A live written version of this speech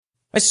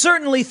I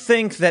certainly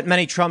think that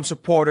many Trump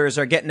supporters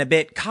are getting a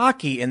bit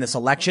cocky in this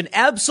election,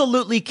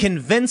 absolutely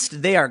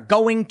convinced they are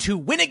going to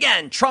win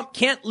again. Trump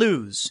can't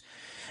lose.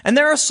 And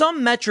there are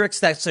some metrics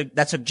that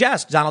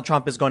suggest Donald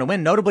Trump is going to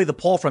win, notably the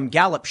poll from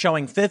Gallup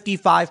showing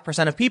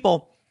 55% of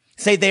people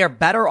say they are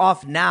better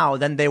off now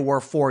than they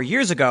were 4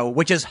 years ago,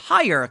 which is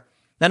higher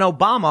than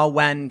Obama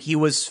when he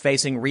was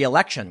facing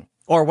re-election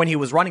or when he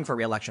was running for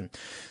re-election.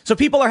 So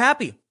people are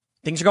happy.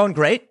 Things are going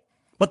great.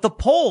 But the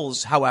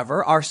polls,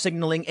 however, are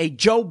signaling a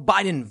Joe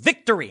Biden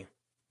victory.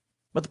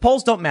 But the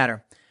polls don't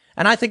matter.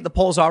 And I think the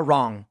polls are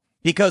wrong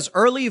because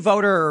early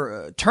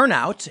voter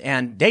turnout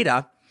and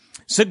data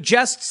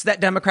suggests that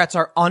Democrats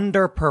are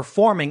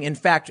underperforming. In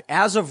fact,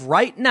 as of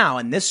right now,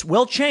 and this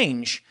will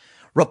change,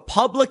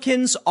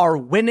 Republicans are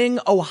winning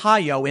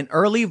Ohio in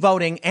early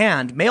voting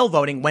and mail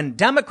voting when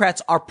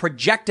Democrats are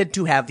projected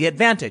to have the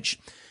advantage.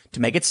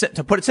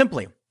 To put it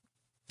simply,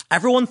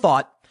 everyone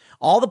thought,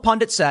 all the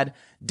pundits said,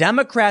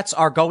 Democrats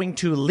are going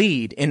to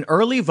lead in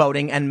early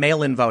voting and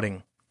mail-in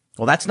voting.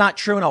 Well, that's not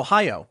true in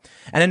Ohio.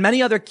 And in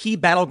many other key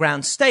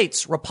battleground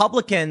states,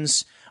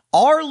 Republicans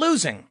are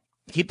losing.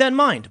 Keep that in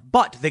mind.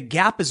 But the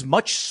gap is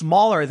much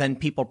smaller than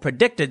people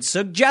predicted,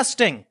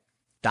 suggesting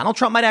Donald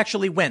Trump might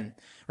actually win.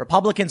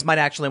 Republicans might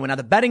actually win. Now,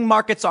 the betting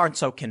markets aren't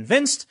so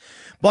convinced,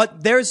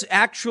 but there's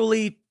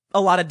actually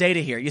a lot of data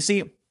here. You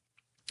see,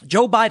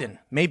 Joe Biden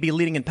may be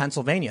leading in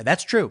Pennsylvania.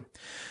 That's true.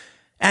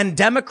 And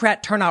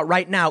Democrat turnout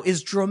right now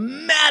is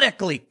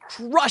dramatically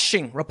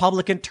crushing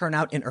Republican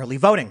turnout in early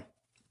voting.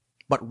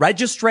 But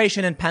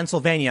registration in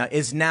Pennsylvania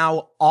is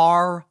now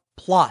R+.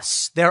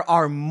 There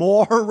are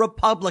more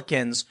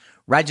Republicans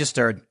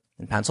registered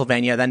in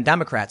Pennsylvania than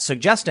Democrats,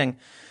 suggesting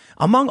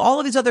among all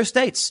of these other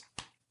states,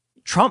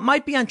 Trump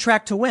might be on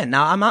track to win.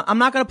 Now, I'm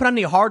not going to put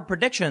any hard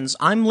predictions.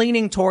 I'm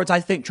leaning towards I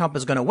think Trump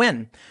is going to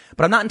win,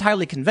 but I'm not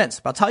entirely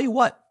convinced. But I'll tell you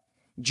what,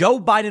 Joe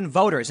Biden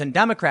voters and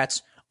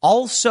Democrats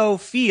also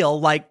feel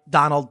like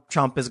Donald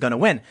Trump is going to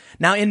win.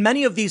 Now, in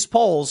many of these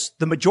polls,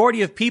 the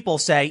majority of people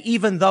say,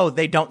 even though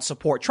they don't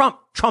support Trump,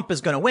 Trump is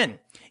going to win.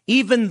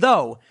 Even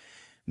though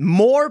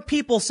more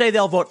people say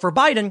they'll vote for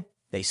Biden,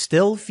 they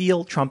still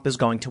feel Trump is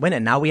going to win.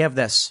 And now we have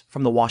this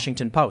from the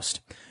Washington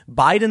Post.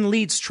 Biden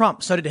leads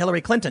Trump. So did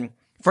Hillary Clinton.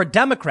 For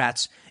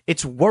Democrats,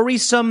 it's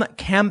worrisome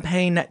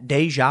campaign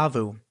deja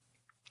vu.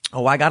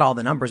 Oh, I got all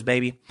the numbers,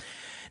 baby.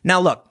 Now,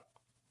 look.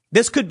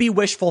 This could be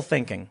wishful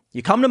thinking.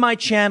 You come to my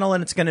channel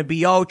and it's going to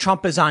be, oh,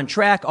 Trump is on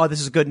track. Oh, this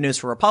is good news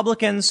for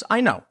Republicans. I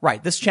know,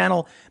 right? This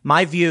channel,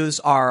 my views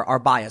are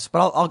biased,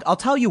 but I'll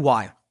tell you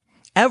why.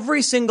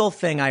 Every single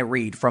thing I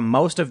read from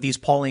most of these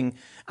polling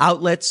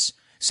outlets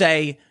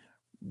say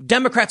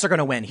Democrats are going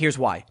to win. Here's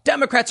why.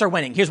 Democrats are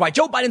winning. Here's why.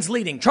 Joe Biden's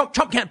leading. Trump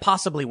can't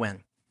possibly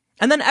win.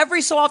 And then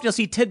every so often you'll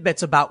see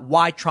tidbits about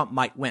why Trump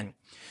might win.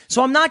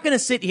 So I'm not going to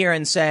sit here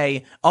and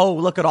say, oh,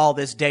 look at all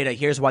this data.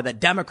 Here's why the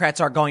Democrats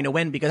are going to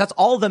win, because that's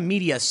all the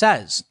media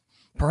says.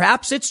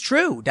 Perhaps it's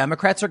true.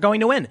 Democrats are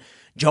going to win.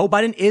 Joe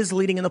Biden is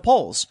leading in the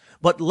polls.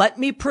 But let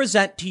me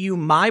present to you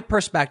my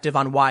perspective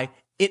on why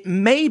it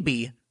may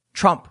be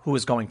Trump who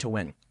is going to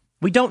win.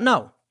 We don't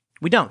know.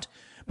 We don't.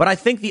 But I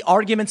think the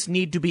arguments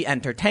need to be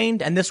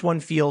entertained, and this one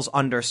feels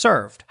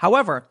underserved.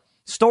 However,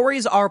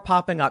 stories are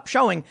popping up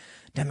showing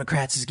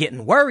Democrats is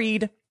getting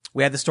worried.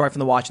 We have the story from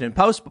the Washington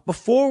Post, but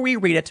before we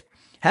read it,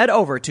 head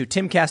over to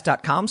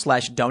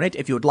timcast.com/donate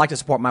if you would like to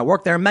support my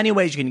work. There are many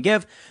ways you can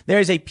give. There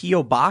is a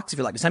P.O. box if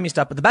you'd like to send me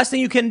stuff, but the best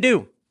thing you can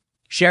do,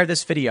 share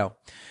this video.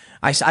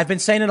 I've been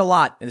saying it a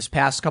lot in this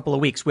past couple of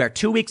weeks. We are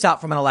 2 weeks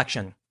out from an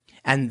election,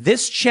 and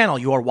this channel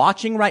you are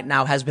watching right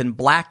now has been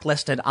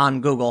blacklisted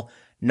on Google.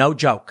 No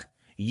joke.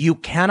 You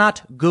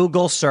cannot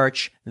Google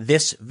search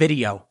this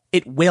video.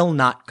 It will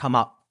not come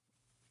up.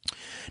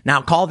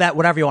 Now, call that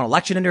whatever you want,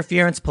 election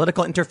interference,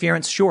 political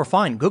interference. Sure,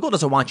 fine. Google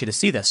doesn't want you to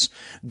see this.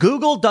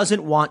 Google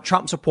doesn't want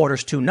Trump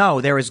supporters to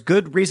know there is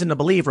good reason to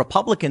believe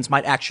Republicans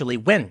might actually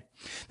win.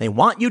 They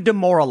want you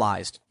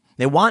demoralized.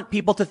 They want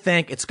people to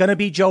think it's going to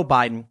be Joe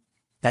Biden.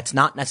 That's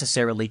not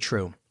necessarily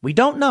true. We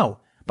don't know,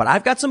 but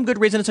I've got some good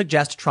reason to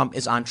suggest Trump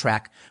is on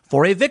track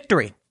for a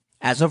victory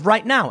as of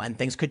right now, and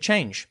things could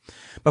change.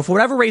 But for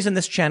whatever reason,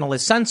 this channel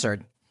is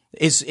censored.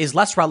 Is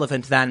less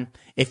relevant than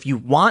if you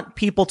want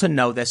people to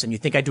know this and you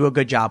think I do a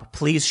good job,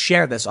 please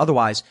share this.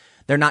 Otherwise,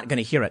 they're not going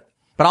to hear it.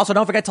 But also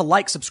don't forget to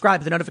like,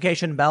 subscribe to the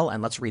notification bell,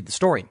 and let's read the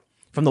story.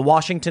 From the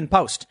Washington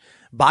Post,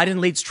 Biden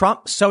leads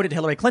Trump, so did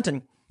Hillary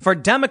Clinton. For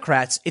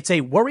Democrats, it's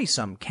a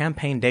worrisome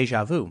campaign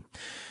deja vu.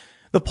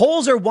 The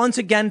polls are once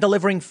again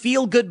delivering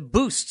feel-good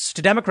boosts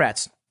to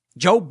Democrats.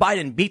 Joe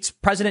Biden beats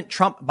President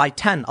Trump by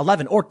 10,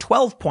 11, or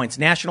 12 points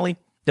nationally,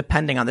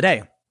 depending on the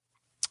day.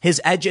 His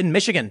edge in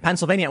Michigan,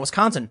 Pennsylvania, and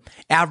Wisconsin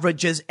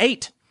averages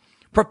 8.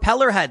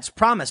 Propeller heads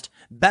promised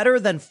better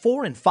than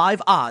 4 and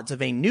 5 odds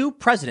of a new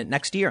president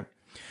next year.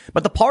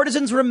 But the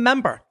partisans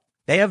remember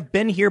they have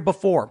been here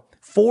before.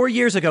 4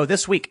 years ago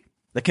this week,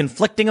 the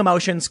conflicting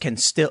emotions can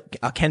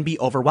be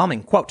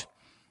overwhelming. Quote,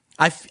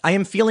 I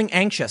am feeling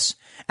anxious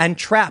and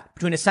trapped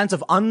between a sense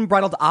of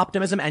unbridled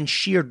optimism and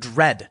sheer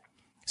dread,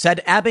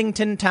 said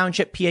Abington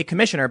Township, PA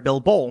Commissioner Bill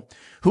Bohl,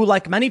 who,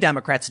 like many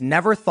Democrats,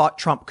 never thought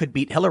Trump could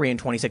beat Hillary in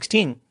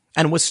 2016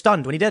 and was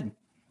stunned when he did.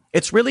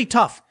 It's really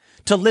tough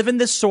to live in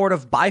this sort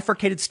of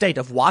bifurcated state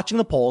of watching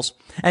the polls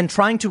and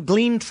trying to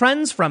glean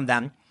trends from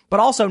them,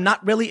 but also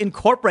not really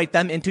incorporate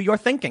them into your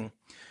thinking.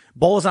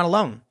 Bohl is not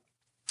alone.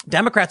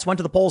 Democrats went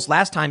to the polls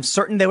last time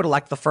certain they would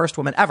elect the first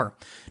woman ever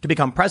to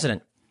become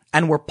president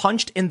and were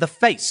punched in the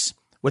face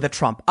with a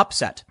Trump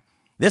upset.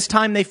 This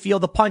time they feel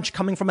the punch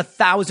coming from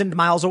 1,000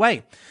 miles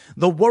away.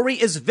 The worry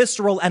is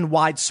visceral and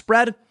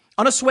widespread,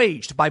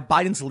 unassuaged by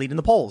Biden's lead in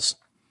the polls.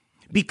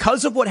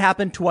 Because of what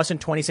happened to us in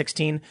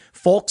 2016,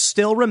 folks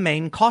still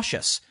remain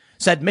cautious,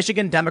 said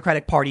Michigan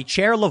Democratic Party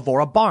Chair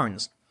Lavora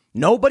Barnes.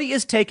 Nobody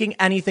is taking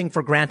anything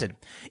for granted,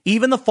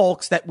 even the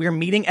folks that we're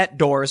meeting at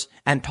doors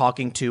and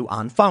talking to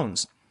on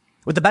phones.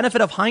 With the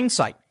benefit of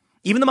hindsight,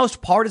 even the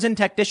most partisan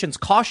tacticians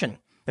caution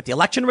that the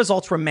election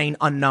results remain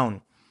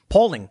unknown.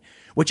 Polling,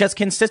 which has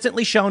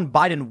consistently shown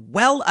Biden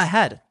well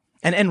ahead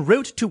and en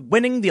route to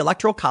winning the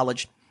Electoral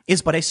College,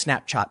 is but a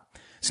snapshot,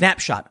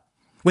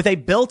 with a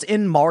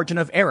built-in margin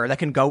of error that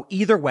can go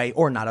either way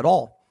or not at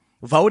all.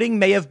 Voting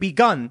may have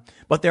begun,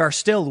 but there are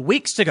still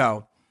weeks to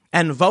go,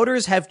 and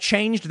voters have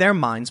changed their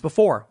minds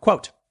before.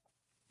 Quote,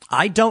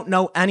 I don't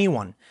know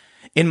anyone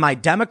in my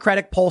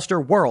Democratic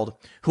pollster world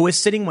who is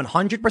sitting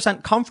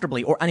 100%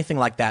 comfortably or anything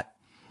like that,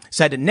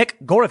 said Nick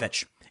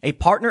Gorovich, a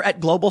partner at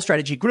Global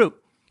Strategy Group,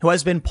 who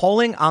has been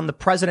polling on the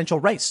presidential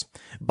race.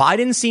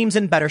 Biden seems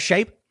in better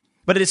shape,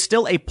 but it is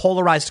still a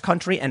polarized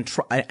country, and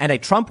a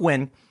Trump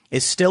win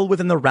is still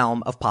within the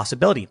realm of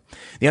possibility.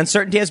 The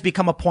uncertainty has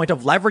become a point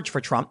of leverage for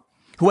Trump,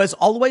 who has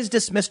always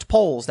dismissed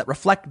polls that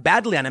reflect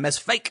badly on him as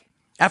fake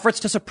efforts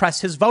to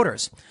suppress his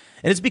voters.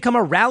 It has become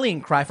a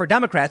rallying cry for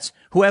Democrats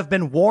who have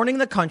been warning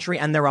the country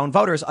and their own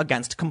voters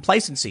against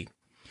complacency.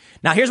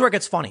 Now, here's where it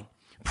gets funny.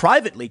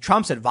 Privately,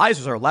 Trump's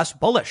advisors are less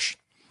bullish,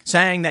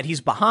 saying that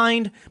he's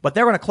behind, but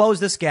they're going to close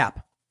this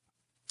gap.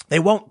 They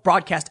won't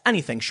broadcast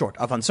anything short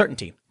of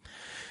uncertainty.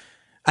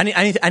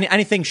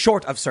 Anything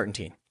short of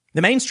certainty.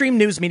 The mainstream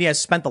news media has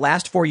spent the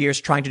last 4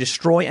 years trying to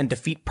destroy and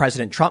defeat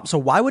President Trump, so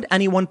why would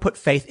anyone put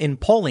faith in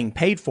polling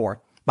paid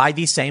for by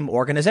these same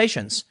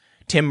organizations?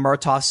 Tim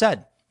Murtaugh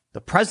said,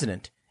 the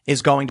president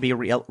is going to be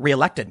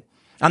reelected.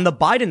 On the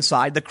Biden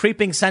side, the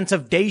creeping sense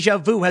of deja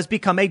vu has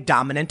become a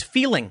dominant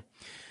feeling.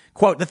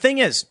 Quote, the thing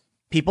is,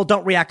 people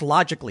don't react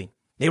logically.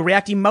 They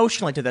react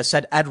emotionally to this,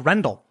 said Ed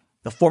Rendell,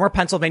 the former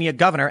Pennsylvania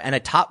governor and a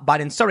top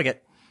Biden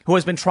surrogate, who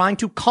has been trying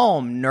to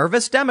calm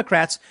nervous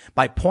Democrats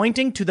by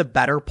pointing to the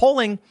better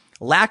polling,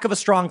 lack of a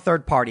strong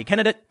third-party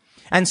candidate,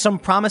 and some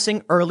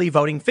promising early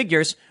voting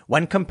figures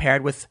when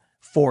compared with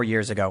 4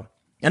 years ago.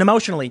 And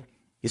emotionally,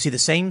 you see the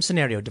same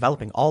scenario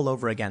developing all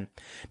over again.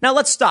 Now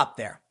let's stop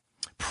there.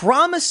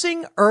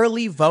 Promising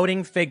early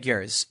voting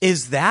figures.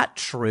 Is that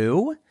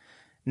true?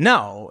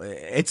 No,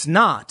 it's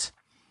not.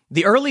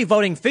 The early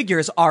voting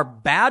figures are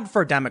bad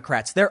for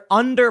Democrats. They're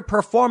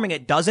underperforming.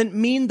 It doesn't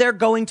mean they're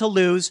going to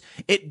lose.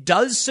 It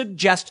does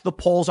suggest the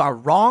polls are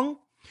wrong.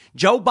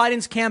 Joe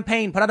Biden's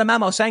campaign put out a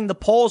memo saying the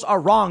polls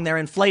are wrong. They're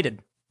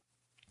inflated.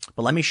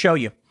 But let me show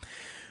you.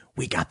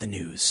 We got the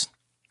news.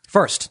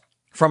 First,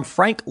 from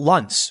Frank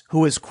Luntz,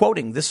 who is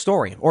quoting this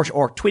story or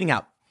tweeting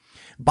out,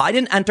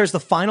 Biden enters the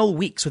final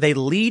weeks with a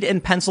lead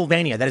in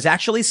Pennsylvania that is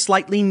actually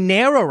slightly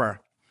narrower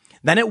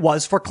than it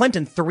was for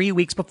Clinton 3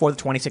 weeks before the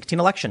 2016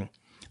 election.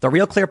 The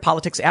Real Clear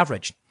Politics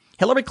average.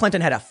 Hillary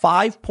Clinton had a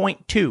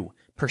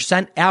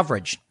 5.2%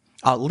 average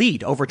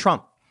lead over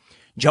Trump.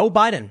 Joe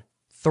Biden,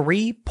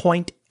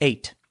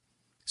 3.8.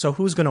 So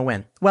who's going to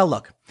win? Well,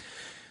 look,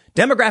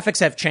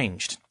 demographics have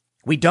changed.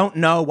 We don't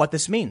know what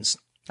this means.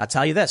 I'll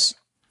tell you this.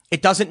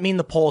 It doesn't mean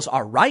the polls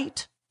are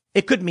right.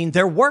 It could mean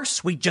they're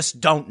worse. We just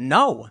don't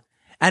know.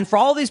 And for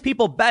all these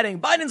people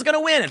betting Biden's going to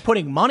win and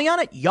putting money on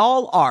it,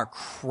 y'all are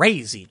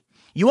crazy.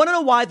 You want to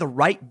know why the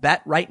right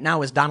bet right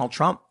now is Donald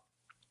Trump?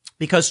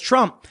 Because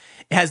Trump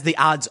has the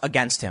odds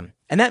against him.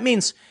 And that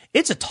means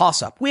it's a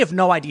toss-up. We have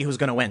no idea who's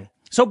going to win.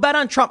 So bet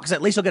on Trump because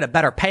at least he'll get a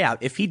better payout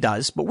if he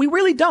does. But we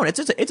really don't. It's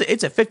a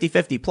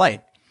 50-50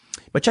 play.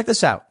 But check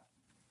this out.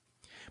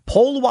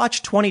 Poll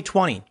Watch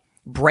 2020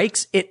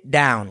 breaks it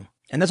down.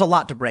 And there's a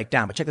lot to break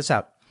down, but check this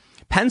out.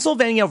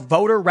 Pennsylvania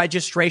voter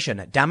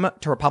registration, Dem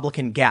to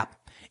Republican gap.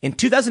 In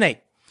 2008,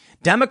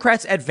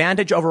 Democrats'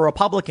 advantage over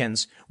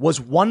Republicans was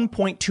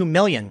 1.2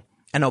 million,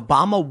 and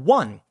Obama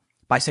won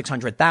by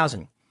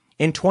 600,000.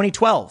 In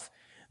 2012,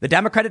 the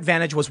Democrat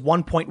advantage was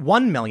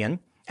 1.1 million,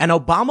 and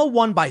Obama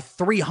won by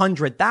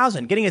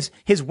 300,000, getting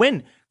his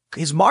win,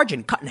 his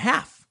margin cut in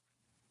half.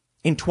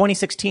 In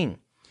 2016,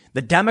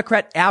 the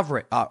Democrat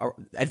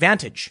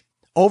advantage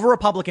over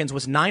Republicans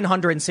was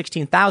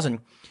 916,000,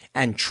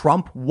 and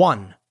Trump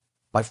won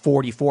by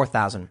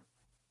 44,000.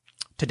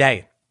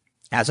 Today,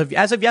 as of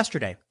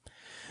yesterday,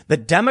 the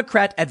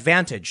Democrat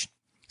advantage,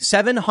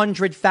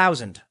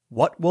 700,000.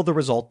 What will the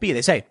result be?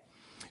 They say,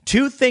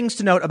 two things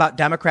to note about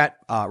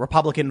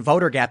Democrat-Republican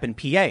voter gap in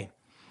PA.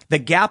 The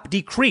gap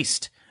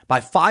decreased by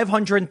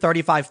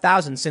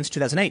 535,000 since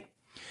 2008.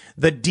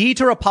 The D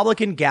to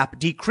Republican gap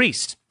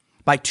decreased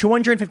by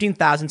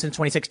 215,000 since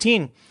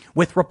 2016,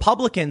 with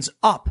Republicans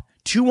up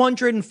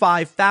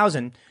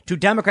 205,000 to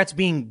Democrats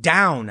being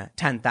down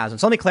 10,000.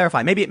 So let me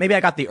clarify. Maybe I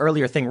got the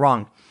earlier thing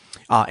wrong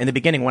in the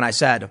beginning when I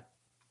said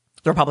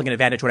the Republican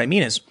advantage. What I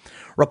mean is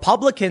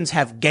Republicans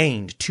have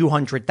gained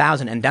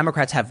 200,000 and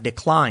Democrats have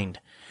declined.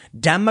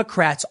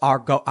 Democrats are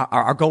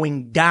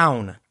going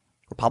down.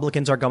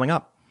 Republicans are going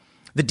up.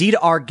 The D to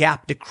R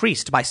gap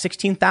decreased by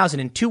 16,000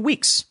 in 2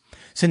 weeks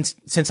since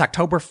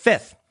October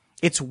 5th.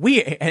 It's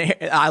weird.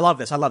 I love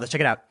this. Check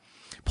it out.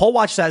 Poll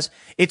Watch says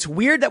it's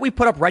weird that we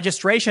put up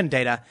registration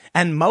data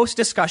and most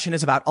discussion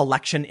is about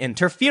election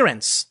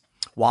interference.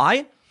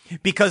 Why?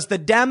 Because the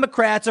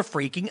Democrats are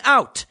freaking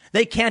out.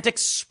 They can't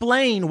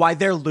explain why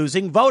they're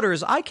losing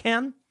voters. I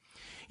can.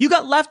 You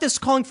got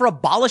leftists calling for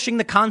abolishing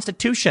the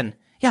Constitution.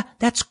 Yeah,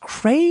 that's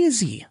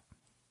crazy.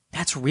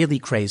 That's really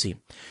crazy.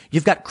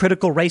 You've got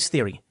critical race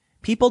theory.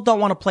 People don't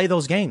want to play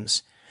those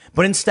games.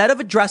 But instead of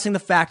addressing the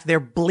fact they're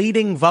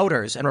bleeding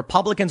voters and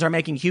Republicans are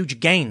making huge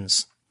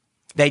gains,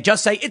 they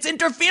just say it's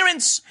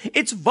interference.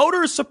 It's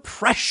voter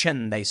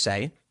suppression, they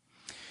say.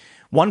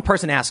 One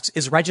person asks,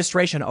 is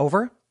registration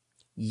over?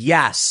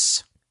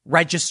 Yes,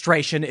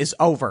 registration is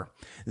over.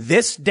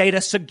 This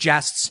data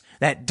suggests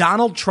that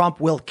Donald Trump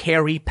will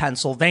carry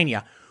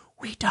Pennsylvania.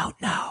 We don't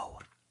know.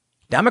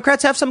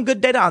 Democrats have some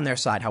good data on their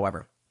side,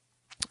 however.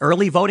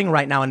 Early voting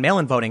right now and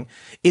mail-in voting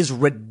is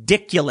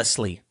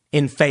ridiculously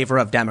in favor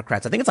of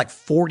Democrats. I think it's like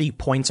 40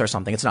 points or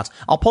something. It's nuts.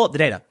 I'll pull up the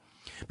data.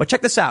 But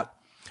check this out.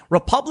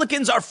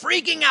 Republicans are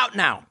freaking out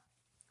now.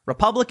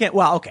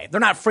 Well, okay, they're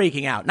not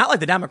freaking out. Not like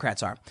the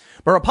Democrats are.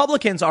 But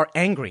Republicans are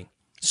angry.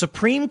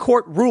 Supreme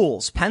Court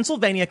rules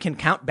Pennsylvania can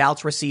count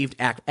ballots received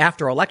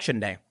after Election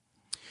Day.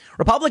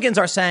 Republicans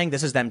are saying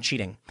this is them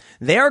cheating.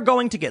 They're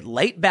going to get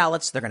late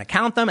ballots. They're going to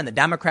count them and the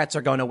Democrats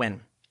are going to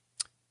win.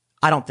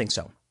 I don't think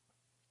so.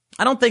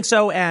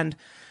 And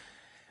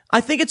I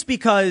think it's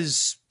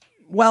because,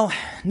 well,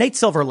 Nate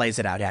Silver lays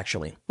it out,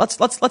 actually.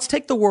 Let's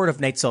take the word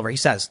of Nate Silver. He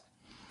says,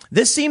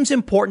 this seems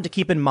important to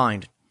keep in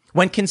mind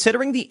when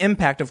considering the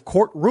impact of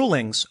court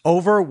rulings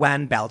over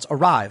when ballots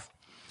arrive.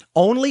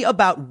 Only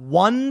about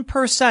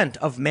 1%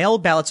 of mail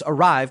ballots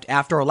arrived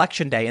after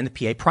Election Day in the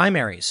PA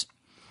primaries.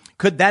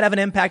 Could that have an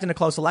impact in a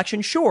close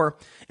election? Sure,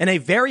 in a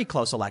very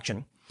close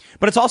election.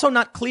 But it's also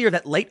not clear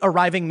that late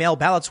arriving mail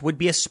ballots would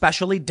be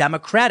especially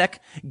Democratic,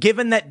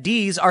 given that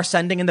Ds are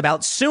sending in the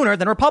ballots sooner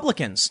than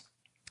Republicans.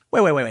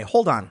 Wait,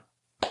 hold on.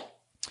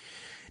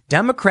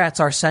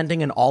 Democrats are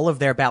sending in all of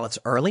their ballots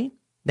early?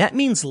 That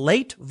means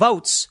late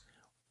votes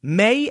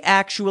may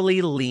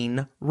actually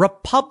lean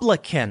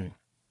Republican.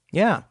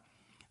 Yeah.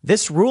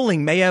 This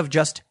ruling may have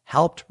just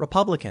helped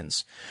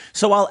Republicans.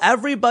 So while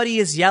everybody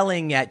is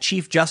yelling at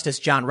Chief Justice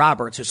John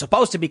Roberts, who's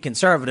supposed to be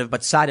conservative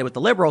but sided with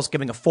the liberals,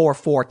 giving a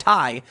 4-4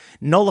 tie,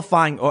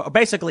 nullifying or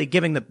basically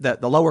giving the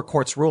lower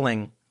court's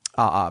ruling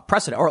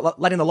precedent or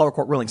letting the lower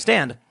court ruling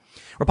stand,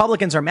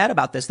 Republicans are mad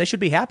about this. They should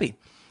be happy.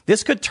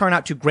 This could turn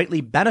out to greatly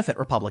benefit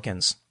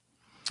Republicans.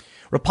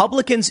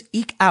 Republicans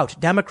eke out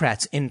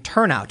Democrats in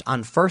turnout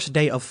on first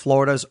day of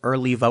Florida's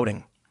early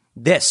voting.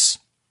 This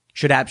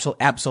should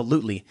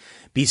absolutely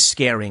be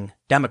scaring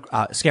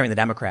the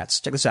Democrats.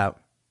 Check this out.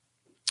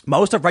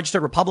 More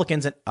registered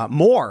Republicans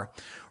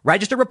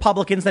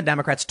than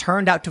Democrats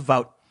turned out to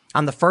vote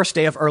on the first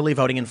day of early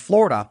voting in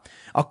Florida,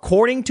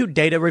 according to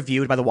data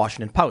reviewed by the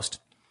Washington Post.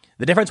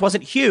 The difference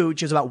wasn't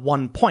huge. It was about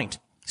 1 point.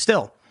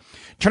 Still,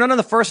 turnout on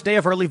the first day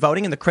of early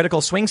voting in the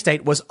critical swing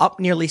state was up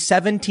nearly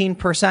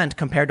 17%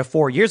 compared to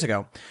 4 years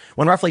ago,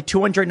 when roughly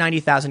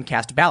 290,000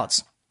 cast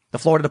ballots, the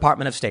Florida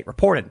Department of State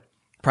reported.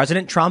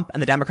 President Trump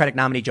and the Democratic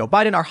nominee Joe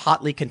Biden are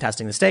hotly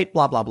contesting the state,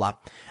 blah, blah, blah.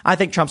 I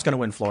think Trump's going to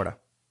win Florida.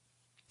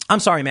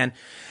 I'm sorry, man.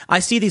 I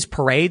see these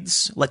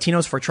parades,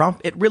 Latinos for Trump.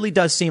 It really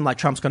does seem like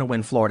Trump's going to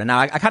win Florida. Now,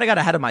 I kind of got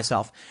ahead of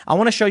myself. I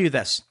want to show you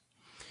this.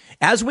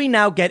 As we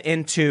now get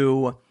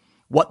into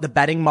what the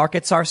betting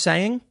markets are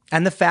saying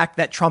and the fact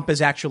that Trump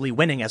is actually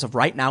winning as of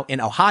right now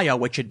in Ohio,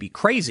 which would be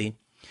crazy,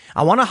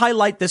 I want to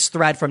highlight this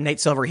thread from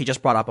Nate Silver he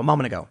just brought up a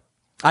moment ago.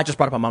 I just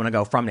brought up a moment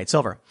ago from Nate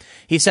Silver.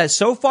 He says,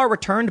 so far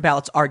returned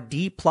ballots are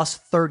D plus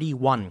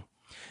 31.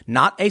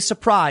 Not a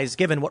surprise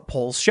given what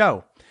polls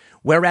show.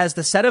 Whereas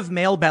the set of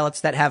mail ballots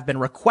that have been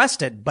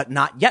requested but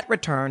not yet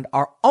returned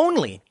are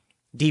only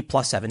D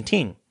plus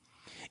 17.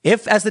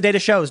 If, as the data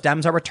shows,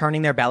 Dems are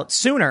returning their ballots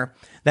sooner,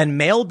 then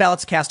mail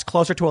ballots cast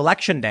closer to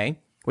Election Day,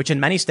 which in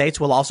many states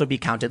will also be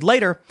counted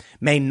later,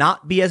 may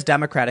not be as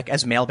Democratic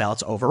as mail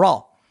ballots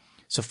overall.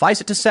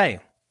 Suffice it to say,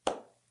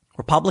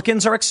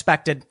 Republicans are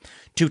expected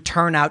to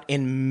turn out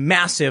in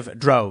massive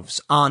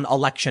droves on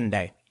Election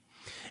Day.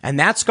 And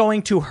that's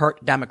going to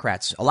hurt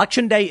Democrats.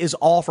 Election Day is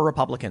all for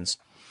Republicans,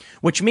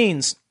 which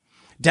means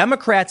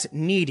Democrats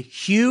need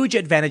huge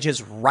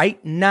advantages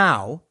right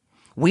now.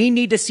 We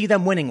need to see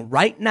them winning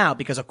right now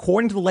because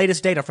according to the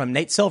latest data from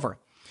Nate Silver,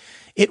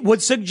 it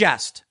would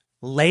suggest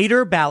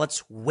later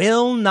ballots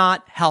will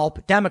not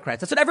help Democrats.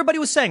 That's what everybody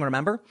was saying,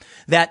 remember?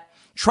 That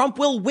Trump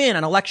will win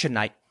on election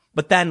night,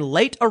 but then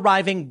late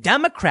arriving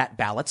Democrat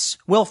ballots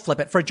will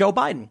flip it for Joe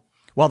Biden.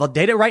 Well, the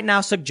data right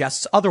now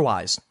suggests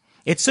otherwise.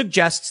 It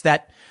suggests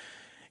that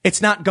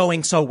it's not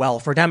going so well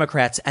for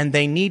Democrats, and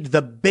they need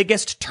the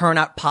biggest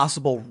turnout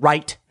possible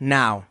right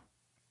now.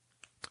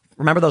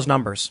 Remember those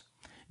numbers.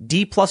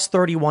 D plus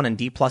 31 and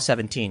D plus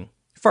 17.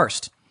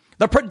 First,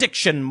 the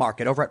prediction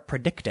market over at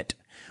PredictIt.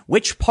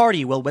 Which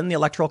party will win the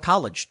Electoral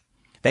College?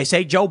 They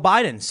say Joe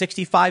Biden,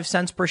 65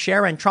 cents per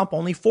share, and Trump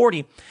only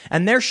 40.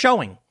 And they're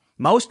showing.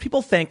 Most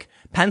people think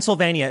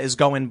Pennsylvania is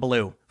going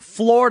blue.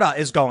 Florida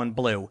is going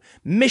blue.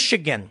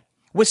 Michigan,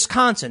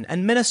 Wisconsin,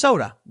 and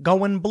Minnesota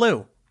going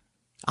blue.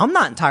 I'm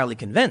not entirely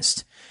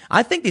convinced.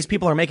 I think these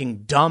people are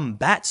making dumb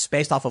bets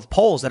based off of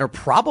polls that are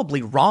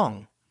probably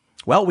wrong.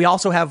 Well, we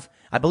also have,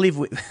 I believe,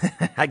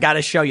 I got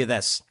to show you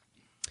this.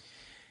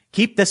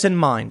 Keep this in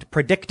mind.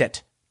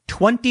 PredictIt.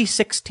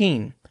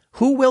 2016.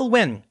 Who will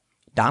win?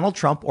 Donald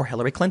Trump or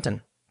Hillary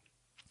Clinton?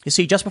 You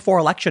see, just before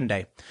Election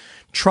Day,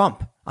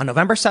 Trump on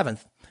November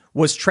 7th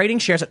was trading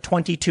shares at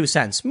 22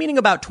 cents, meaning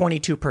about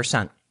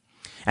 22%.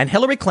 And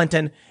Hillary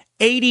Clinton,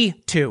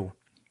 82.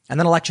 And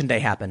then Election Day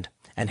happened.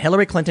 And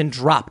Hillary Clinton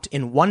dropped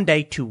in one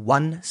day to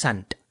 1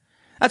 cent.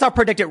 That's how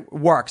PredictIt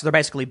works. They're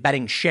basically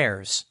betting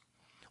shares.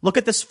 Look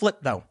at this flip,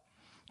 though.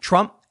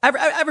 Trump,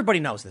 everybody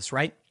knows this,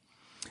 right?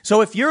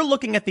 So if you're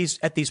looking at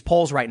these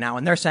polls right now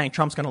and they're saying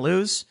Trump's going to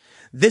lose,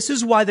 this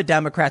is why the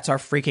Democrats are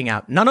freaking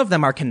out. None of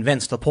them are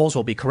convinced the polls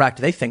will be correct.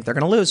 They think they're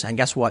going to lose. And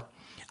guess what?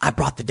 I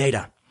brought the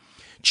data.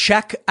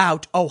 Check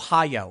out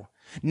Ohio.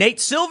 Nate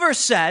Silver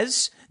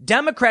says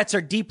Democrats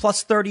are D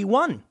plus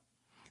 31.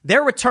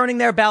 They're returning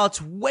their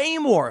ballots way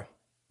more.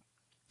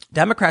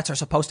 Democrats are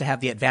supposed to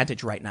have the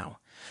advantage right now.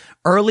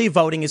 Early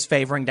voting is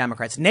favoring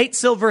Democrats. Nate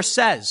Silver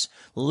says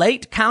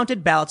late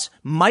counted ballots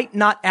might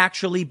not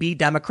actually be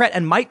Democrat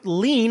and might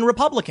lean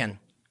Republican.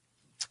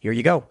 Here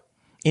you go.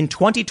 In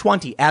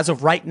 2020, as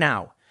of right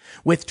now,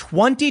 with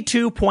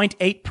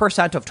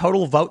 22.8% of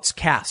total votes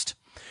cast,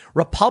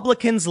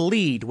 Republicans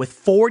lead with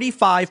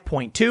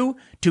 45.2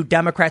 to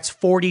Democrats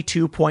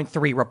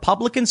 42.3.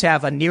 Republicans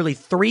have a nearly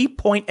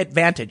 3-point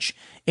advantage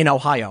in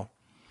Ohio.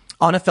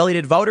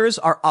 Unaffiliated voters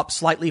are up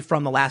slightly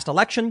from the last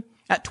election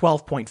at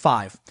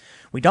 12.5.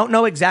 We don't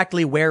know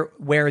exactly where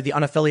the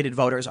unaffiliated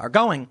voters are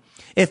going.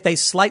 If they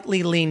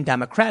slightly lean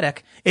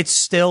Democratic, it's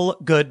still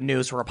good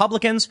news for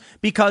Republicans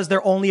because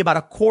they're only about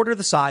a quarter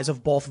the size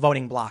of both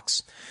voting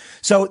blocks.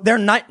 So they're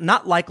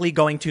not likely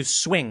going to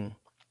swing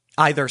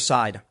either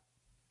side.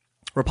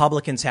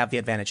 Republicans have the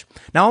advantage.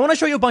 Now, I want to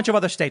show you a bunch of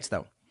other states,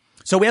 though.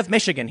 So we have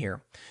Michigan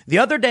here. The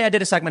other day, I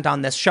did a segment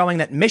on this showing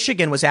that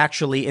Michigan was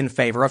actually in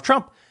favor of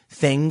Trump.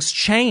 Things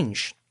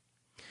change.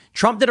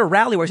 Trump did a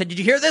rally where he said, did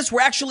you hear this?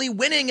 We're actually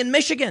winning in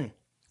Michigan.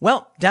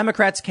 Well,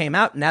 Democrats came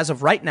out, and as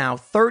of right now,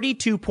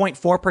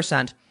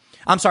 32.4%.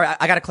 I'm sorry,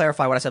 I got to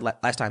clarify what I said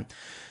last time.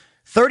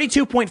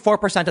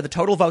 32.4% of the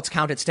total votes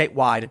counted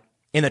statewide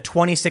in the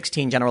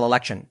 2016 general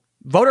election.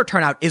 Voter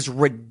turnout is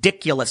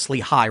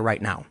ridiculously high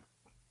right now.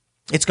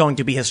 It's going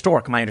to be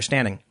historic, my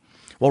understanding.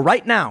 Well,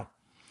 right now,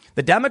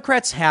 the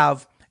Democrats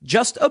have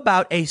just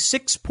about they have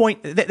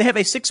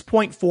a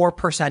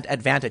 6.4%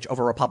 advantage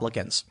over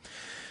Republicans.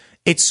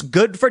 It's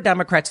good for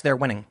Democrats. They're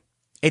winning.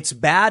 It's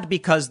bad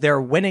because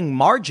their winning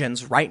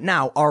margins right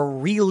now are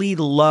really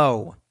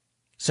low,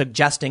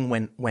 suggesting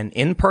when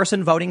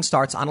in-person voting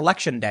starts on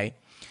Election Day,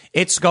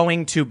 it's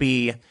going to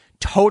be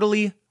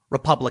totally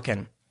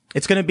Republican.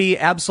 It's going to be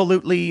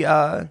absolutely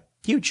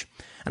huge.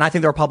 And I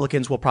think the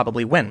Republicans will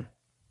probably win.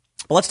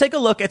 But let's take a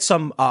look at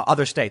some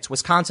other states.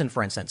 Wisconsin,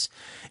 for instance.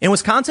 In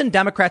Wisconsin,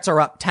 Democrats are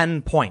up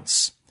 10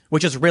 points,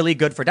 which is really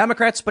good for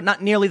Democrats, but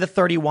not nearly the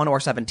 31 or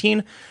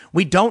 17.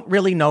 We don't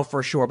really know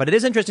for sure, but it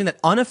is interesting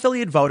that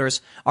unaffiliated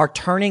voters are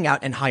turning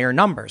out in higher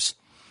numbers.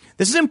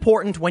 This is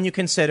important when you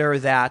consider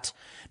that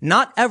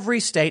not every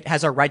state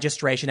has a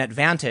registration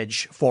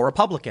advantage for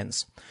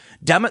Republicans.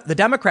 The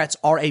Democrats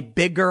are a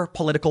bigger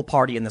political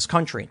party in this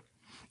country.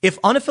 If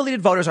unaffiliated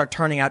voters are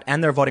turning out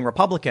and they're voting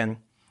Republican,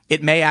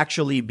 it may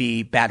actually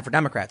be bad for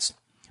Democrats.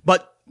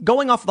 But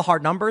going off of the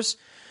hard numbers,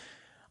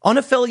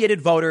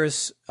 unaffiliated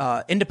voters,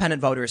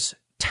 independent voters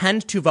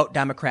tend to vote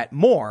Democrat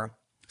more.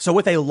 So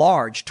with a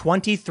large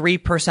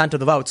 23% of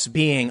the votes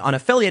being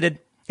unaffiliated,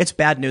 it's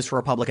bad news for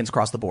Republicans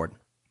across the board.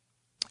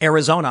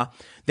 Arizona,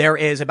 there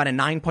is about a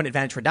 9-point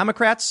advantage for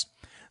Democrats.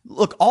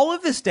 Look, all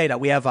of this data,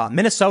 we have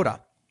Minnesota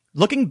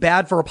looking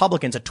bad for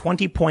Republicans, a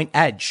 20-point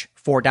edge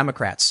for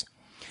Democrats.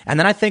 And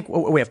then I think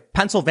we have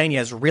Pennsylvania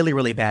is really,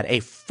 really bad.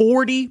 A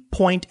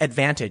 40-point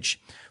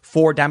advantage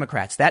for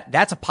Democrats.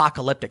 That's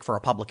apocalyptic for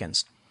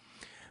Republicans.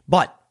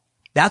 But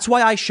that's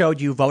why I showed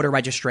you voter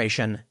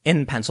registration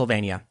in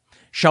Pennsylvania,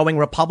 showing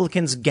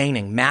Republicans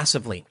gaining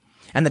massively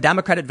and the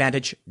Democrat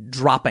advantage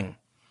dropping.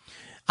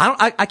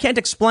 I can't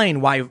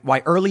explain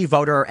why early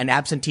voter and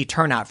absentee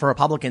turnout for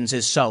Republicans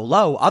is so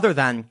low other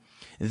than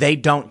they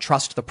don't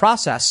trust the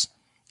process.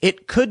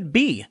 It could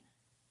be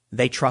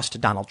they trust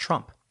Donald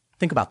Trump.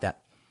 Think about that.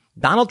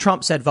 Donald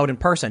Trump said vote in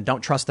person,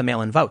 don't trust the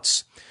mail-in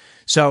votes.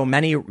 So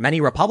many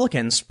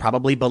Republicans,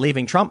 probably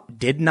believing Trump,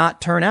 did not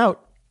turn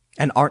out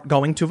and aren't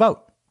going to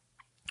vote.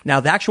 Now,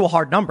 the actual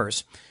hard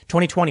numbers,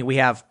 2020, we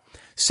have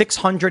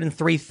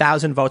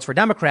 603,000 votes for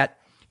Democrat,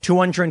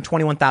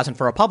 221,000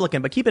 for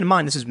Republican. But keep in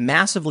mind, this is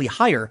massively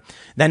higher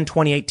than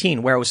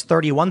 2018, where it was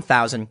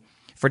 31,000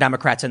 for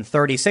Democrats and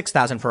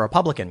 36,000 for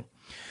Republican.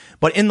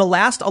 But in the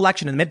last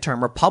election, in the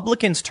midterm,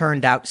 Republicans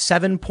turned out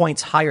 7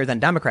 points higher than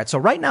Democrats. So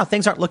right now,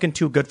 things aren't looking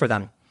too good for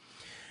them.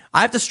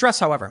 I have to stress,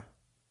 however,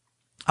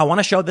 I want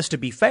to show this to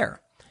be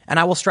fair. And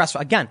I will stress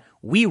again,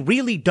 we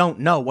really don't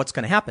know what's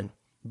going to happen.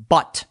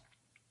 But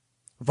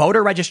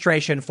voter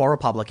registration for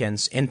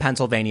Republicans in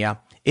Pennsylvania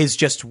is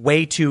just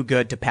way too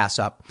good to pass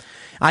up.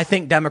 I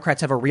think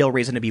Democrats have a real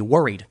reason to be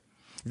worried.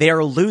 They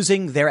are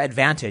losing their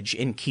advantage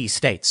in key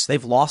states.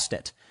 They've lost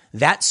it.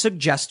 That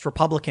suggests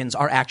Republicans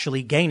are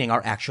actually gaining,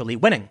 are actually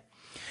winning.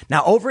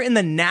 Now, over in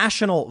the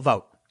national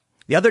vote,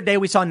 the other day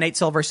we saw Nate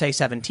Silver say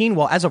 17.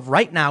 Well, as of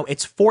right now,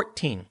 it's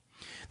 14.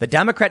 The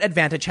Democrat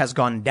advantage has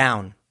gone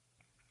down.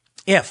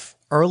 If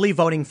early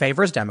voting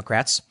favors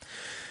Democrats,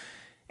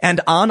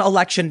 and on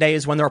election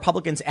days when the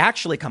Republicans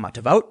actually come out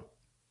to vote,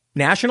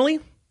 nationally,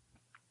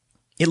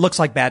 it looks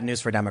like bad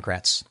news for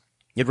Democrats.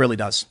 It really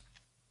does.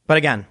 But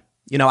again,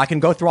 I can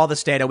go through all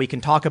this data. We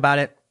can talk about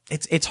it.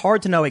 It's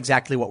hard to know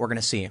exactly what we're going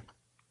to see.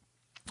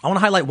 I want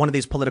to highlight one of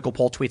these political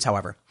poll tweets,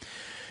 however.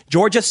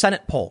 Georgia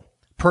Senate poll.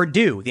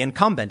 Perdue, the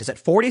incumbent, is at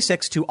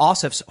 46 to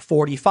Ossoff's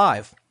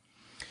 45.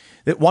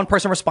 One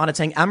person responded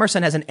saying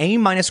Emerson has an A-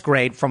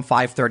 grade from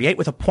 538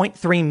 with a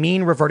 0.3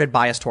 mean reverted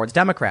bias towards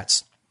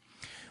Democrats.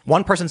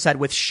 One person said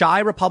with shy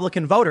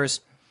Republican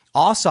voters,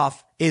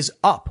 Ossoff is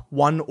up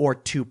 1 or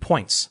 2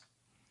 points.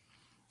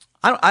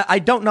 I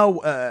don't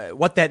know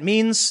what that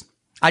means.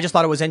 I just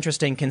thought it was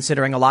interesting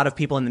considering a lot of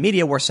people in the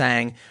media were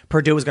saying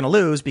Perdue was going to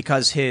lose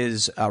because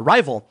his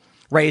rival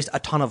raised a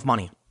ton of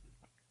money.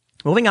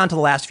 Moving on to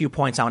the last few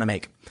points I want to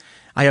make.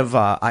 I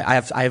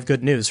have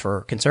good news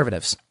for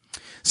conservatives.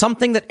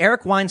 Something that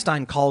Eric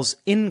Weinstein calls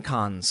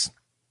incons.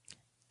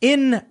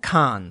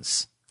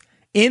 Incons.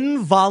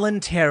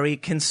 Involuntary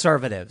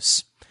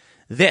conservatives.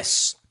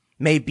 This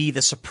may be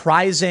the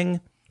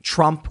surprising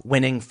Trump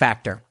winning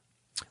factor.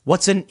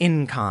 What's an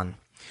incon?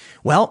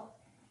 Well,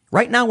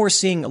 right now, we're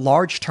seeing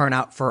large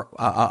turnout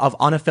of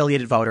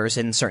unaffiliated voters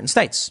in certain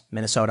states,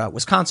 Minnesota,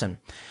 Wisconsin.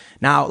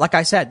 Now, like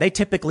I said, they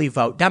typically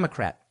vote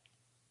Democrat.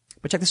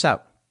 But check this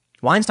out.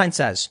 Weinstein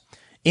says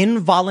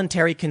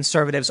involuntary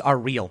conservatives are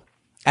real.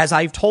 As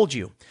I've told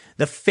you,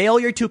 the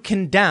failure to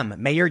condemn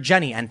Mayor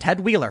Jenny and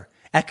Ted Wheeler,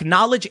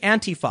 acknowledge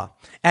Antifa,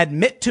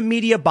 admit to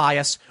media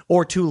bias,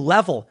 or to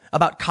level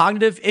about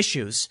cognitive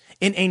issues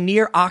in a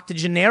near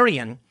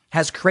octogenarian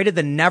has created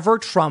the never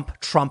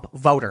Trump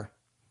voter.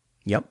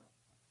 Yep.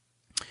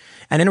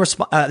 And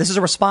this is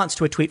a response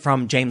to a tweet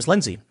from James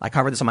Lindsay. I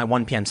covered this on my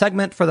 1 p.m.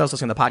 segment. For those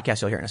listening to the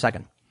podcast, you'll hear it in a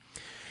second.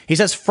 He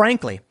says,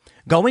 frankly,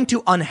 going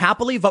to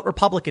unhappily vote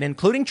Republican,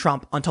 including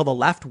Trump, until the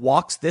left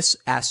walks this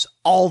S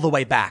all the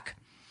way back.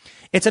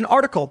 It's an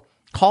article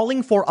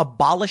calling for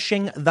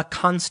abolishing the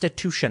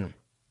Constitution.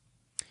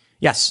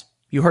 Yes,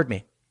 you heard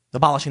me.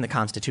 Abolishing the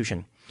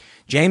Constitution.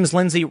 James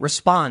Lindsay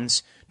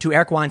responds to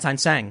Eric Weinstein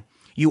saying,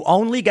 you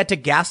only get to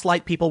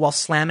gaslight people while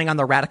slamming on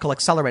the radical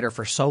accelerator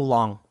for so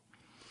long.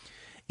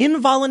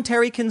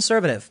 Involuntary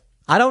conservative.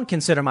 I don't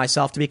consider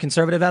myself to be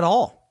conservative at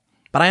all,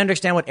 but I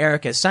understand what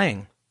Eric is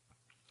saying.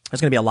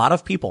 There's going to be a lot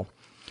of people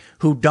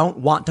who don't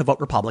want to vote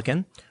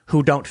Republican,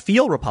 who don't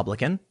feel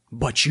Republican,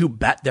 but you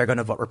bet they're going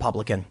to vote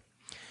Republican.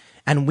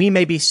 And we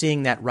may be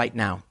seeing that right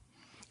now.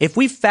 If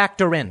we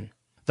factor in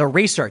the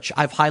research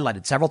I've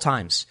highlighted several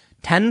times,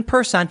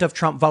 10% of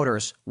Trump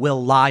voters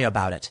will lie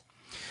about it.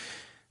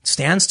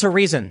 Stands to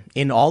reason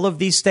in all of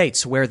these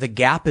states where the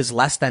gap is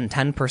less than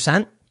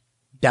 10%,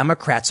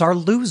 Democrats are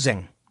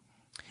losing.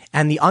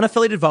 And the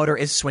unaffiliated voter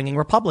is swinging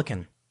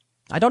Republican.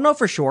 I don't know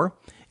for sure.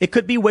 It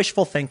could be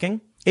wishful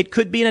thinking. It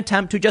could be an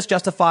attempt to just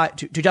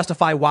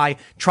justify why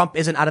Trump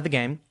isn't out of the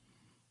game.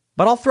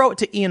 But I'll throw it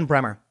to Ian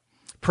Bremmer.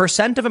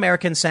 Percent of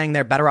Americans saying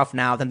they're better off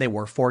now than they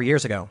were 4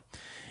 years ago.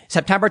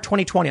 September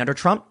 2020 under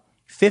Trump,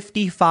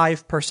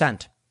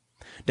 55%.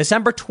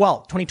 December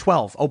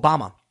 2012,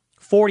 Obama,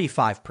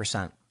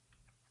 45%.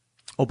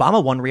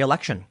 Obama won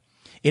re-election.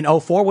 In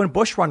 2004, when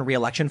Bush won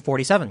re-election,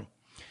 47.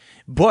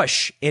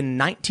 Bush in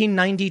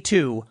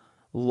 1992,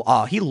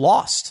 he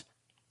lost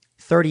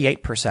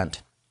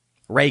 38%.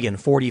 Reagan,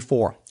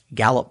 44.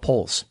 Gallup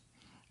polls.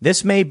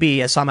 This may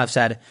be, as some have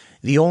said,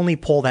 the only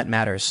poll that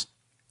matters.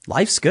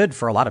 Life's good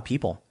for a lot of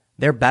people.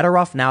 They're better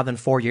off now than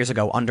 4 years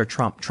ago under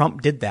Trump.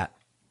 Trump did that.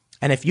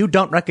 And if you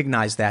don't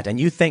recognize that and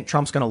you think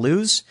Trump's going to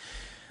lose,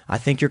 I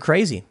think you're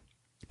crazy.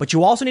 But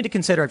you also need to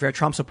consider, if you're a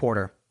Trump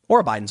supporter or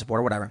a Biden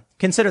supporter, whatever,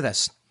 consider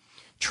this.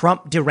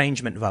 Trump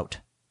derangement vote.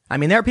 I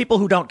mean, there are people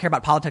who don't care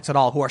about politics at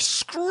all who are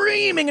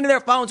screaming into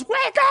their phones,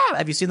 wake up!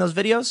 Have you seen those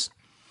videos?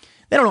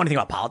 They don't know anything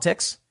about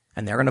politics,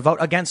 and they're going to vote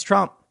against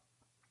Trump.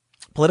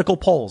 Political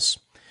polls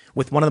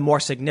with one of the more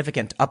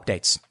significant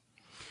updates.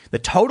 The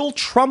total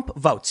Trump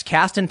votes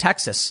cast in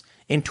Texas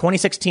in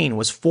 2016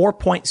 was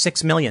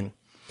 4.6 million.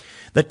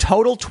 The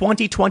total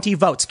 2020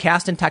 votes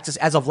cast in Texas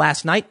as of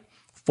last night,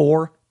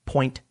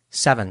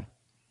 4.7.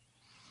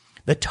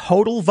 The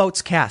total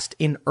votes cast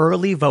in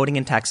early voting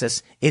in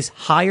Texas is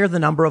higher than the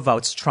number of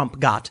votes Trump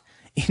got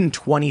in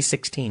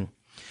 2016.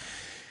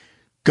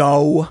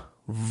 Go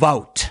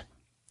vote.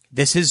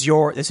 This is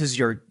your,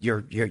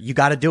 you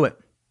got to do it.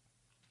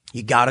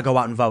 You got to go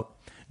out and vote.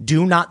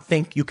 Do not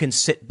think you can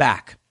sit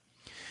back.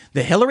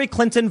 The Hillary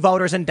Clinton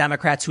voters and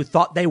Democrats who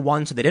thought they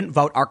won so they didn't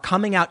vote are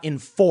coming out in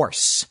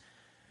force.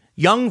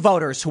 Young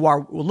voters who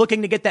are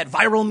looking to get that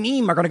viral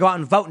meme are going to go out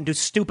and vote and do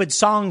stupid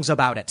songs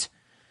about it.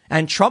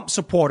 And Trump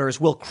supporters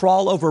will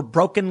crawl over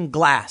broken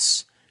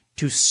glass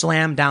to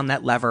slam down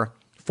that lever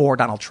for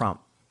Donald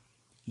Trump.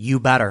 You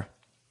better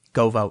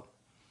go vote.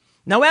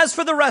 Now, as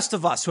for the rest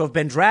of us who have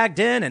been dragged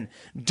in and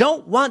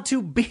don't want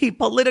to be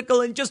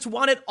political and just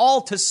want it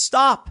all to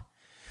stop,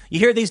 you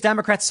hear these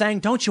Democrats saying,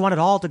 don't you want it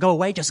all to go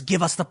away? Just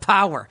give us the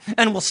power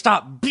and we'll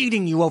stop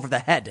beating you over the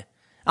head.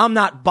 I'm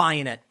not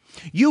buying it.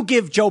 You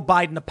give Joe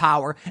Biden the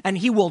power and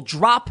he will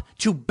drop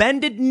to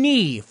bended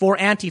knee for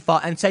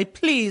Antifa and say,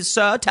 please,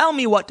 sir, tell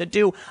me what to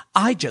do.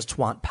 I just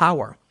want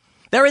power.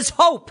 There is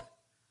hope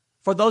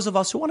for those of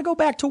us who want to go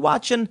back to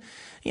watching,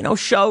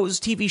 shows,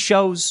 TV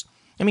shows.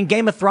 I mean,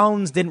 Game of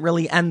Thrones didn't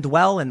really end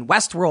well and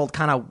Westworld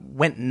kind of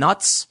went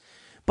nuts.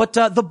 But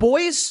The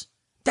Boys,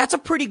 that's a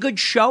pretty good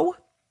show.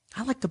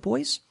 I like The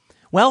Boys.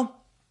 Well,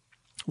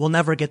 we'll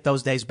never get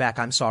those days back.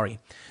 I'm sorry.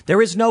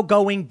 There is no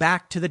going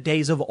back to the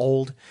days of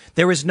old.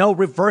 There is no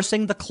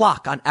reversing the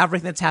clock on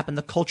everything that's happened.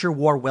 The culture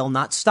war will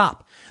not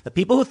stop. The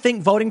people who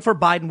think voting for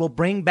Biden will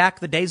bring back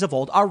the days of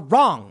old are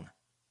wrong.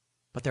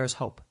 But there is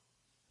hope.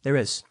 There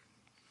is.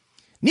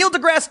 Neil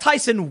deGrasse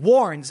Tyson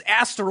warns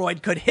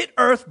asteroid could hit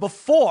Earth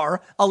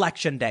before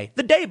Election Day.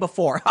 The day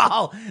before.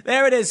 Oh,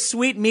 there it is.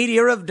 Sweet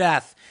meteor of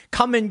death.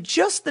 Coming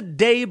just the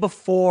day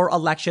before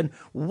election.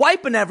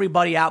 Wiping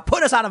everybody out.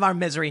 Put us out of our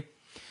misery.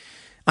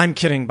 I'm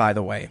kidding, by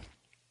the way.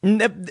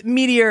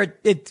 Meteor,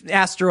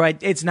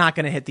 asteroid, it's not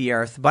going to hit the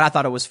Earth, but I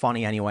thought it was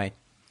funny anyway.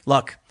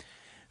 Look,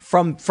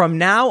 from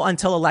now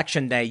until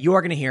Election Day, you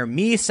are going to hear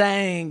me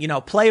saying,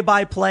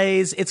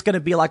 play-by-plays. It's going to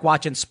be like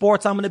watching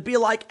sports. I'm going to be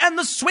like, and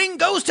the swing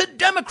goes to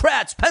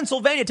Democrats.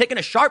 Pennsylvania taking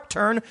a sharp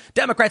turn.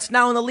 Democrats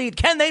now in the lead.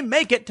 Can they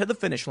make it to the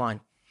finish line?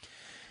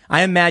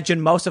 I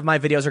imagine most of my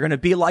videos are going to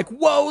be like,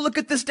 whoa, look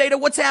at this data.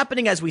 What's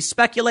happening as we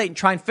speculate and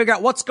try and figure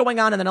out what's going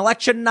on. And then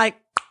election night,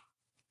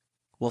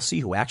 we'll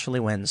see who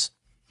actually wins.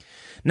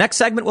 Next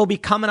segment will be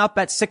coming up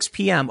at 6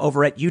 p.m.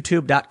 over at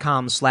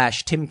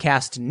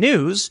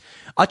youtube.com/TimCastNews,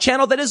 a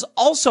channel that is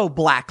also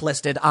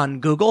blacklisted on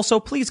Google.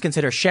 So please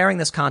consider sharing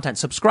this content,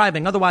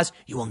 subscribing. Otherwise,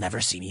 you will never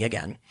see me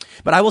again.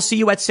 But I will see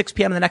you at 6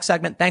 p.m. in the next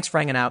segment. Thanks for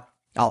hanging out.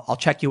 I'll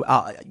check you.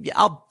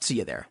 I'll see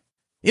you there.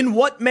 In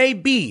what may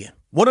be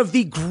one of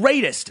the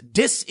greatest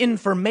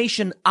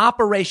disinformation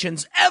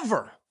operations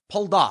ever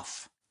pulled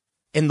off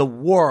in the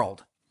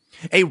world,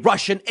 a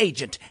Russian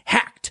agent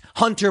hacked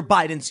Hunter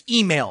Biden's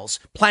emails,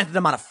 planted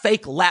them on a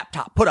fake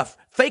laptop, put a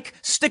fake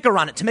sticker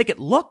on it to make it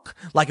look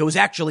like it was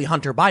actually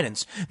Hunter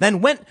Biden's,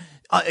 then went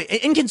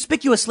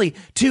inconspicuously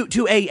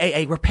to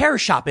a repair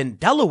shop in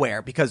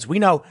Delaware, because we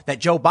know that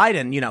Joe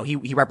Biden,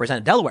 he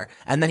represented Delaware,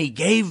 and then he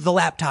gave the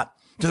laptop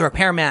to the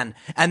repairman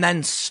and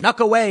then snuck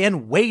away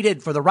and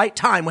waited for the right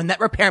time when that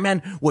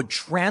repairman would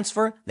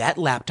transfer that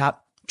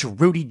laptop to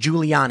Rudy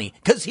Giuliani,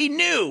 because he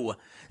knew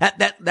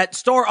that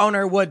store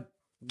owner would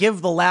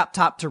give the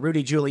laptop to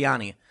Rudy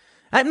Giuliani.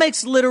 That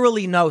makes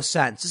literally no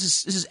sense.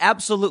 This is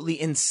absolutely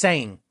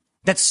insane.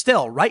 That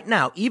still, right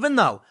now, even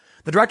though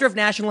the director of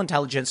national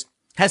intelligence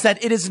has said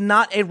it is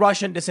not a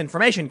Russian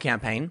disinformation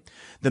campaign,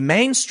 the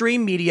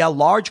mainstream media,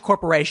 large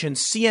corporations,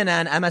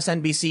 CNN,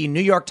 MSNBC,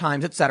 New York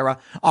Times, etc.,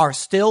 are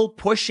still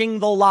pushing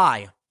the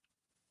lie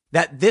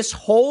that this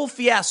whole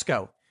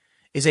fiasco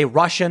is a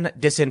Russian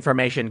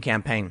disinformation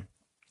campaign.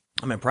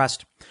 I'm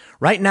impressed.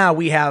 Right now,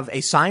 we have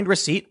a signed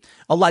receipt,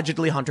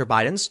 allegedly Hunter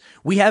Biden's.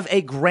 We have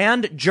a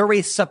grand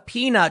jury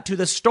subpoena to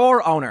the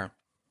store owner.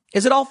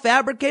 Is it all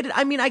fabricated?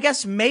 I mean, I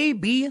guess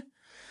maybe.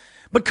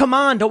 But come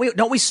on,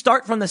 don't we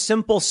start from the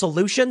simple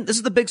solution? This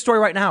is the big story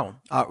right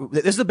now.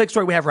 This is the big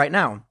story we have right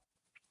now.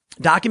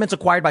 Documents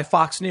acquired by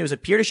Fox News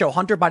appear to show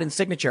Hunter Biden's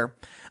signature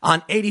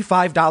on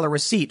 $85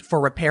 receipt for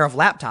repair of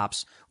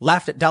laptops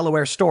left at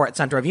Delaware store at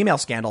center of email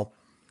scandal,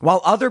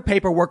 while other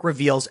paperwork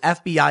reveals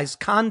FBI's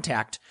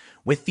contact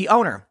with the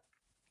owner.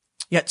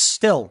 Yet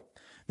still,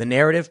 the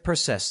narrative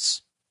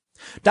persists.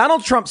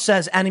 Donald Trump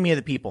says enemy of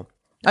the people.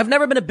 I've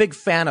never been a big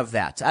fan of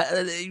that.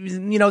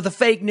 The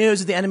fake news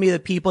is the enemy of the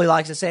people. He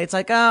likes to say, it's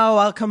like, oh,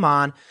 well, come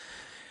on.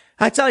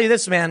 I tell you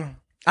this, man,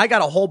 I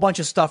got a whole bunch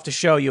of stuff to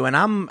show you. And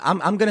I'm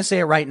going to say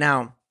it right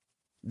now.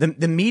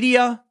 The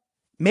media,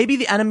 maybe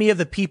the enemy of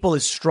the people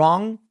is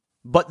strong,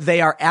 but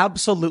they are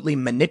absolutely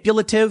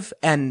manipulative.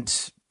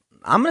 And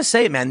I'm going to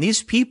say it, man,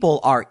 these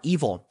people are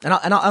evil.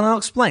 And I'll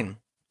explain.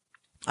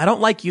 I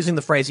don't like using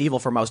the phrase evil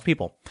for most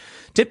people.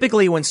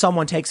 Typically, when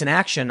someone takes an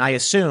action, I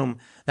assume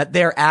that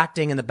they're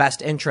acting in the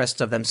best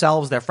interests of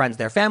themselves, their friends,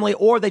 their family,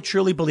 or they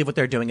truly believe what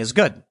they're doing is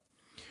good.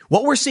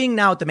 What we're seeing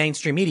now at the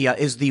mainstream media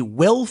is the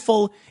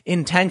willful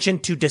intention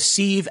to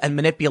deceive and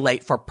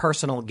manipulate for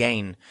personal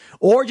gain,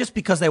 or just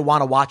because they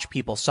want to watch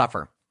people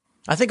suffer.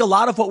 I think a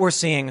lot of what we're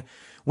seeing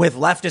with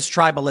leftist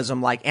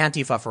tribalism like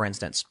Antifa, for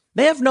instance,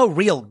 They have no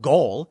real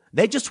goal.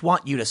 They just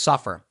want you to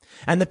suffer.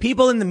 And the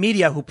people in the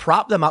media who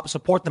prop them up,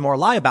 support them, or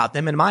lie about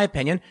them, in my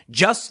opinion,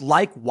 just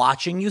like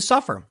watching you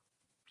suffer.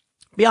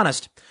 Be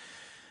honest.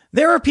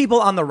 There are people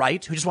on the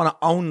right who just want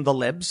to own the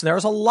libs.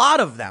 There's a lot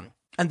of them.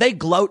 And they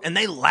gloat and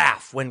they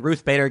laugh when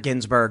Ruth Bader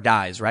Ginsburg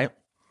dies, right?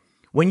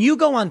 When you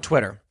go on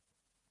Twitter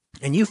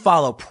and you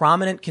follow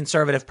prominent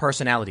conservative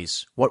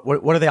personalities, what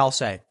do they all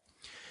say?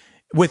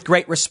 With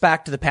great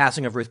respect to the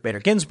passing of Ruth Bader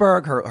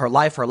Ginsburg, her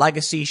life, her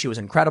legacy, she was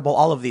incredible,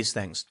 all of these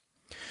things.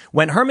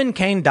 When Herman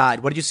Cain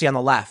died, what did you see on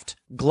the left?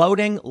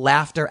 Gloating,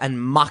 laughter,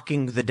 and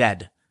mocking the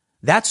dead.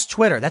 That's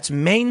Twitter. That's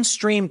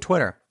mainstream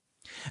Twitter.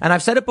 And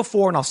I've said it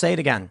before and I'll say it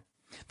again.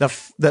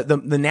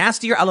 The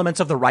nastier elements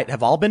of the right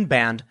have all been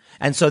banned.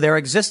 And so there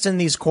exists in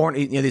these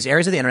these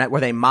areas of the internet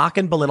where they mock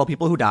and belittle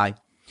people who die.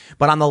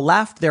 But on the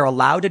left, they're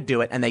allowed to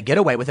do it and they get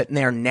away with it. And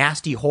they're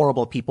nasty,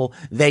 horrible people.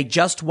 They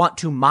just want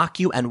to mock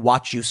you and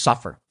watch you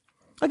suffer.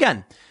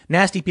 Again,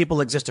 nasty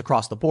people exist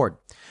across the board.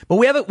 But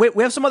we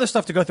have some other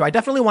stuff to go through. I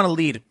definitely want to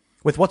lead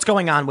with what's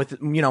going on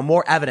with,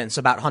 more evidence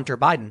about Hunter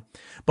Biden.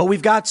 But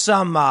we've got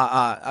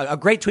a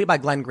great tweet by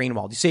Glenn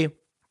Greenwald. You see,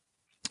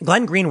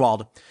 Glenn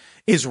Greenwald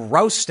is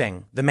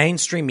roasting the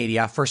mainstream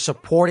media for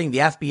supporting the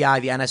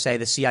FBI, the NSA,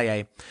 the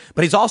CIA.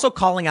 But he's also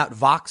calling out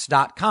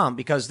Vox.com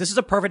because this is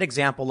a perfect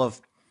example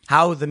of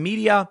how the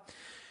media,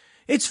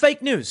 it's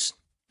fake news.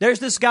 There's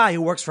this guy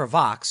who works for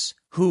Vox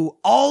who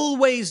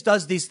always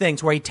does these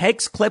things where he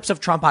takes clips of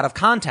Trump out of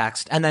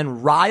context and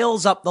then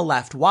riles up the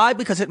left. Why?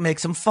 Because it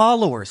makes him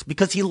followers,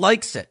 because he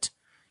likes it.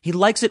 He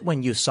likes it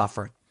when you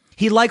suffer.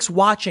 He likes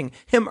watching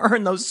him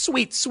earn those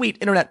sweet, sweet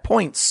internet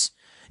points.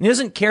 And he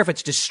doesn't care if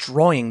it's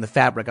destroying the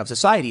fabric of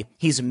society.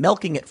 He's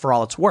milking it for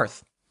all it's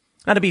worth.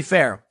 Now, to be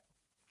fair,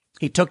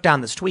 he took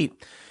down this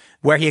tweet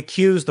where he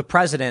accused the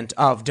president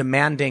of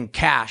demanding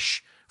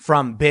cash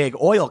from big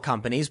oil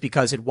companies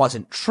because it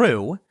wasn't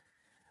true.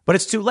 But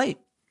it's too late.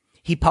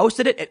 He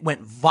posted it. It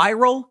went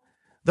viral.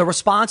 The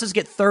responses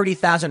get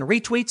 30,000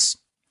 retweets.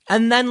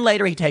 And then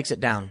later he takes it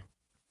down.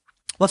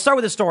 Let's start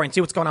with the story and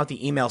see what's going on with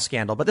the email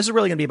scandal. But this is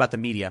really going to be about the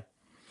media.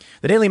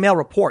 The Daily Mail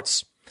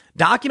reports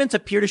documents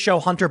appear to show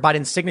Hunter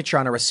Biden's signature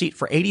on a receipt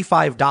for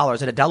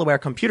 $85 at a Delaware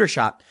computer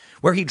shop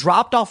where he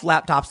dropped off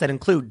laptops that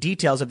include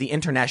details of the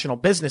international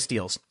business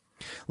deals.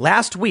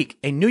 Last week,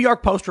 a New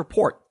York Post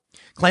report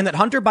claimed that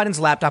Hunter Biden's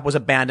laptop was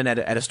abandoned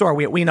at a store.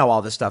 We know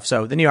all this stuff.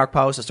 So the New York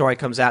Post, the story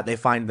comes out, they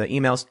find the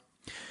emails.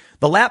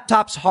 The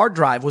laptop's hard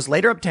drive was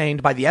later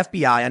obtained by the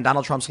FBI and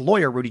Donald Trump's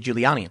lawyer, Rudy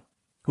Giuliani,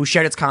 who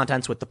shared its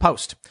contents with the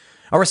Post.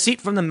 A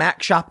receipt from the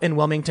Mac shop in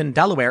Wilmington,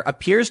 Delaware,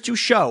 appears to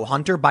show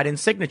Hunter Biden's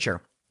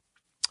signature,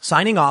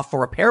 signing off for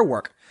repair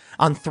work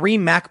on 3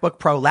 MacBook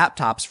Pro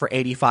laptops for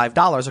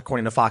 $85,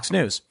 according to Fox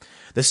News.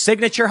 The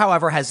signature,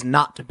 however, has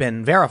not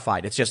been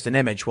verified. It's just an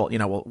image. Well,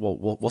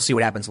 we'll see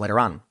what happens later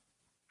on.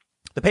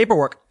 The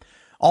paperwork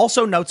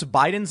also notes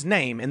Biden's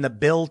name in the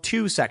Bill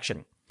 2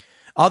 section.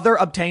 Other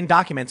obtained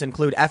documents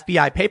include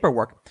FBI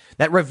paperwork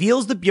that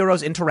reveals the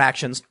Bureau's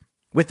interactions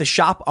with the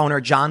shop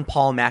owner John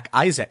Paul Mac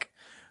Isaac,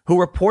 who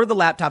reported the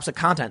laptop's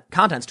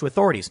contents to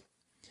authorities.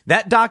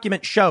 That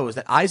document shows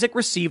that Isaac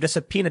received a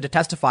subpoena to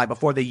testify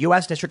before the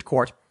U.S. District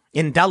Court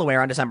in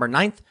Delaware on December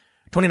 9th,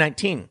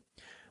 2019.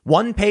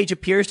 One page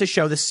appears to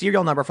show the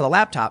serial number for the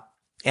laptop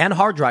and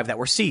hard drive that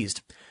were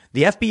seized.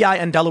 The FBI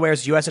and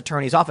Delaware's U.S.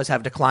 Attorney's Office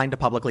have declined to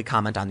publicly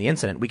comment on the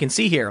incident. We can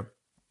see here.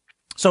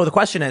 So the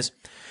question is,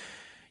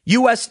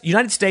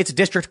 United States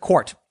District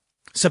Court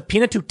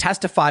subpoenaed to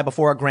testify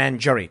before a grand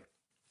jury.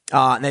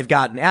 And they've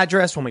got an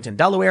address, Wilmington,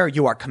 Delaware.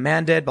 You are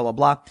commanded, blah, blah,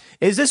 blah.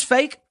 Is this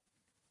fake?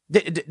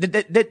 Did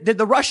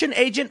the Russian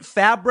agent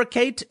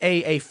fabricate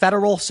a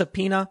federal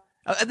subpoena?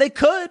 They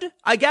could,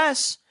 I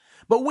guess.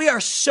 But we are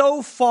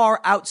so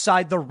far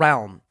outside the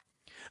realm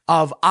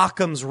of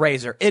Occam's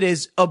razor. It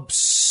is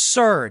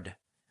absurd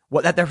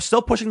that they're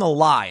still pushing the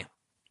lie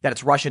that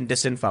it's Russian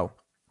disinfo.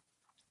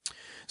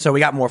 So we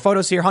got more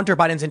photos here. Hunter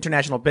Biden's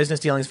international business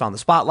dealings found the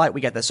spotlight.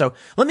 We get this. So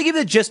let me give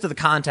you the gist of the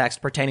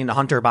context pertaining to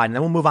Hunter Biden.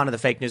 Then we'll move on to the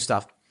fake news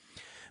stuff.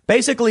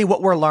 Basically,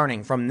 what we're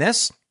learning from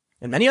this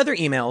and many other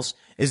emails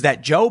is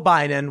that Joe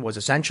Biden was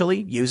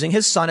essentially using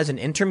his son as an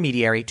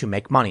intermediary to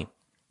make money.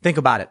 Think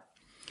about it.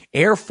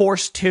 Air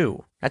Force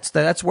Two.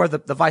 That's where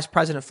the vice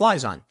president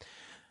flies on.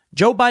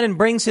 Joe Biden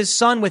brings his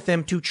son with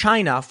him to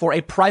China for a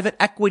private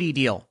equity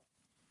deal.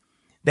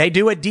 They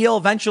do a deal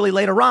eventually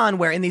later on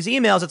where in these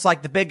emails, it's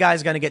like the big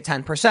guy's going to get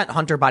 10%.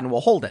 Hunter Biden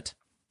will hold it.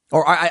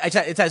 Or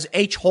it says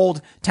H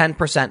hold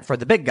 10% for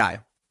the big guy.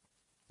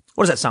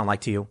 What does that sound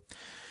like to you?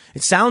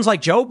 It sounds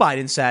like Joe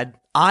Biden said,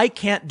 I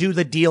can't do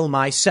the deal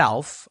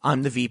myself.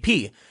 I'm the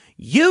VP.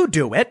 You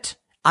do it.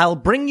 I'll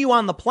bring you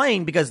on the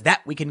plane because that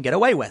we can get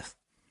away with.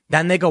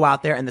 Then they go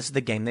out there and this is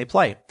the game they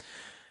play.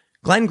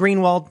 Glenn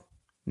Greenwald,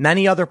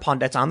 many other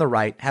pundits on the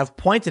right have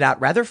pointed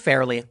out rather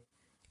fairly,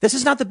 this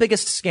is not the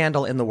biggest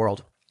scandal in the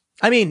world.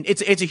 I mean,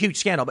 it's a huge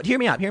scandal, but hear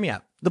me out.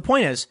 The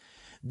point is,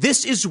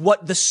 this is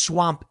what the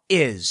swamp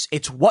is.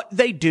 It's what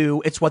they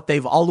do. It's what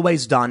they've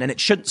always done, and it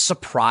shouldn't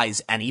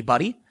surprise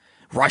anybody.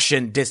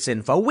 Russian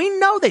disinfo. We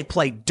know they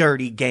play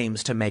dirty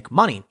games to make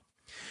money.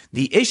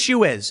 The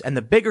issue is, and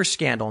the bigger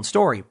scandal and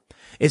story,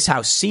 is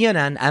how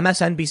CNN,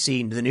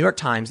 MSNBC, the New York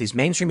Times, these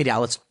mainstream media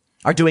outlets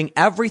are doing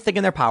everything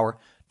in their power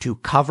to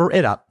cover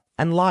it up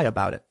and lie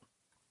about it.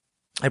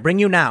 I bring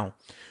you now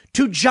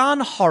to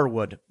John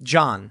Harwood.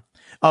 John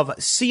of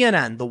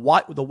CNN, the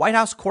White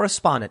House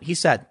correspondent. He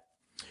said,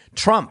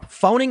 Trump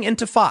phoning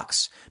into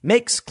Fox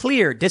makes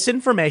clear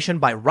disinformation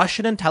by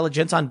Russian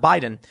intelligence on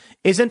Biden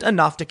isn't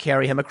enough to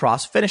carry him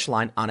across finish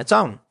line on its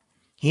own.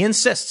 He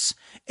insists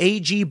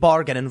AG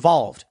Barr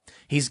involved.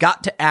 He's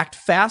got to act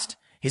fast.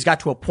 He's got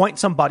to appoint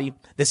somebody.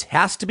 This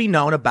has to be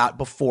known about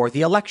before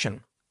the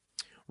election.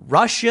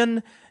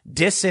 Russian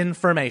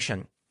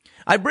disinformation.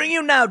 I bring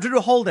you now Drew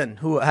Holden,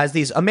 who has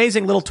these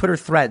amazing little Twitter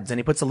threads, and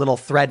he puts a little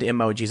thread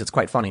emojis. It's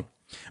quite funny.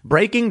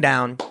 Breaking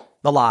down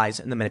the lies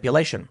and the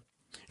manipulation.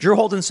 Drew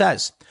Holden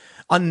says,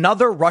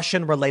 another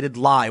Russian-related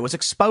lie was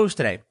exposed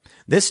today.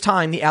 This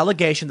time, the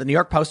allegation that the New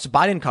York Post's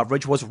Biden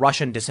coverage was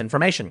Russian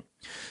disinformation.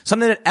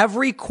 Something that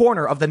every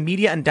corner of the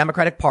media and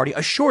Democratic Party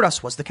assured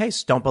us was the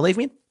case. Don't believe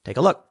me? Take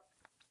a look.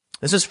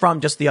 This is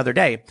from just the other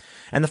day.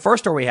 And the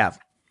first story we have,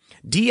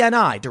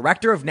 DNI,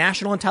 Director of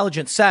National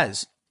Intelligence,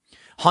 says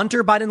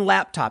Hunter Biden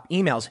laptop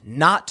emails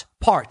not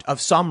part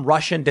of some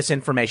Russian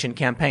disinformation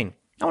campaign.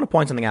 I want to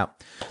point something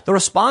out. The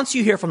response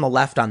you hear from the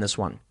left on this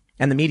one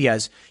and the media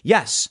is,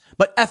 yes,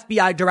 but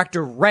FBI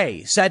Director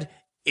Wray said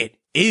it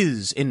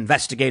is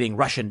investigating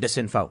Russian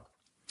disinfo.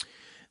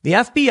 The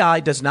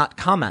FBI does not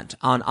comment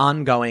on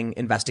ongoing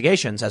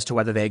investigations as to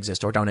whether they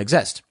exist or don't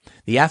exist.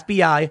 The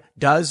FBI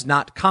does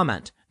not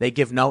comment. They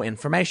give no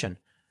information.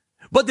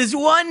 But this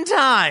one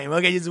time,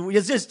 okay,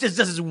 just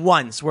this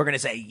once, we're going to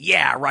say,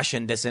 yeah,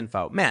 Russian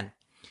disinfo. Man,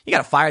 you got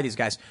to fire these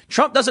guys.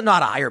 Trump doesn't know how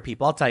to hire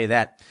people. I'll tell you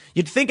that.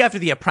 You'd think after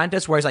The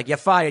Apprentice, where he's like, you're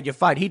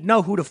fired. He'd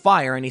know who to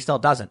fire, and he still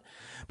doesn't.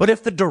 But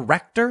if the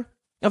director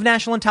of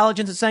national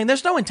intelligence is saying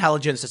there's no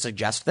intelligence to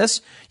suggest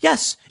this,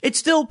 yes, it's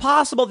still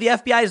possible the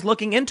FBI is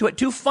looking into it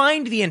to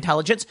find the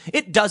intelligence.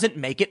 It doesn't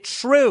make it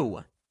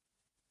true.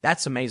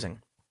 That's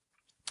amazing.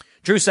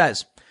 Drew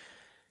says,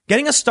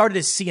 getting us started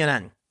is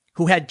CNN,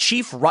 who had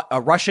chief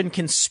Russian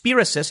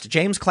conspiracist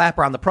James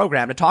Clapper on the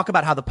program to talk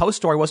about how the Post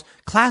story was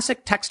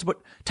classic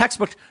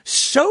textbook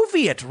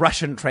Soviet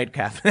Russian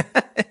tradecraft.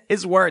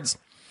 His words.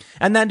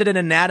 And then did an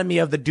anatomy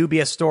of the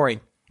dubious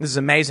story. This is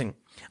amazing.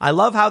 I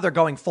love how they're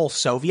going full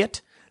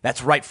Soviet.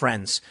 That's right,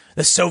 friends.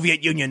 The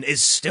Soviet Union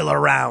is still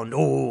around.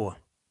 Oh,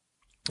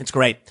 it's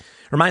great.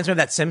 Reminds me of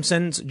that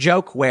Simpsons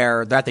joke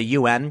where they're at the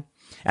UN.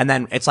 And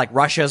then it's like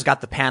Russia's got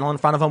the panel in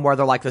front of them where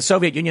they're like, the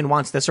Soviet Union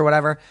wants this or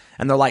whatever.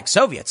 And they're like,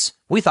 Soviets,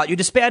 we thought you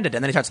disbanded.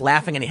 And then he starts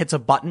laughing and he hits a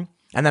button.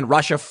 And then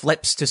Russia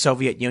flips to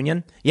Soviet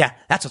Union. Yeah,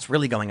 that's what's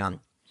really going on.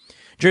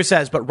 Drew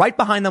says, but right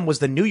behind them was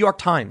the New York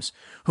Times,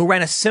 who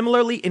ran a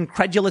similarly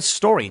incredulous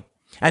story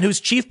and whose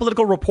chief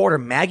political reporter,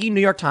 Maggie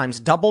New York Times,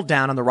 doubled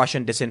down on the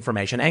Russian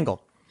disinformation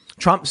angle.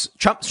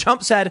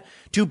 Trump said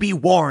to be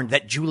warned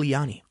that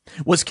Giuliani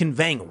was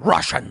conveying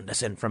Russian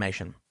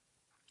disinformation. I'm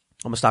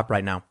going to stop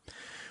right now.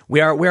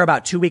 We're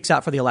about 2 weeks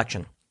out for the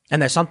election,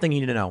 and there's something you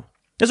need to know.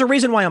 There's a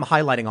reason why I'm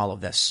highlighting all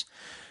of this.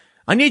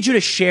 I need you to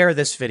share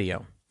this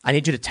video. I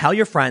need you to tell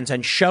your friends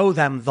and show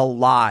them the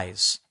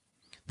lies.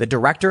 The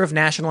director of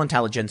national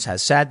intelligence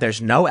has said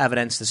there's no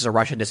evidence this is a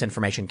Russian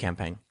disinformation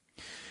campaign.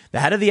 The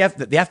head of the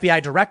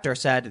FBI director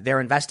said they're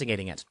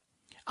investigating it.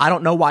 I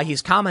don't know why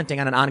he's commenting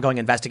on an ongoing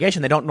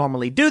investigation. They don't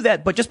normally do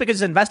that, but just because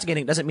he's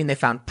investigating doesn't mean they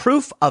found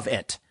proof of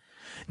it.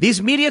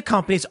 These media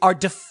companies are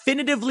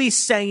definitively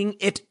saying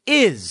it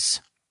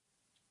is.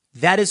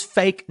 That is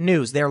fake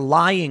news. They're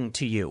lying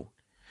to you.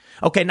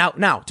 Okay,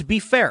 now, to be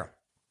fair,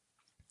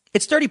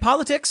 it's dirty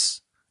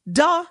politics.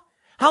 Duh.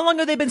 How long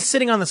have they been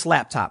sitting on this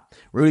laptop?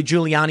 Rudy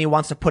Giuliani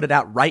wants to put it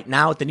out right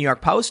now at the New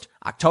York Post.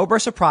 October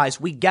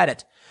surprise. We get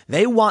it.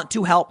 They want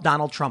to help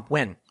Donald Trump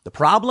win. The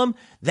problem,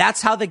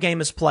 that's how the game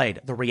is played.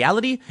 The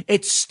reality,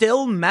 it's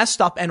still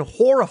messed up and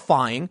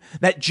horrifying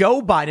that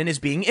Joe Biden is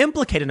being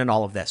implicated in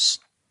all of this.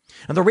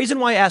 And the reason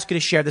why I ask you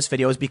to share this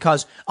video is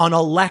because an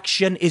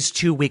election is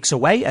 2 weeks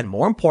away. And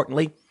more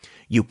importantly,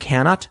 you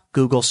cannot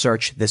Google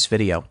search this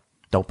video.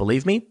 Don't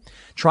believe me?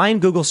 Try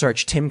and Google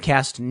search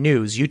Timcast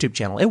News YouTube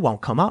channel. It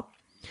won't come up.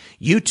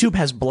 YouTube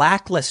has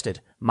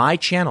blacklisted my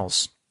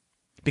channels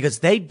because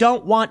they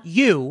don't want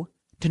you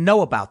to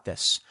know about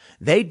this.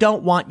 They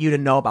don't want you to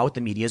know about what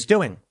the media is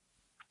doing.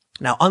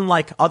 Now,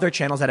 unlike other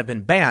channels that have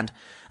been banned,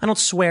 I don't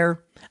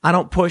swear. I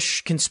don't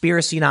push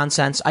conspiracy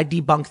nonsense. I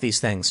debunk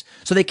these things.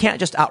 So they can't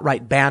just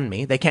outright ban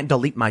me. They can't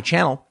delete my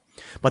channel,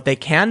 but they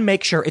can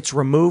make sure it's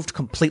removed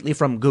completely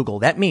from Google.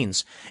 That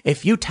means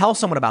if you tell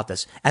someone about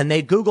this and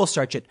they Google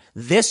search it,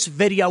 this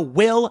video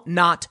will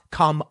not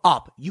come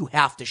up. You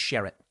have to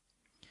share it.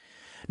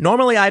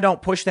 Normally, I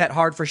don't push that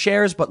hard for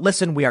shares, but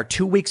listen, we are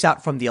 2 weeks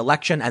out from the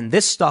election and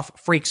this stuff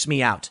freaks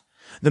me out.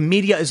 The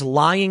media is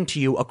lying to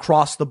you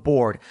across the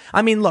board.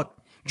 I mean, look,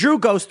 Drew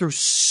goes through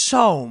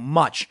so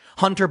much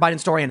Hunter Biden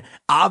story and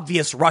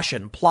obvious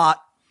Russian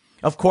plot.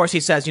 Of course, he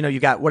says, you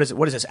got, what is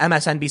this?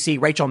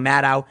 MSNBC, Rachel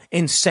Maddow,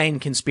 insane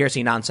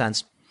conspiracy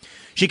nonsense.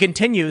 She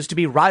continues to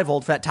be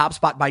rivaled for that top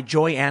spot by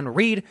Joy Ann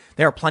Reid.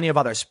 There are plenty of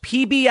others.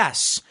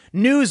 PBS,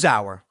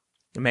 NewsHour.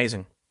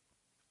 Amazing.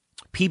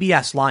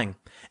 PBS lying.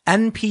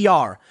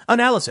 NPR,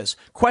 analysis,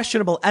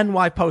 questionable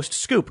NY Post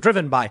scoop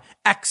driven by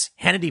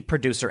ex-Hannity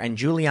producer and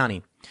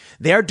Giuliani.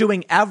 They're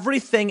doing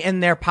everything in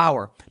their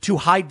power to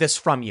hide this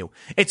from you.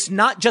 It's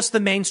not just the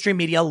mainstream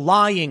media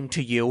lying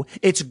to you.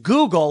 It's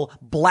Google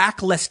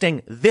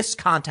blacklisting this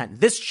content,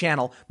 this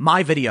channel,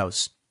 my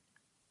videos.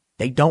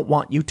 They don't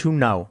want you to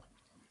know.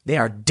 They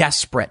are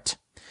desperate.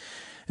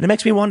 And it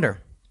makes me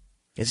wonder,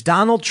 is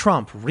Donald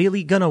Trump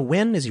really going to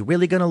win? Is he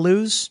really going to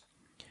lose?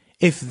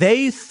 If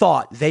they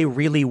thought they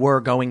really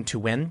were going to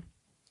win,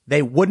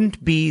 they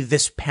wouldn't be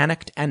this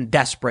panicked and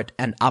desperate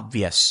and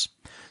obvious.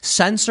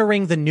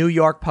 Censoring the New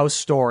York Post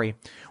story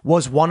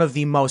was one of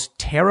the most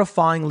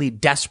terrifyingly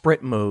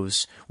desperate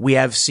moves we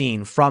have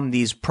seen from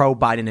these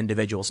pro-Biden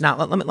individuals. Now,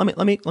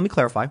 let me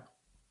clarify.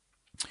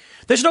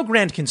 There's no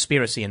grand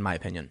conspiracy, in my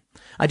opinion.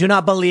 I do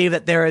not believe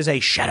that there is a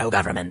shadow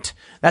government.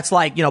 That's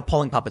like,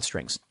 pulling puppet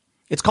strings.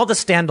 It's called a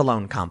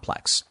standalone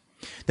complex.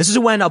 This is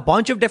when a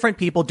bunch of different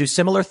people do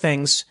similar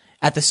things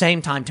at the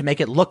same time to make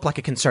it look like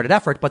a concerted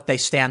effort, but they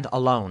stand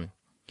alone.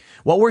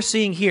 What we're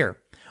seeing here,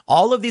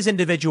 all of these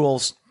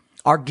individuals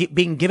are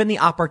being given the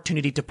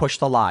opportunity to push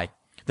the lie.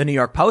 The New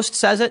York Post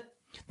says it,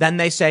 then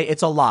they say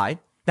it's a lie.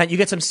 Then you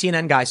get some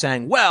CNN guy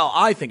saying, well,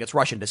 I think it's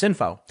Russian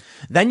disinfo.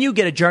 Then you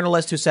get a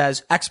journalist who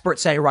says,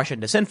 experts say Russian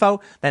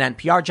disinfo. Then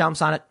NPR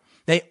jumps on it.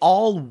 They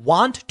all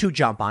want to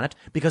jump on it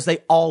because they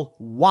all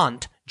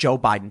want Joe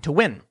Biden to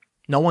win.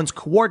 No one's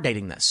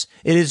coordinating this.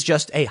 It is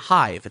just a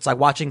hive. It's like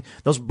watching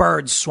those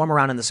birds swim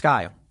around in the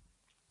sky.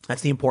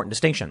 That's the important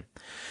distinction.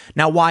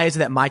 Now, why is it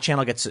that my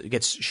channel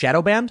gets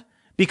shadow banned?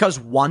 Because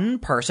one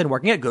person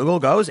working at Google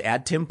goes,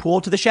 add Tim Pool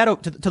to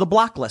the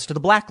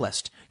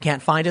blacklist.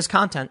 Can't find his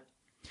content.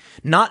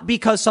 Not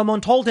because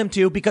someone told him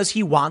to, because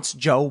he wants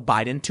Joe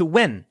Biden to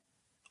win.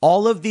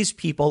 All of these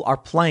people are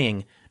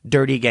playing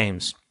dirty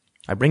games.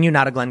 I bring you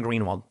now to Glenn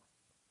Greenwald.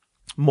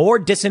 More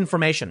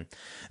disinformation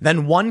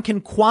than one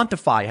can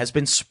quantify has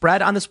been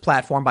spread on this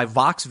platform by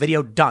Vox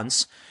video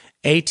dunce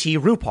A.T.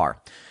 Rupar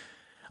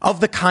of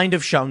the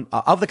kind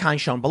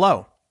shown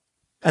below.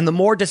 And the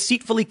more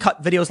deceitfully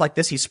cut videos like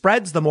this he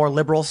spreads, the more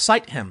liberals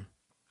cite him.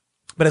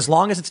 But as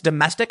long as it's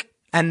domestic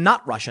and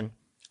not Russian,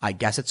 I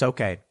guess it's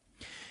okay.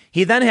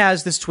 He then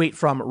has this tweet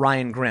from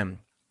Ryan Grimm.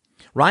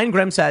 Ryan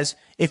Grimm says,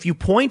 if you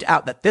point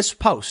out that this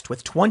post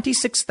with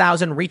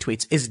 26,000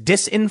 retweets is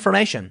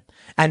disinformation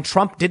and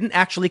Trump didn't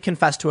actually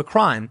confess to a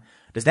crime,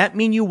 does that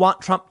mean you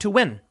want Trump to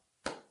win?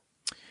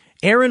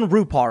 Aaron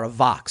Rupar of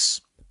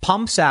Vox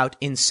pumps out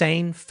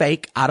insane,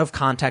 fake, out of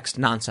context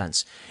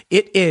nonsense.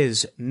 It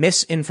is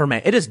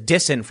misinformation. It is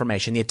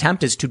disinformation. The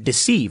attempt is to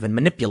deceive and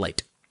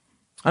manipulate.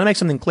 I want to make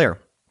something clear.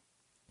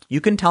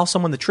 You can tell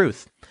someone the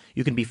truth.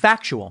 You can be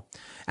factual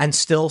and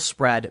still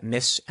spread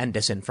mis and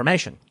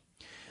disinformation.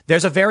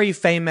 There's a very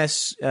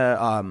famous, it's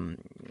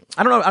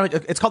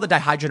called the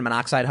dihydrogen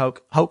monoxide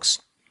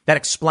hoax that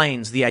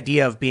explains the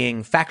idea of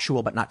being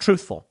factual but not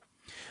truthful.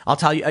 I'll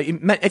tell you,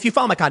 if you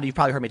follow my content, you've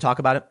probably heard me talk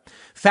about it.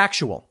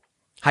 Factual.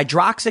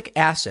 Hydroxyl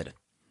acid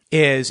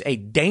is a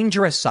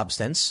dangerous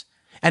substance,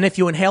 and if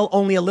you inhale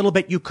only a little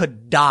bit, you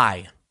could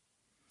die.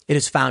 It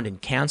is found in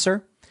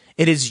cancer.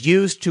 It is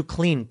used to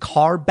clean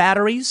car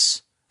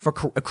batteries for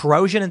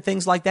corrosion and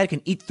things like that. It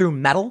can eat through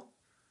metal.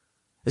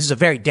 This is a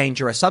very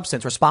dangerous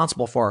substance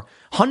responsible for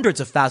hundreds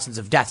of thousands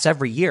of deaths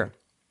every year.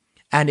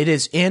 And it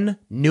is in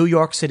New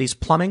York City's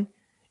plumbing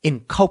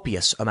in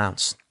copious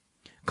amounts.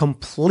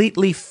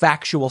 Completely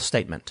factual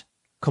statement.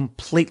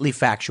 Completely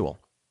factual.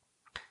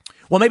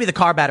 Well, maybe the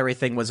car battery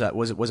thing was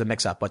a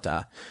mix up,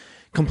 but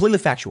completely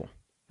factual.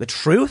 The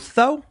truth,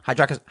 though,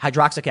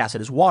 hydroxyl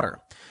acid is water.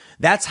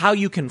 That's how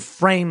you can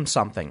frame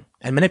something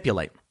and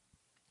manipulate.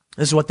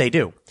 This is what they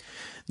do.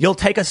 You'll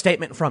take a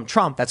statement from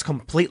Trump that's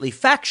completely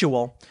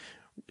factual,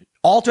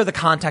 alter the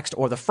context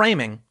or the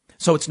framing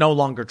so it's no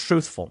longer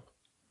truthful.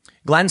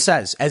 Glenn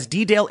says, as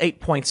D-Dale 8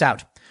 points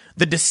out,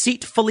 the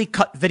deceitfully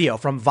cut video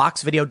from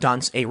Vox video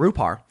dunce A.T.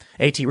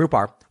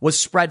 Rupar was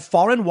spread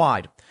far and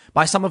wide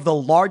by some of the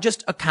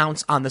largest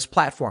accounts on this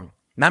platform.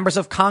 Members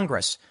of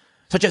Congress,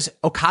 such as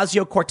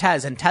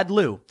Ocasio-Cortez and Ted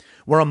Lieu,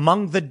 were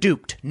among the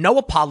duped. No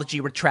apology,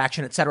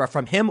 retraction, etc.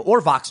 from him or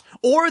Vox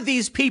or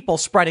these people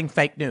spreading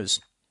fake news.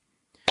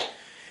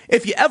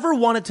 If you ever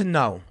wanted to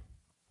know,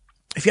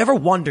 if you ever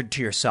wondered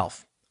to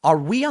yourself, are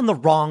we on the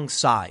wrong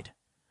side?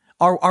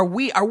 Are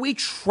we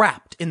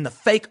trapped in the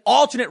fake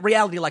alternate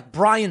reality like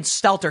Brian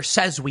Stelter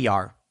says we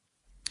are?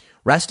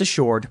 Rest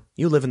assured,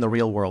 you live in the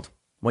real world.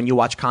 When you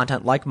watch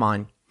content like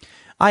mine,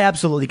 I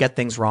absolutely get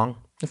things wrong,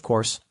 of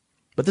course,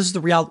 but this is the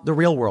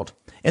real world.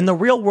 In the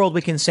real world,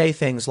 we can say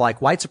things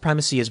like white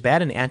supremacy is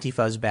bad and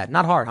Antifa is bad.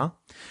 Not hard, huh?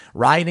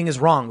 Rioting is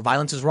wrong.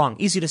 Violence is wrong.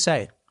 Easy to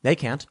say. They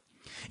can't.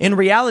 In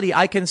reality,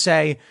 I can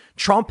say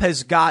Trump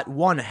has got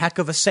one heck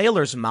of a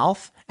sailor's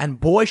mouth, and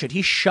boy, should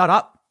he shut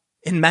up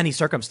in many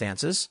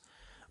circumstances.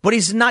 But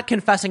he's not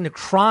confessing to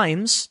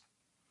crimes.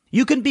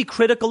 You can be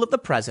critical of the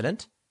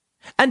president,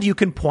 and you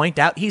can point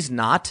out he's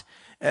not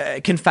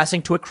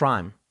confessing to a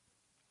crime.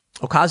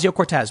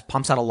 Ocasio-Cortez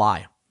pumps out a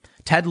lie.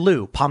 Ted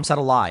Lieu pumps out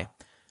a lie.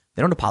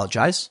 They don't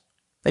apologize.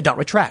 They don't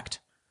retract.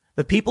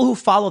 The people who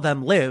follow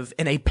them live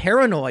in a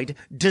paranoid,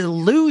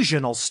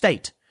 delusional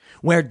state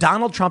where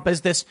Donald Trump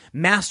is this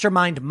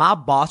mastermind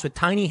mob boss with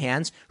tiny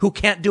hands who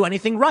can't do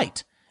anything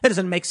right. It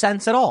doesn't make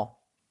sense at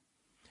all.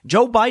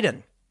 Joe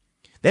Biden.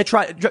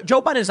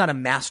 Joe Biden is not a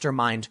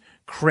mastermind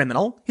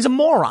criminal. He's a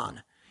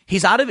moron.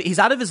 He's out of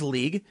his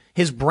league.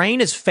 His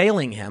brain is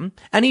failing him.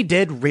 And he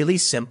did really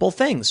simple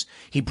things.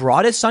 He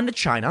brought his son to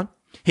China.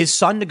 His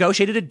son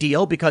negotiated a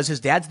deal because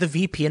his dad's the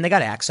VP and they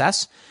got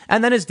access.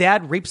 And then his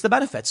dad reaps the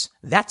benefits.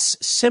 That's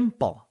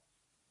simple.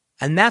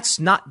 And that's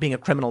not being a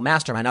criminal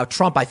mastermind. Now,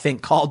 Trump, I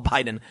think, called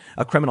Biden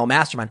a criminal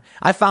mastermind.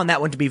 I found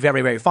that one to be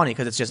very, very funny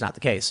because it's just not the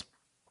case.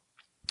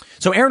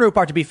 So Aaron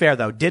Rupart, to be fair,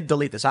 though, did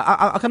delete this.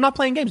 I'm not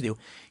playing games with you.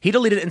 He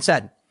deleted it and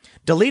said,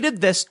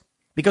 deleted this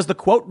because the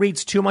quote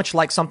reads too much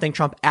like something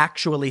Trump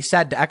actually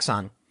said to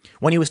Exxon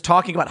when he was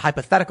talking about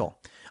hypothetical.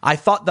 I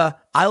thought the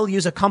I'll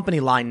use a company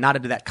line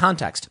nodded to that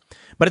context.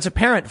 But it's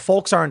apparent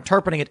folks are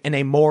interpreting it in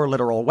a more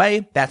literal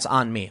way. That's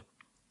on me.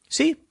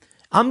 See,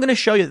 I'm going to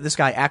show you that this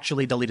guy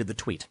actually deleted the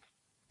tweet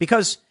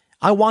because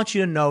I want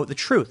you to know the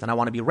truth and I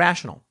want to be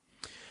rational.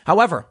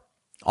 However,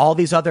 all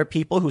these other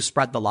people who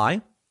spread the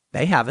lie,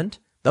 they haven't.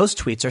 Those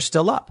tweets are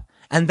still up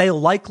and they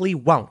likely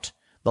won't.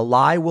 The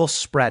lie will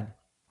spread.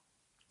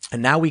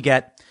 And now we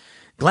get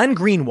Glenn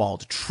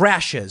Greenwald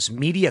trashes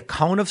media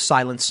cone of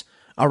silence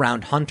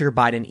around Hunter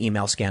Biden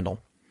email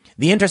scandal.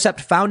 The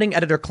Intercept founding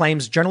editor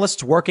claims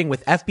journalists working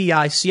with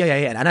FBI,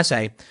 CIA, and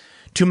NSA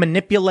to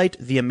manipulate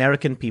the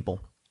American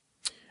people.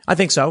 I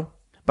think so.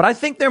 But I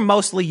think they're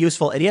mostly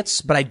useful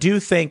idiots. But I do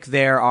think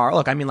there are,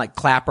 like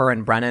Clapper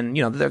and Brennan,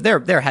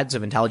 they're heads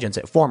of intelligence,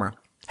 former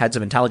heads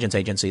of intelligence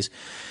agencies.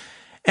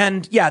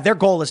 And yeah, their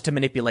goal is to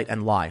manipulate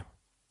and lie.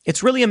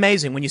 It's really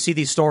amazing when you see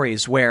these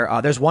stories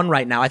where there's one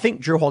right now. I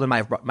think Drew Holden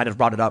might have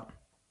brought it up.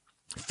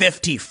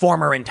 50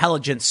 former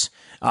intelligence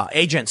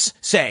agents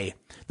say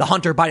the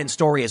Hunter Biden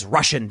story is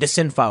Russian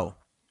disinfo.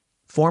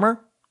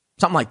 Former?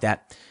 Something like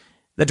that.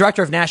 The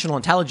director of national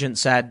intelligence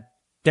said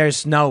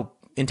there's no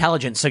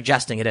intelligence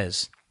suggesting it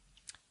is.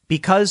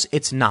 Because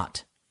it's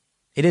not.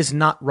 It is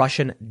not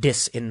Russian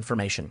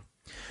disinformation.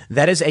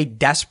 That is a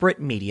desperate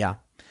media,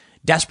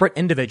 desperate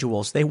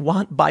individuals. They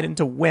want Biden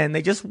to win.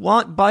 They just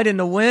want Biden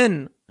to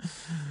win.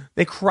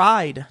 They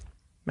cried.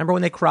 Remember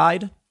when they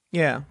cried?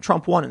 Yeah,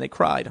 Trump won and they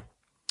cried.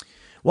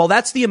 Well,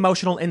 that's the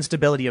emotional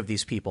instability of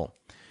these people.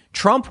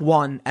 Trump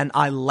won and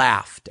I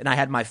laughed and I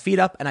had my feet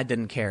up and I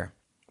didn't care.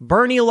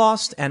 Bernie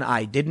lost and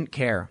I didn't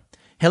care.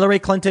 Hillary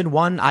Clinton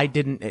won.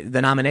 The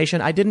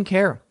nomination. I didn't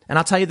care. And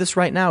I'll tell you this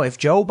right now. If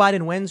Joe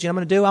Biden wins, you know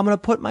what I'm going to do? I'm going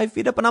to put my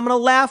feet up and I'm going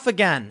to laugh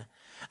again.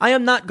 I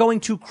am not going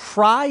to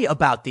cry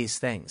about these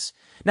things.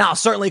 Now, I'll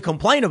certainly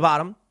complain about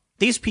them.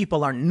 These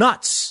people are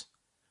nuts.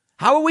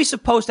 How are we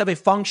supposed to have a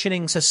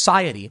functioning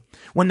society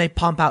when they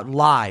pump out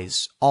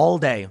lies all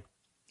day,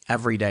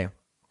 every day?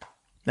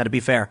 Now, to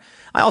be fair,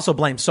 I also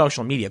blame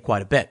social media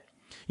quite a bit.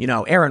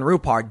 Aaron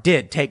Rupart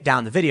did take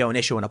down the video and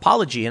issue an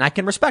apology, and I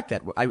can respect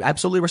that. I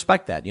absolutely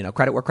respect that.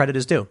 Credit where credit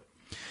is due.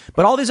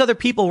 But all these other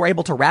people were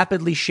able to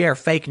rapidly share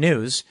fake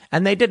news,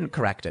 and they didn't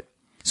correct it.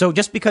 So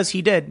just because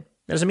he did,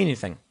 that doesn't mean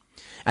anything.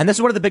 And this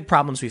is one of the big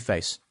problems we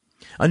face.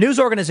 A news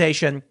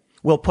organization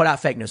will put out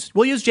fake news.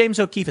 We'll use James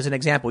O'Keefe as an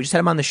example. We just had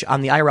him on the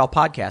IRL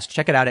podcast.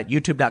 Check it out at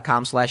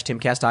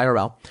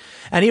youtube.com/TimCastIRL.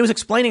 And he was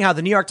explaining how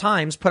the New York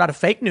Times put out a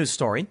fake news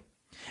story.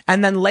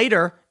 And then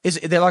later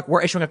they're like,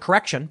 we're issuing a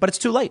correction, but it's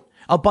too late.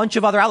 A bunch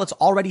of other outlets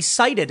already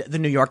cited the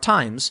New York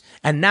Times.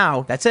 And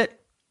now that's it.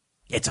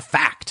 It's a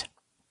fact.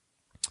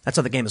 That's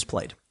how the game is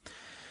played.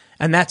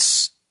 And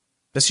that's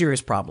the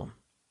serious problem.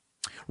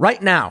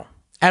 Right now,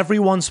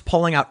 everyone's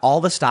pulling out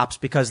all the stops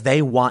because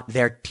they want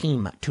their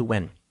team to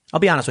win. I'll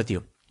be honest with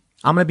you.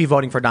 I'm going to be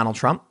voting for Donald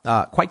Trump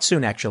quite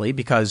soon, actually,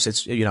 because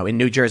it's, in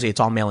New Jersey, it's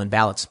all mail-in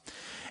ballots.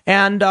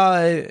 And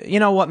you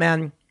know what,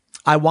 man?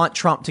 I want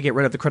Trump to get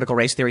rid of the critical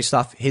race theory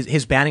stuff.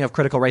 His banning of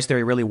critical race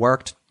theory really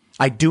worked.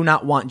 I do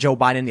not want Joe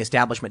Biden, the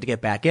establishment, to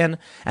get back in.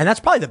 And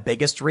that's probably the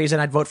biggest reason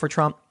I'd vote for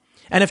Trump.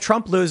 And if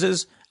Trump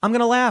loses, I'm going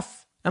to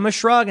laugh. I'm going to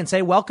shrug and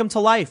say, welcome to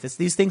life.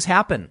 These things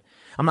happen.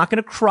 I'm not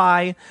going to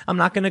cry. I'm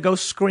not going to go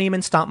scream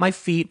and stomp my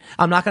feet.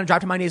 I'm not going to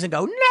drop to my knees and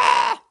go,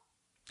 nah.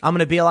 I'm going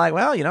to be like,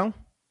 well,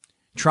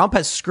 Trump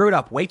has screwed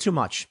up way too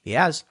much. He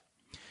has.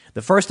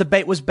 The first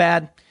debate was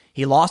bad.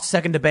 He lost the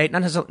second debate.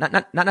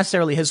 Not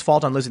necessarily his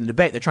fault on losing the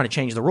debate. They're trying to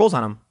change the rules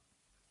on him.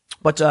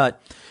 But,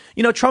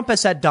 Trump has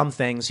said dumb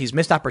things. He's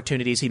missed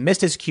opportunities. He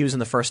missed his cues in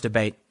the first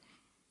debate.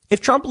 If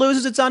Trump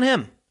loses, it's on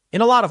him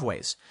in a lot of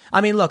ways.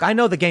 I mean, look, I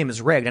know the game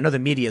is rigged. I know the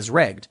media is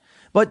rigged.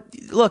 But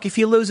look, if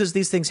he loses,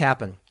 these things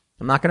happen.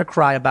 I'm not going to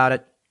cry about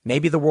it.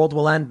 Maybe the world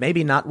will end.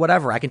 Maybe not.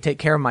 Whatever. I can take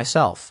care of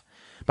myself.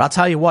 But I'll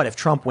tell you what, if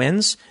Trump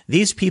wins,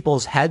 these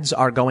people's heads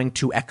are going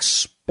to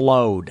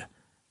explode.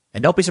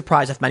 And don't be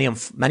surprised if many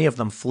of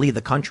them flee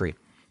the country.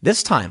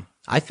 This time,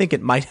 I think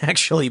it might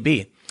actually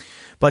be.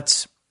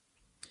 But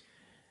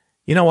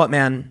you know what,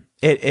 man?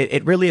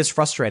 It really is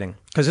frustrating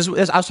because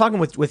I was talking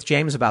with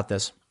James about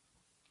this,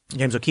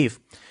 James O'Keefe,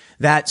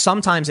 that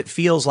sometimes it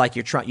feels like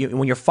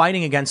when you're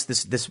fighting against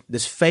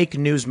this fake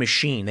news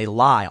machine. They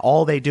lie.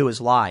 All they do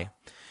is lie.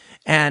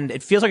 And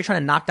it feels like you're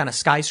trying to knock down a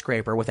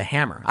skyscraper with a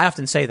hammer. I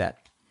often say that.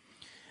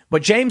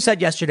 But James said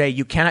yesterday,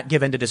 you cannot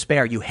give in to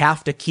despair. You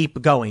have to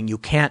keep going. You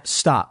can't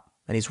stop.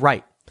 And he's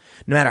right.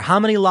 No matter how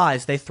many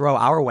lies they throw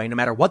our way, no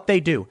matter what they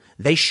do,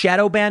 they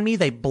shadow ban me,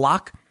 they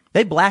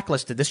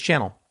blacklisted this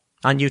channel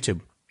on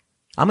YouTube.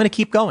 I'm going to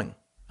keep going.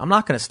 I'm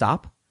not going to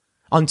stop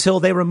until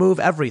they remove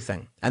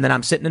everything. And then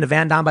I'm sitting in a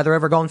van down by the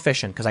river going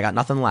fishing because I got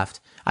nothing left.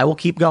 I will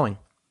keep going.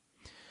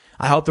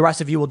 I hope the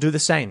rest of you will do the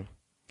same.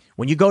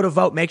 When you go to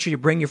vote, make sure you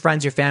bring your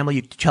friends, your family.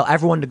 You tell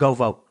everyone to go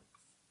vote.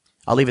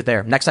 I'll leave it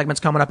there. Next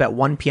segment's coming up at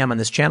 1 p.m. on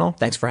this channel.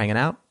 Thanks for hanging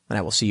out, and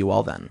I will see you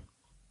all then.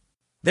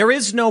 There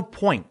is no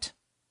point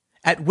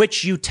at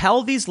which you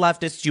tell these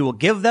leftists you will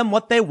give them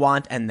what they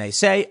want, and they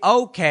say,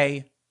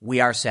 okay, we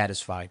are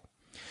satisfied.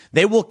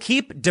 They will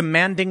keep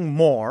demanding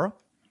more.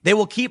 They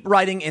will keep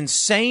writing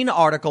insane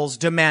articles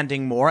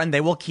demanding more, and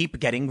they will keep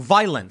getting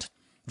violent.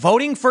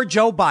 Voting for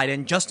Joe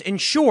Biden just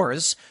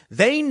ensures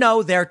they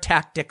know their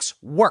tactics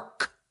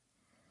work.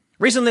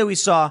 Recently, we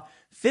saw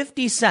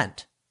 50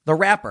 Cent, the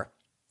rapper,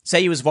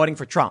 say he was voting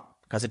for Trump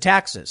because of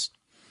taxes.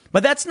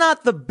 But that's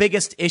not the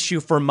biggest issue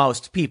for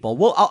most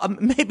people.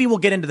 Maybe we'll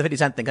get into the 50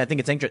 Cent thing. I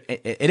think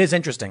it is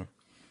interesting.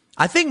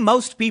 I think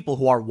most people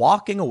who are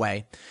walking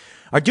away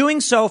are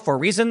doing so for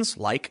reasons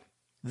like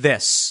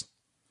this.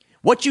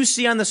 What you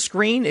see on the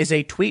screen is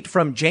a tweet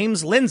from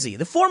James Lindsay,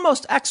 the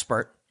foremost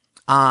expert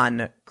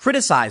on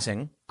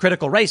criticizing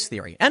critical race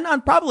theory and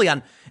probably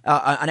on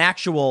an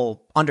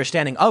actual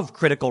understanding of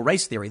critical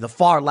race theory, the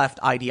far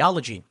left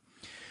ideology.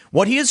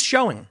 What he is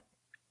showing,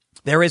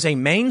 there is a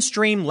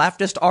mainstream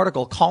leftist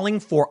article calling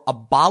for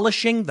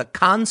abolishing the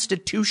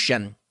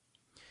Constitution.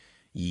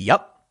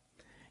 Yup.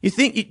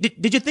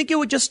 Did you think it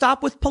would just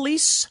stop with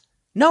police?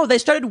 No, they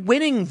started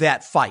winning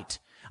that fight.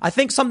 I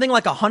think something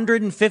like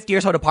 150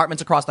 or so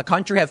departments across the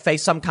country have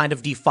faced some kind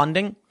of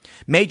defunding.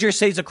 Major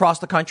cities across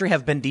the country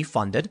have been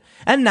defunded.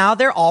 And now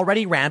they're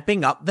already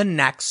ramping up the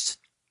next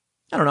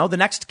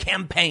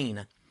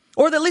campaign.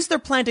 Or at least they're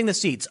planting the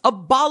seeds.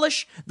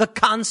 Abolish the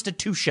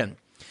Constitution.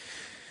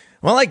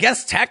 Well, I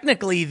guess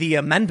technically the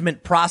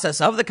amendment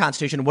process of the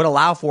Constitution would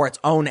allow for its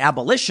own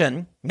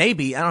abolition.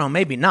 Maybe, I don't know,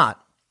 maybe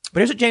not. But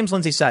here's what James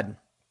Lindsay said.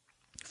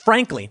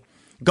 Frankly,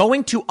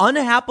 going to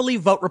unhappily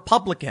vote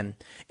Republican,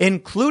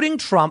 including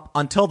Trump,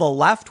 until the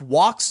left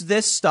walks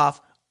this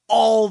stuff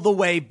all the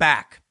way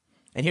back.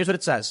 And here's what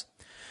it says.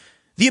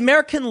 The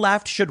American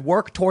left should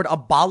work toward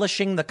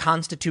abolishing the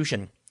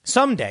Constitution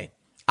someday,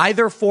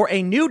 either for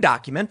a new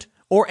document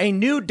or a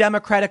new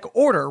democratic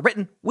order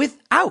written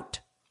without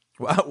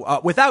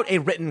a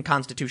written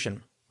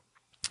constitution.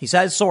 He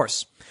says,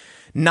 source,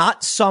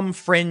 not some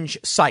fringe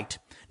site.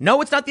 No,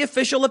 it's not the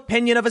official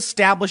opinion of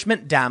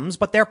establishment Dems,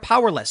 but they're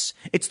powerless.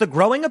 It's the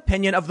growing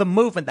opinion of the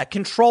movement that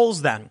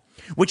controls them,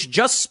 which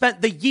just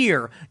spent the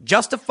year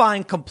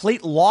justifying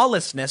complete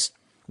lawlessness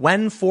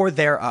when for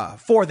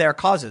their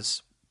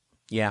causes.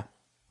 Yeah.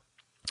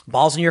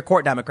 Balls in your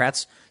court,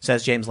 Democrats,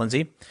 says James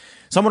Lindsay.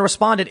 Someone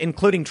responded,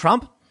 including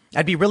Trump.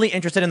 I'd be really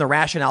interested in the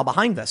rationale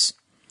behind this.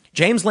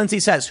 James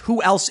Lindsay says,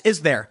 who else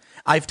is there?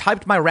 I've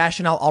typed my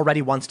rationale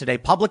already once today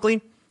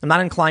publicly. I'm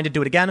not inclined to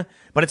do it again,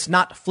 but it's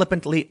not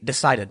flippantly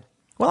decided.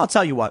 Well, I'll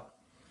tell you what.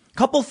 A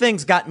couple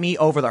things got me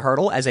over the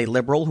hurdle as a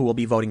liberal who will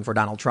be voting for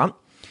Donald Trump.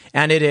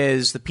 And it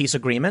is the peace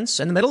agreements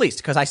in the Middle East,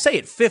 because I say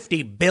it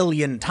 50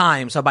 billion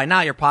times. So by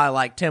now you're probably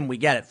like, Tim, we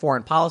get it.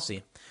 Foreign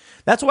policy.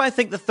 That's why I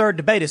think the third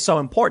debate is so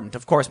important.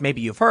 Of course,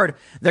 maybe you've heard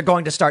they're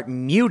going to start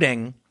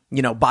muting,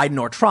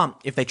 Biden or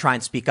Trump if they try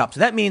and speak up.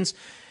 So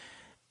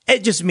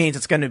it just means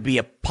it's going to be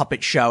a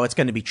puppet show. It's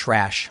going to be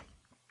trash.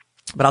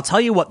 But I'll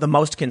tell you what the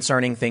most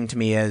concerning thing to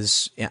me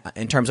is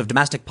in terms of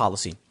domestic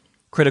policy,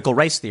 critical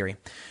race theory.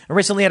 I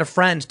recently had a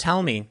friend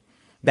tell me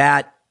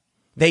that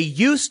they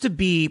used to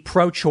be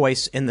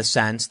pro-choice in the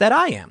sense that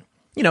I am.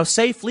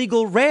 Safe,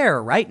 legal,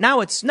 rare, right?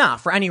 Now it's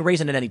not for any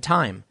reason at any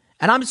time.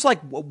 And I'm just like,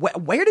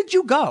 where did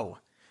you go?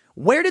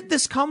 Where did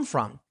this come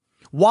from?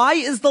 Why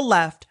is the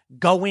left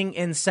going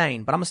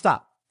insane? But I'm going to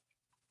stop.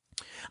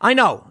 I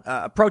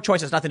know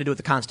pro-choice has nothing to do with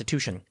the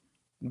Constitution,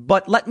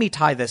 but let me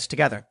tie this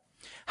together.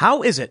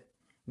 How is it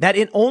that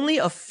in only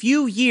a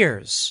few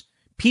years,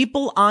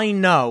 people I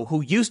know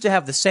who used to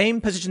have the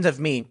same positions as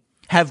me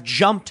have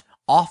jumped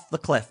off the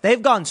cliff?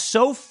 They've gone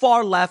so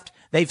far left,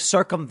 they've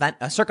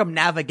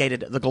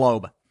circumnavigated the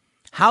globe.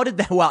 How did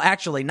that? Well,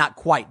 actually, not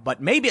quite,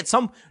 but maybe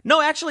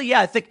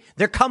I think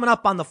they're coming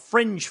up on the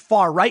fringe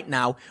far right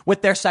now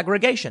with their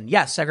segregation.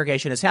 Yes,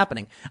 segregation is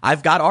happening.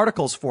 I've got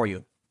articles for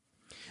you.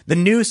 The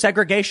new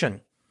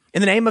segregation. In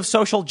the name of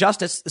social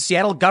justice, the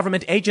Seattle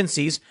government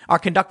agencies are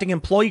conducting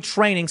employee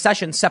training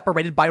sessions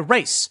separated by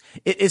race.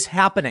 It is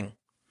happening.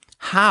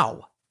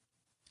 How?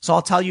 So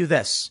I'll tell you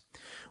this.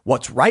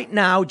 What's right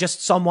now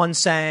just someone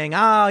saying,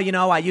 I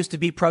used to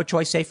be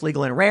pro-choice, safe,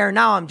 legal, and rare.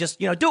 Now I'm just,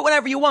 do it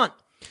whatever you want.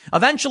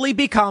 Eventually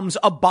becomes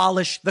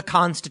abolish the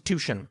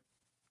Constitution.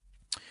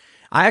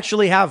 I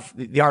actually have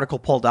the article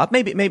pulled up.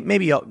 Maybe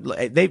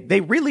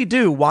they really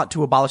do want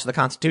to abolish the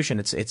Constitution.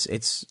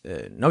 It's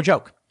no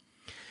joke.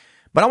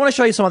 But I want to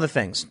show you some other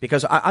things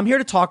because I'm here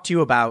to talk to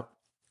you about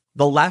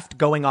the left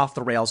going off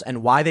the rails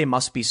and why they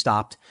must be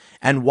stopped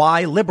and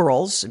why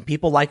liberals and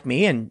people like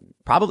me and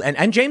probably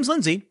and James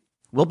Lindsay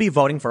will be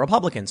voting for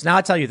Republicans. Now,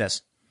 I tell you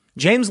this.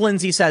 James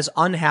Lindsay says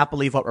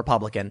unhappily vote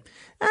Republican.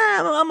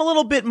 I'm a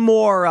little bit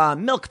more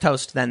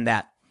milquetoast than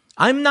that.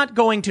 I'm not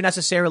going to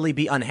necessarily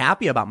be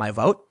unhappy about my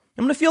vote.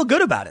 I'm going to feel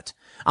good about it.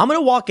 I'm going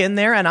to walk in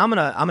there and I'm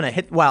going to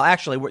hit, well,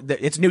 actually,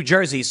 it's New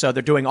Jersey, so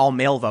they're doing all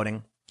mail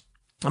voting.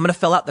 I'm going to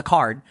fill out the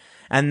card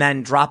and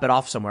then drop it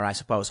off somewhere, I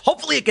suppose.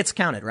 Hopefully it gets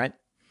counted, right?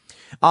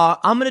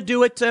 I'm going to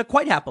do it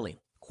quite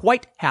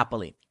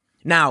happily.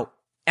 Now,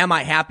 am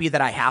I happy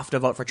that I have to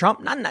vote for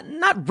Trump?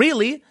 Not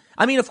really.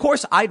 I mean, of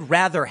course, I'd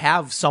rather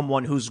have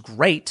someone who's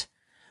great,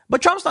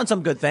 but Trump's done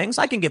some good things.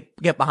 I can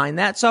get behind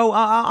that. So,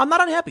 I'm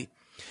not unhappy.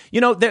 You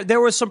know, there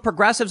were some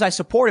progressives I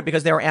supported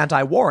because they were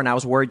anti-war and I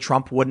was worried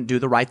Trump wouldn't do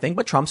the right thing,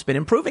 but Trump's been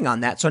improving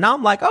on that. So now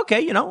I'm like, okay,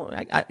 you know,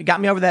 I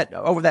got me over that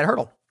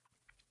hurdle.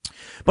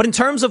 But in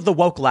terms of the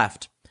woke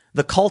left,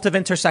 the cult of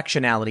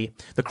intersectionality,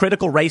 the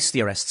critical race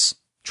theorists,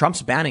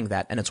 Trump's banning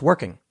that and it's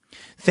working.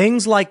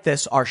 Things like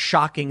this are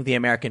shocking the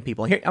American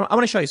people. Here, I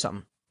want to show you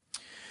something.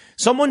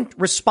 Someone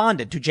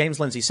responded to James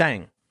Lindsay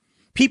saying,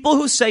 people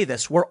who say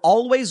this were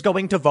always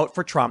going to vote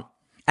for Trump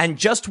and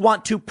just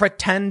want to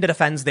pretend it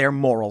defends their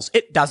morals.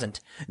 It doesn't.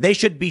 They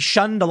should be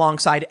shunned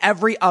alongside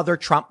every other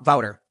Trump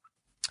voter.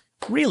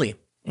 Really?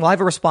 Well, I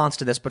have a response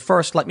to this, but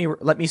first, let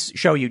me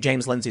show you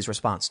James Lindsay's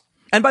response.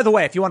 And by the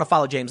way, if you want to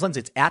follow James Lindsay,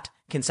 it's at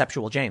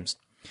Conceptual James.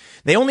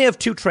 They only have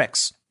two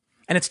tricks,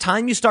 and it's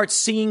time you start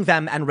seeing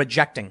them and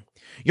rejecting.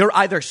 You're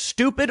either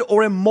stupid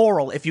or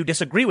immoral if you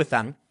disagree with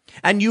them,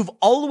 and you've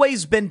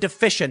always been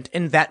deficient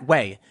in that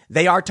way.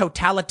 They are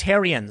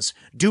totalitarians.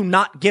 Do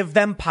not give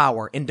them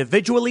power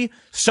individually,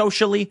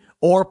 socially,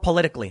 or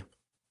politically.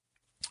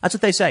 That's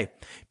what they say.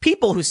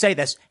 People who say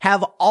this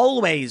have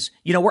always,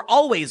 we're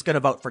always going to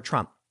vote for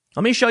Trump.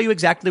 Let me show you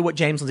exactly what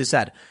James Lindsay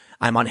said.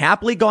 I'm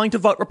unhappily going to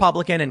vote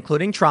Republican,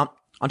 including Trump,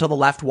 until the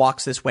left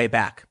walks this way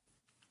back.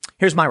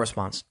 Here's my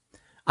response.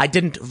 I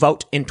didn't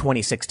vote in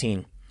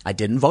 2016. I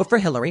didn't vote for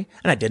Hillary,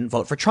 and I didn't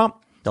vote for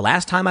Trump. The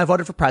last time I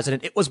voted for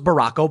president, it was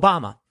Barack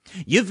Obama.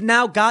 You've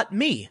now got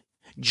me,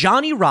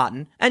 Johnny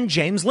Rotten, and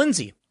James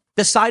Lindsay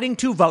deciding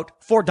to vote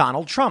for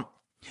Donald Trump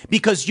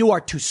because you are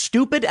too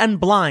stupid and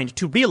blind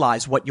to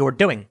realize what you're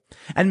doing.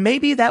 And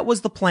maybe that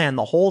was the plan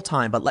the whole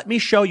time, but let me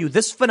show you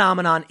this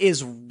phenomenon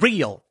is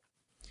real.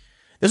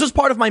 This was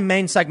part of my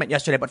main segment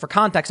yesterday, but for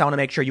context, I want to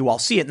make sure you all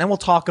see it. And then we'll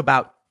talk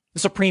about the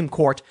Supreme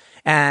Court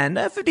and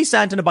 50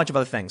 Cent and a bunch of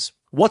other things.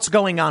 What's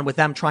going on with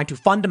them trying to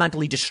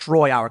fundamentally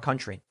destroy our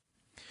country?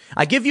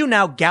 I give you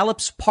now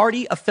Gallup's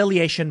party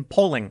affiliation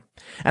polling,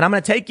 and I'm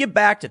going to take you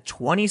back to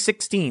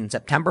 2016,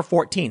 September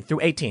 14th through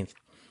 18th.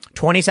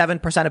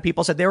 27% of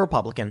people said they were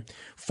Republican,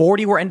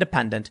 40% were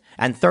independent,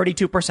 and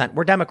 32%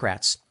 were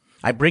Democrats.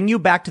 I bring you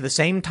back to the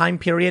same time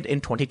period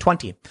in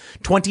 2020.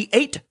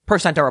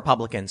 28% are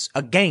Republicans,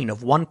 a gain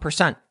of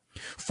 1%.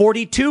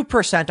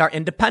 42% are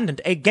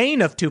independent, a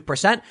gain of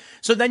 2%.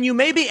 So then you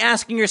may be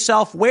asking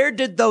yourself, where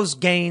did those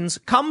gains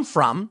come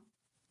from?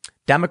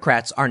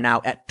 Democrats are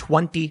now at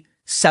 27%.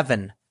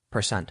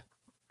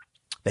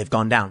 They've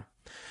gone down.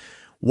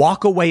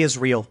 Walk away is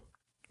real.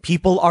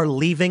 People are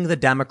leaving the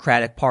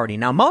Democratic Party.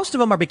 Now, most of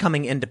them are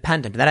becoming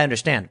independent. That I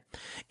understand.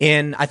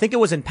 I think it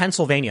was in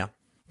Pennsylvania,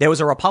 there was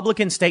a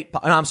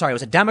it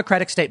was a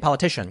Democratic state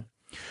politician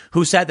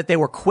who said that they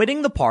were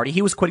quitting the party.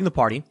 He was quitting the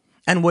party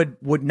and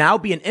would now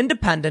be an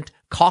independent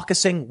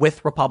caucusing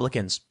with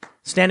Republicans.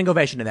 Standing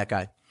ovation to that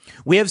guy.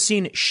 We have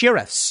seen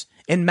sheriffs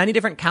in many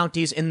different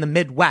counties in the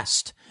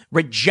Midwest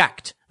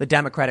reject the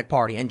Democratic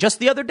Party. And just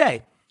the other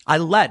day, I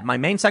led my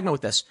main segment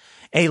with this.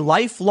 A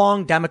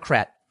lifelong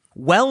Democrat,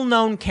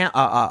 well-known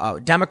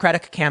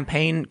Democratic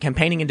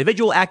campaigning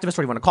individual, activist,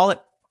 whatever you want to call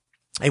it,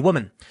 a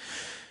woman.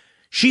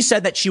 She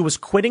said that she was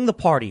quitting the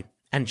party.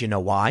 And you know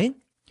why?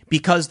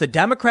 Because the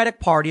Democratic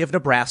Party of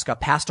Nebraska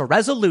passed a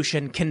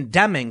resolution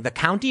condemning the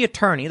county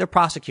attorney, the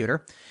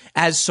prosecutor,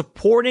 as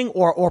supporting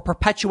or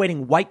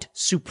perpetuating white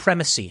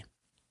supremacy,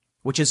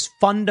 which is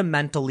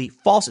fundamentally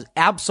false. It's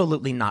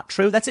absolutely not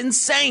true. That's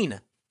insane.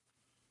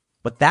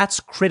 But that's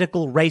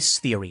critical race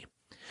theory.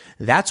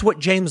 That's what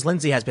James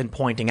Lindsay has been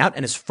pointing out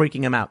and is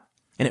freaking him out.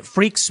 And it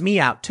freaks me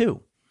out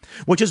too,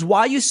 which is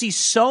why you see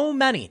so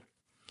many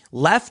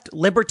left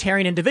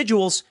libertarian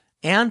individuals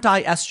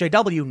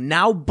anti-SJW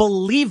now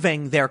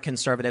believing they're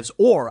conservatives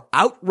or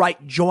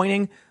outright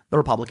joining the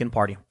Republican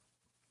Party.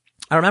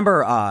 I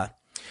remember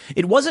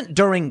it wasn't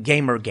during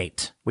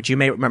Gamergate, which you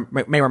may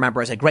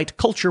remember as a great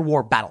culture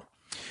war battle,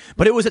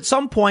 but it was at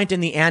some point in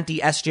the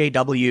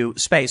anti-SJW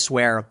space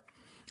where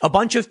a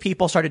bunch of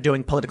people started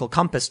doing political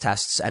compass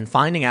tests and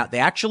finding out they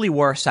actually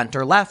were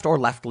center-left or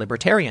left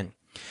libertarian.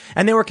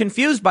 And they were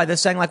confused by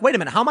this, saying like, wait a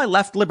minute, how am I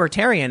left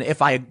libertarian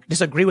if I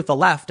disagree with the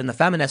left and the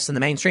feminists and the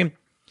mainstream?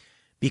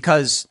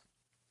 Because,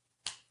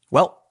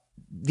 well,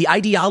 the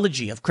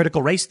ideology of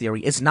critical race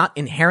theory is not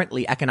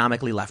inherently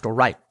economically left or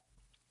right.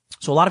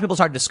 So a lot of people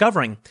started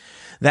discovering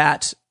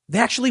that they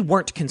actually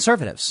weren't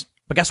conservatives.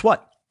 But guess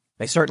what?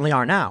 They certainly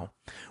are now.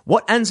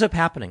 What ends up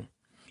happening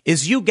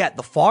is you get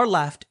the far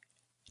left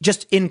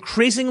just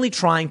increasingly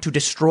trying to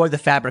destroy the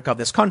fabric of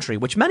this country,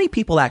 which many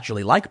people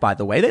actually like, by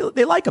the way.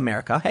 They like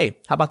America. Hey,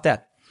 how about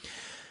that?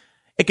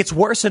 It gets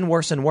worse and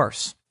worse and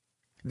worse.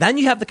 Then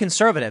you have the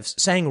conservatives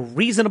saying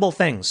reasonable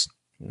things.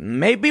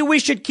 Maybe we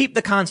should keep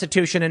the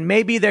Constitution and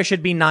maybe there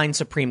should be 9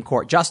 Supreme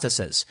Court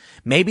justices.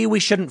 Maybe we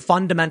shouldn't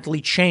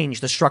fundamentally change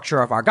the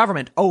structure of our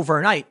government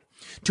overnight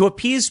to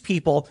appease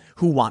people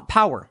who want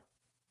power.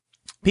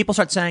 People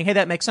start saying, hey,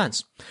 that makes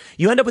sense.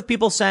 You end up with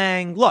people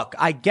saying, look,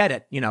 I get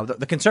it. You know,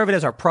 the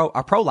conservatives are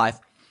pro-life,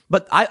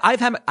 but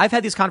I've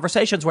had these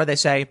conversations where they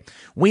say,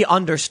 we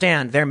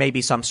understand there may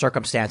be some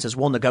circumstances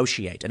we'll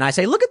negotiate. And I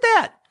say, look at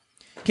that.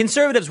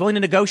 Conservatives willing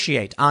to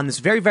negotiate on this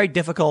very, very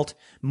difficult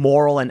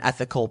moral and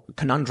ethical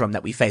conundrum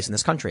that we face in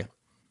this country.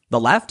 The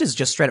left is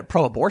just straight up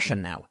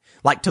pro-abortion now,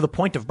 like to the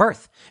point of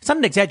birth. It's not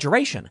an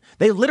exaggeration.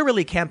 They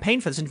literally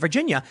campaigned for this in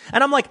Virginia.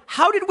 And I'm like,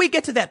 how did we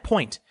get to that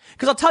point?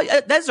 Because I'll tell you,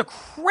 that is a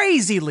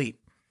crazy leap.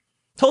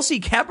 Tulsi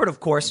Gabbard, of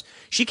course,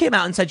 she came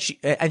out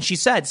and she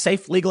said,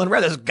 safe, legal, and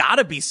rare. There's got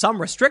to be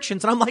some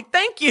restrictions. And I'm like,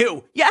 thank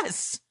you.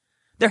 Yes,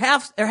 there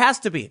has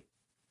to be.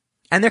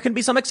 And there can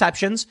be some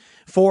exceptions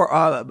for,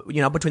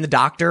 between the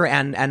doctor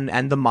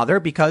and the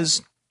mother,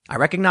 because I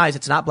recognize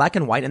it's not black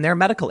and white and there are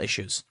medical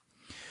issues.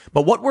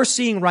 But what we're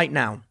seeing right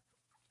now,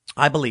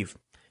 I believe,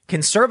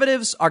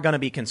 conservatives are going to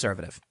be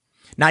conservative.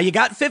 Now, you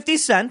got 50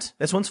 Cent.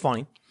 This one's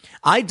funny.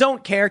 I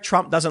don't care.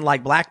 Trump doesn't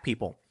like black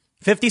people.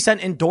 50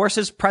 Cent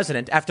endorses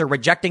president after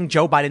rejecting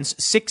Joe Biden's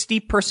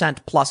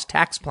 60% plus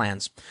tax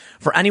plans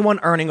for anyone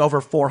earning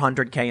over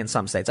 $400K in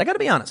some states. I got to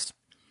be honest.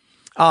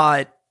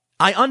 I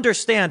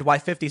understand why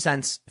 50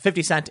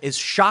 Cent is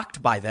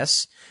shocked by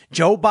this.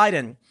 Joe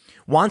Biden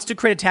wants to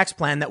create a tax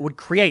plan that would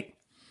create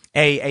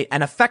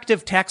an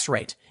effective tax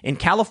rate in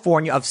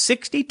California of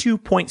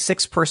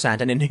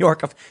 62.6% and in New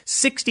York of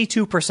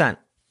 62%.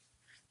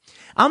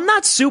 I'm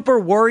not super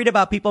worried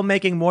about people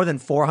making more than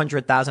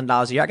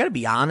 $400,000 a year. I got to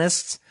be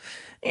honest.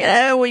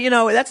 Yeah,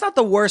 well, that's not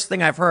the worst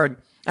thing I've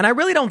heard. And I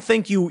really don't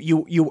think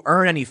you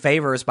earn any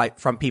favors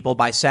from people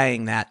by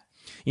saying that,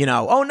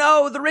 oh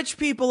no, the rich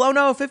people, oh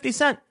no, 50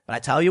 Cent. But I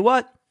tell you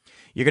what,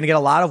 you're going to get a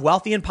lot of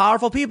wealthy and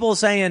powerful people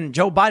saying,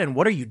 Joe Biden,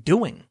 what are you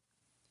doing?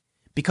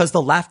 Because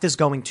the left is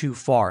going too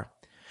far.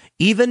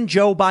 Even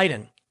Joe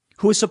Biden,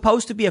 who is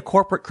supposed to be a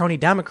corporate crony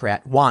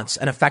Democrat, wants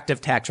an effective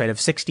tax rate of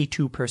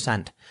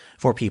 62%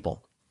 for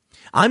people.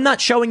 I'm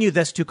not showing you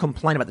this to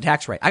complain about the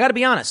tax rate. I got to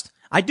be honest.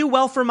 I do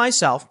well for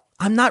myself.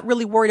 I'm not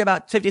really worried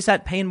about 50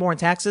 Cent paying more in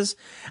taxes.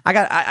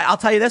 I'll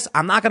tell you this.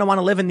 I'm not going to want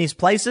to live in these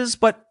places,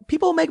 but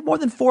people who make more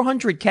than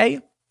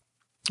 $400K,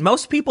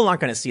 most people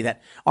aren't going to see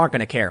that, aren't going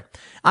to care.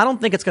 I don't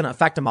think it's going to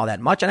affect them all that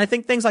much. And I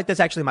think things like this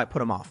actually might put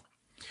them off.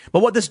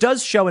 But what this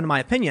does show, in my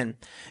opinion,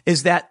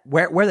 is that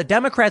where the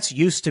Democrats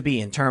used to be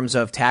in terms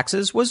of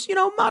taxes was,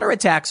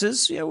 moderate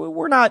taxes.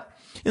 We're not,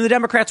 the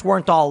Democrats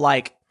weren't all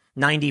like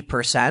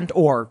 90%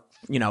 or,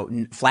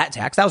 flat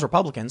tax. That was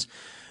Republicans.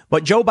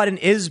 But Joe Biden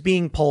is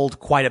being pulled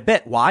quite a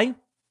bit. Why?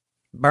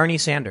 Bernie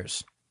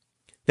Sanders.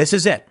 This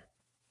is it.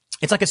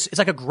 It's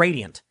like a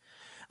gradient.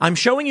 I'm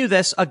showing you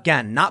this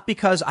again, not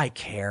because I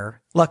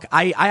care. Look,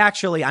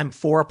 I'm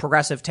for a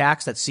progressive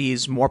tax that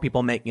sees more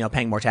people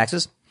paying more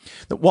taxes.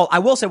 Well, I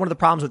will say one of the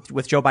problems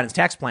with Joe Biden's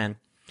tax plan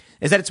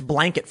is that it's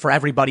blanket for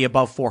everybody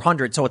above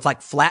 400. So it's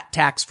like flat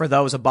tax for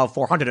those above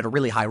 400 at a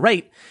really high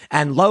rate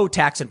and low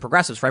tax and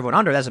progressives for everyone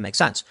under. That doesn't make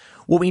sense.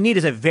 What we need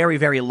is a very,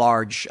 very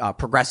large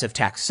progressive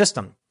tax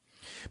system.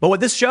 But what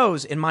this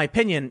shows, in my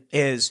opinion,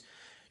 is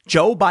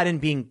Joe Biden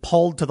being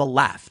pulled to the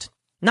left.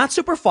 Not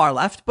super far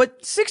left,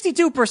 but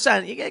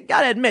 62%. You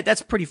got to admit,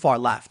 that's pretty far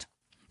left.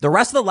 The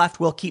rest of the left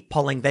will keep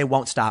pulling. They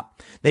won't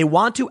stop. They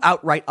want to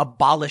outright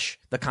abolish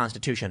the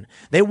Constitution.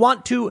 They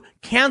want to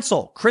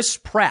cancel Chris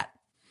Pratt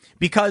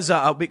because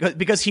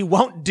he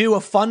won't do a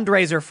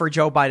fundraiser for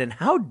Joe Biden.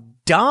 How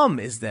dumb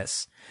is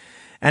this?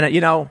 And,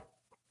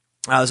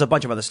 there's a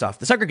bunch of other stuff.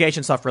 The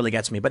segregation stuff really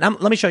gets me. But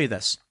let me show you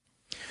this.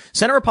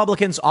 Senate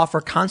Republicans offer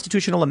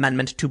constitutional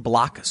amendment to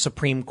block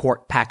Supreme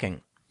Court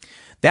packing.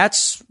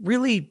 That's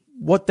really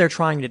what they're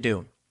trying to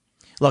do.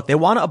 Look, they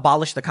want to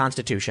abolish the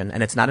Constitution,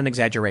 and it's not an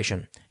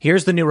exaggeration.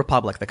 Here's the new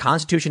republic. The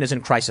Constitution is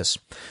in crisis.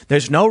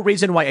 There's no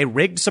reason why a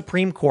rigged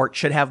Supreme Court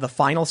should have the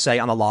final say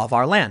on the law of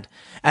our land.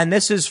 And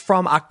this is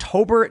from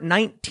October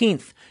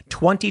 19th,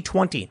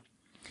 2020.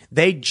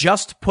 They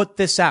just put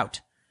this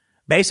out,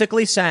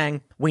 basically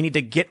saying we need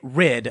to get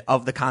rid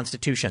of the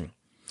Constitution.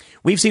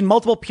 We've seen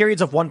multiple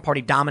periods of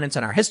one-party dominance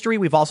in our history.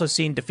 We've also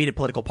seen defeated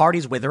political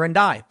parties wither and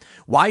die.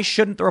 Why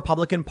shouldn't the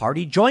Republican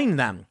Party join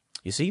them?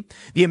 You see,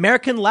 the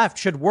American left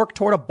should work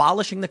toward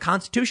abolishing the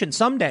Constitution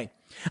someday,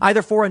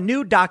 either for a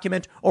new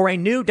document or a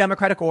new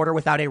democratic order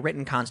without a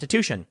written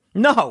Constitution.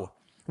 No,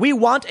 we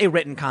want a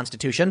written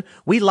Constitution.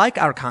 We like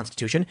our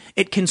Constitution.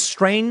 It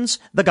constrains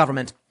the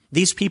government.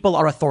 These people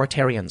are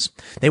authoritarians.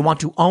 They want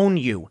to own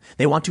you.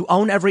 They want to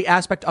own every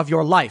aspect of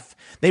your life.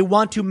 They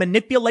want to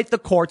manipulate the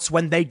courts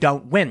when they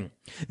don't win.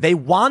 They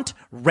want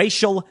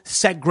racial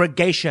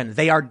segregation.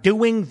 They are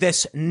doing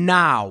this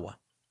now.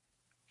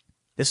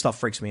 This stuff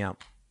freaks me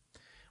out,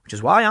 which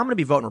is why I'm going to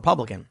be voting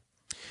Republican.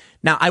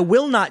 Now, I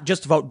will not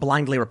just vote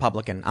blindly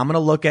Republican. I'm going to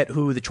look at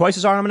who the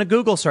choices are. I'm going to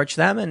Google search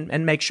them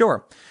and make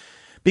sure.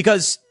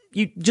 Because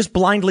you just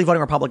blindly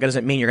voting Republican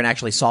doesn't mean you're going to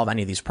actually solve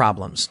any of these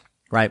problems,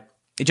 right?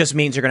 It just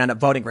means you're going to end up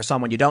voting for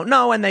someone you don't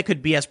know, and they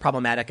could be as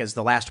problematic as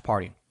the last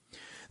party.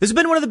 This has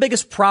been one of the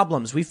biggest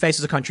problems we've faced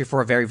as a country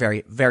for a very,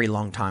 very, very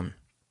long time.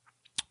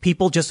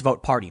 People just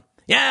vote party.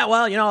 Yeah,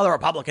 well, the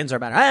Republicans are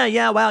better.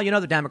 Yeah, well,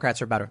 the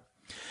Democrats are better.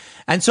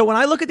 And so when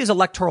I look at these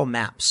electoral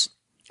maps,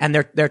 and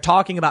they're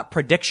talking about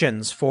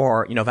predictions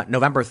for,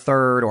 November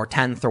 3rd or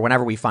 10th or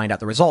whenever we find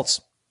out the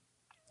results.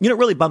 It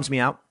really bums me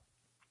out.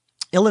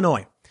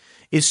 Illinois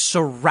is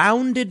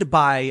surrounded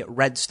by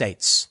red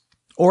states,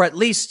 or at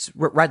least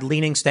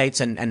red-leaning states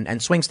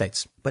and swing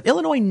states. But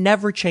Illinois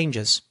never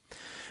changes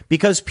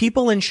because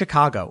people in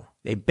Chicago,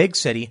 a big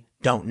city,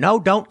 don't know,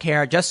 don't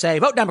care, just say,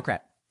 vote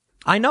Democrat.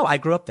 I know. I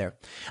grew up there.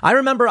 I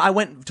remember I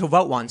went to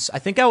vote once. I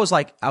think I was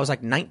like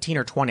 19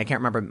 or 20. I can't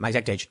remember my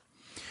exact age.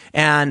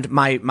 And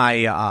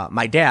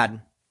my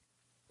dad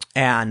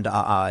and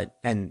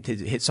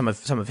some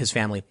of his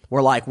family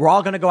were like, we're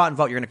all going to go out and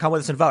vote. You're going to come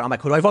with us and vote. I'm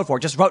like, who do I vote for?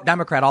 Just vote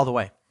Democrat all the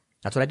way.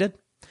 That's what I did.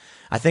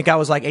 I think I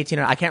was like 18.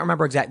 I can't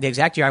remember the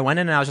exact year I went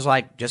in, and I was just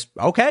like,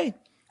 okay.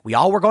 We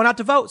all were going out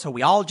to vote. So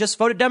we all just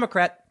voted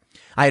Democrat.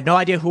 I had no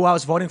idea who I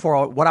was voting for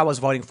or what I was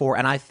voting for.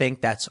 And I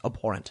think that's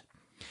abhorrent.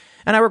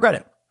 And I regret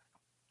it.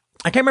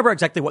 I can't remember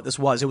exactly what this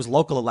was. It was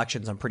local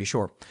elections, I'm pretty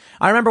sure.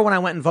 I remember when I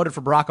went and voted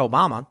for Barack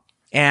Obama.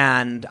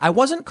 And I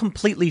wasn't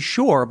completely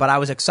sure, but I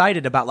was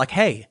excited about like,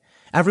 hey,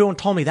 everyone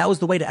told me that was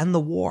the way to end the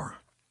war,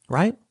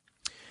 right?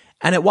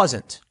 And it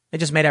wasn't. It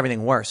just made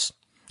everything worse.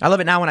 I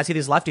love it now when I see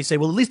these lefties say,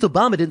 well, at least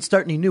Obama didn't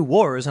start any new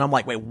wars. And I'm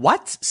like, wait,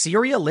 what?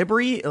 Syria,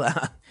 Libya.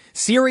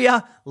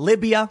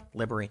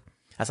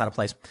 That's not a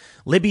place.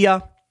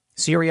 Libya,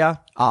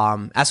 Syria,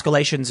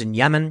 escalations in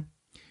Yemen.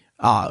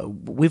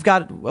 We've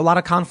got a lot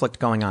of conflict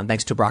going on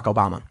thanks to Barack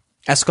Obama.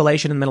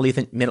 Escalation in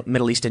the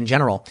Middle East in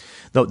general,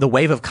 the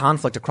wave of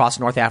conflict across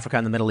North Africa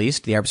and the Middle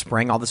East, the Arab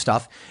Spring, all this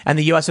stuff, and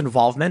the U.S.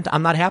 involvement,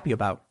 I'm not happy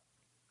about.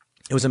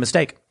 It was a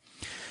mistake.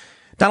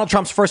 Donald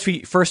Trump's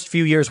first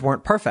few years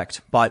weren't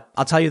perfect, but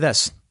I'll tell you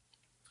this.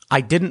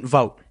 I didn't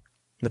vote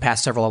in the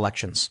past several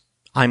elections.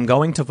 I'm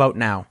going to vote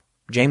now.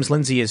 James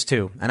Lindsay is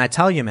too. And I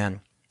tell you,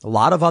 man, a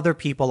lot of other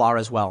people are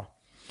as well.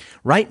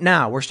 Right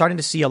now, we're starting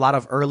to see a lot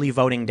of early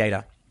voting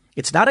data.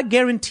 It's not a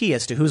guarantee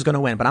as to who's going to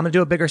win, but I'm going to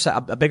do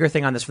a bigger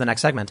thing on this for the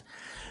next segment.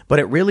 But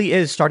it really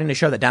is starting to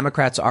show that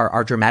Democrats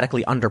are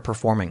dramatically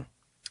underperforming,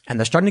 and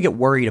they're starting to get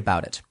worried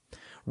about it.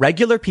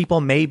 Regular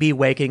people may be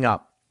waking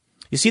up.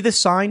 You see this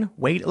sign?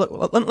 Wait,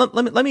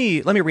 let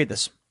me read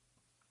this.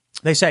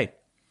 They say,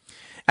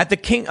 at the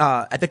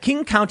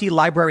King County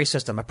Library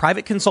System, a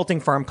private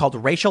consulting firm called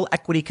Racial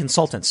Equity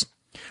Consultants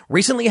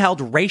recently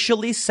held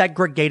racially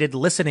segregated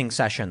listening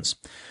sessions.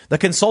 The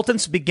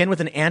consultants begin with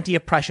an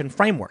anti-oppression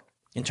framework.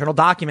 Internal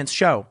documents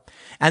show,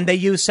 and they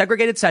use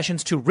segregated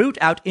sessions to root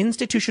out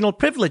institutional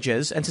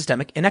privileges and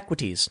systemic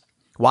inequities.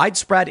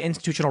 Widespread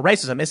institutional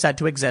racism is said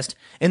to exist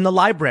in the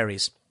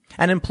libraries,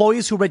 and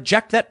employees who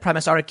reject that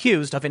premise are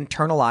accused of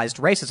internalized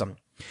racism.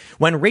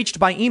 When reached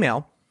by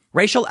email,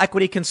 Racial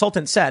Equity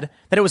Consultant said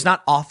that it was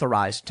not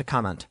authorized to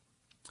comment.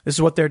 This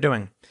is what they're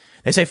doing.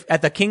 They say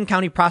at the King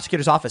County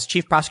Prosecutor's Office,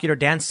 Chief Prosecutor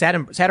Dan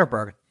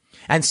Satterberg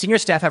and senior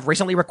staff have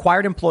recently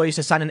required employees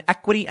to sign an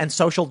equity and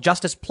social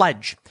justice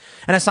pledge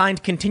and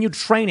assigned continued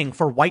training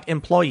for white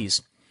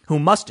employees who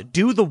must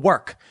do the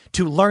work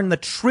to learn the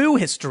true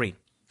history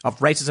of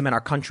racism in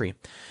our country.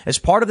 As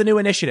part of the new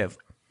initiative,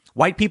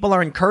 white people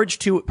are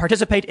encouraged to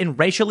participate in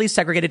racially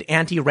segregated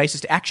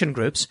anti-racist action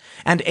groups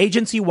and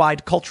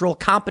agency-wide cultural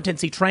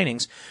competency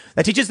trainings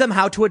that teaches them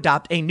how to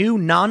adopt a new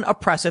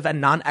non-oppressive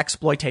and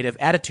non-exploitative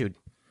attitude.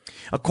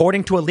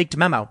 According to a leaked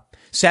memo,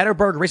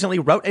 Satterberg recently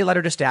wrote a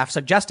letter to staff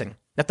suggesting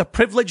that the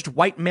privileged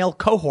white male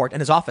cohort in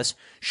his office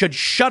should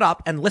shut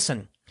up and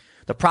listen.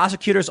 The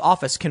prosecutor's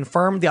office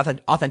confirmed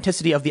the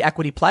authenticity of the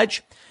equity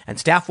pledge and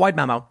staff-wide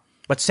memo,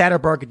 but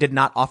Satterberg did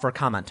not offer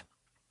comment.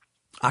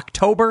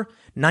 October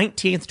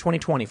 19th,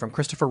 2020, from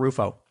Christopher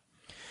Rufo.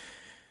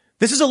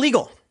 This is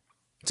illegal.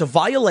 It's a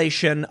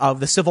violation of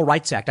the Civil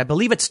Rights Act. I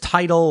believe it's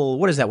Title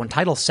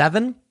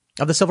 7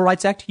 of the Civil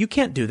Rights Act. You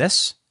can't do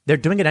this. They're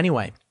doing it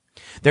anyway.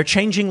 They're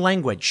changing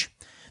language.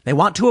 They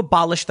want to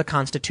abolish the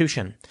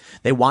Constitution.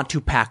 They want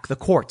to pack the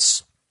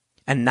courts.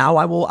 And now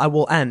I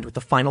will end with the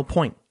final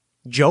point.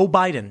 Joe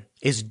Biden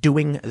is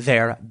doing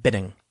their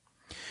bidding.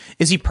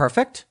 Is he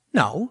perfect?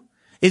 No.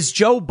 Is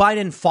Joe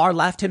Biden far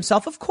left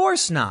himself? Of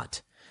course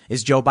not.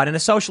 Is Joe Biden a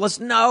socialist?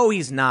 No,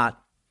 he's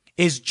not.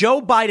 Is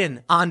Joe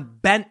Biden on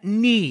bent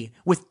knee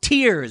with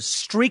tears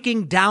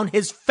streaking down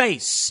his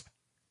face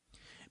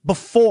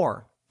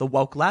before the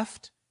woke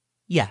left?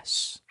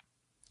 Yes.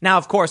 Now,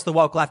 of course, the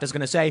woke left is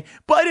going to say,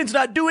 Biden's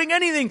not doing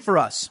anything for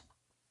us.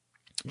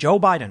 Joe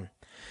Biden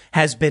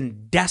has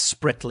been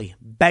desperately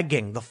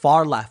begging the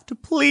far left to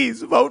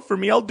please vote for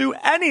me. I'll do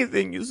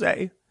anything you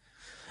say.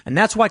 And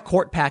that's why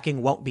court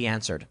packing won't be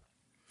answered.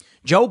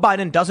 Joe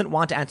Biden doesn't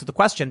want to answer the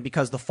question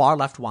because the far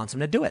left wants him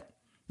to do it.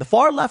 The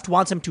far left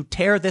wants him to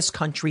tear this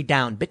country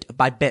down bit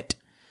by bit,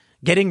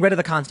 getting rid of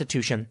the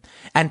Constitution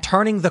and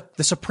turning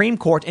the Supreme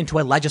Court into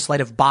a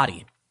legislative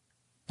body.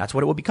 That's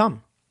what it will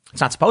become.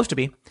 It's not supposed to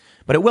be,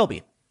 but it will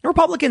be. The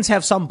Republicans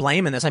have some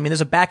blame in this. I mean,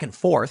 there's a back and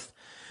forth,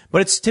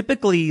 but it's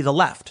typically the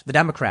left, the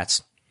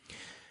Democrats.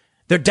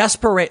 They're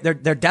desperate.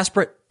 Their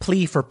desperate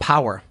plea for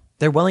power.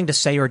 They're willing to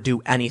say or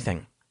do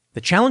anything.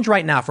 The challenge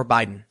right now for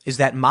Biden is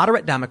that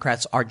moderate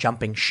Democrats are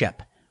jumping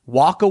ship.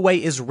 Walk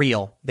away is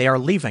real. They are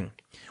leaving.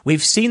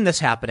 We've seen this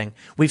happening.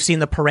 We've seen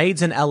the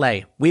parades in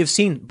LA. We have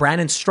seen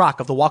Brandon Strzok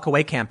of the Walk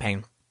Away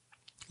campaign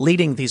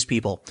leading these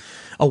people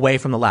away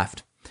from the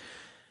left.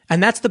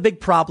 And that's the big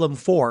problem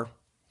for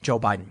Joe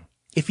Biden.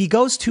 If he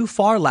goes too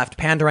far left,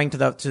 pandering to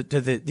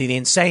the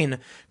insane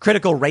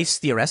critical race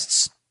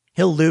theorists,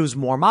 he'll lose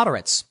more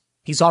moderates.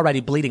 He's already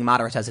bleeding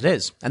moderates as it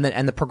is. And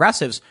the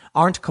progressives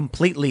aren't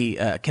completely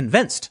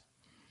convinced.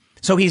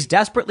 So he's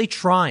desperately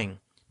trying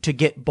to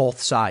get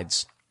both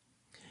sides.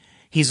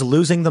 He's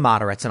losing the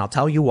moderates, and I'll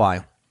tell you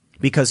why.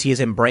 Because he is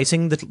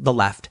embracing the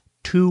left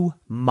too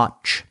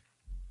much.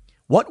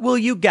 What will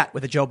you get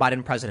with a Joe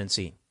Biden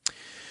presidency?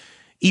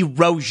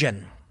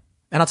 Erosion.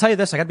 And I'll tell you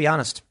this, I gotta be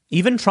honest.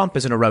 Even Trump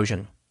is an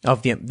erosion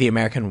of the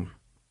American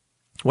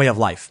way of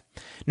life.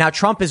 Now,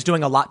 Trump is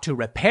doing a lot to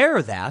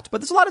repair that, but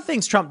there's a lot of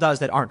things Trump does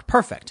that aren't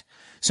perfect.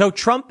 So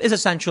Trump is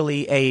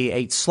essentially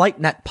a slight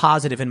net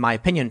positive, in my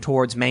opinion,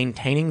 towards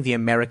maintaining the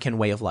American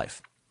way of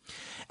life.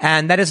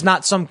 And that is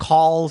not some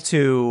call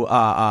to,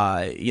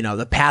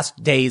 the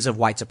past days of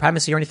white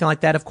supremacy or anything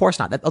like that. Of course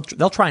not.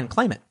 They'll try and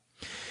claim it.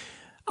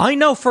 I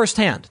know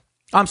firsthand.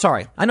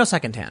 I know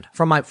secondhand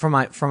from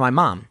my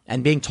mom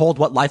and being told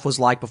what life was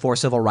like before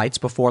civil rights,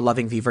 before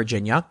Loving v.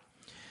 Virginia.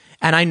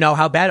 And I know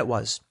how bad it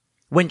was.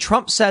 When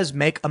Trump says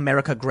make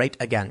America great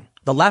again,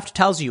 the left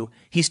tells you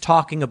he's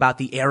talking about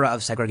the era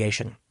of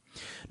segregation.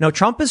 No,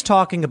 Trump is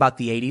talking about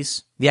the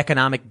 80s, the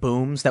economic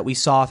booms that we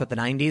saw through the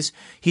 90s.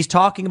 He's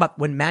talking about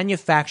when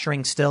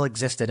manufacturing still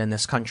existed in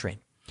this country.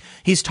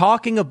 He's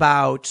talking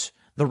about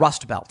the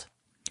Rust Belt.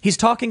 He's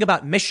talking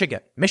about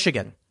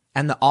Michigan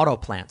and the auto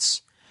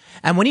plants.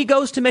 And when he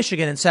goes to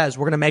Michigan and says,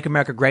 we're going to make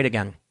America great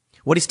again,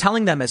 what he's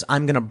telling them is,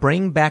 I'm going to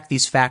bring back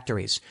these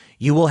factories.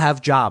 You will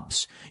have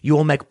jobs. You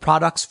will make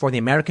products for the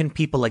American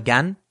people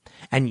again,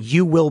 and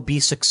you will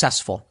be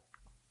successful.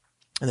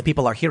 And the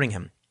people are hearing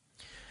him.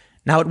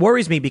 Now, it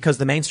worries me because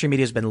the mainstream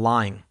media has been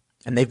lying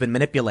and they've been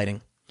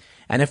manipulating.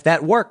 And if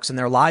that works and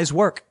their lies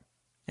work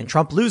and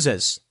Trump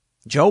loses,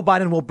 Joe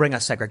Biden will bring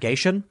us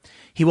segregation.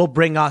 He will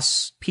bring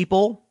us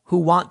people who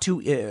want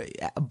to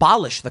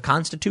abolish the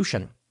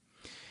Constitution.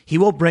 He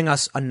will bring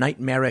us a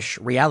nightmarish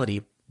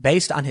reality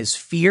based on his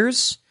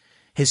fears,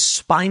 his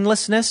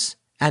spinelessness,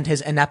 and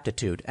his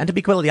ineptitude. And to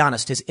be completely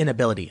honest, his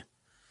inability.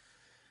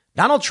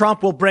 Donald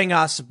Trump will bring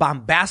us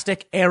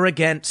bombastic,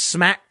 arrogant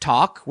smack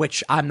talk,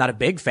 which I'm not a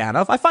big fan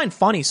of. I find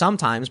funny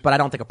sometimes, but I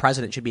don't think a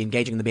president should be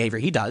engaging in the behavior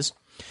he does.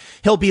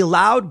 He'll be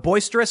loud,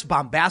 boisterous,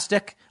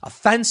 bombastic,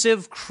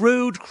 offensive,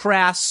 crude,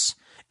 crass,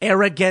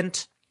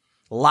 arrogant,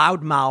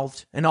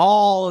 loud-mouthed, and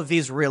all of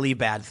these really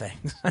bad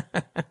things.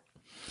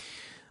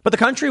 But the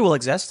country will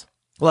exist.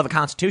 We'll have a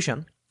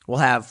constitution. We'll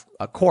have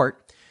a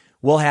court.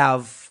 We'll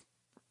have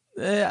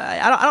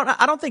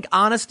I don't think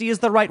honesty is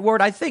the right word.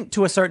 I think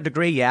to a certain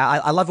degree, yeah.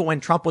 I love it when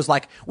Trump was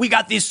like, we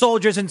got these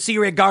soldiers in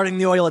Syria guarding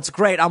the oil. It's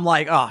great. I'm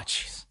like, oh,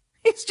 jeez.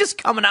 He's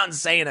just coming out and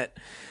saying it.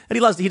 And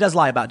he does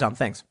lie about dumb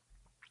things.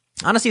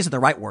 Honesty isn't the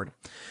right word,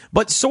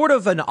 but sort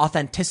of an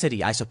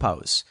authenticity, I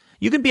suppose.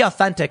 You can be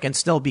authentic and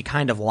still be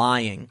kind of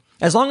lying,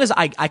 as long as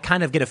I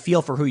kind of get a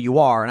feel for who you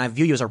are and I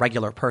view you as a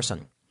regular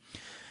person.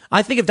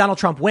 I think if Donald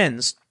Trump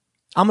wins,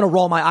 I'm going to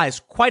roll my eyes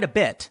quite a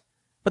bit.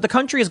 But the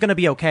country is going to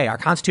be okay. Our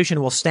Constitution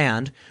will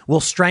stand. We'll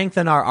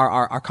strengthen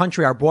our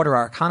country, our border,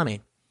 our economy.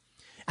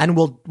 And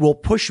we'll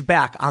push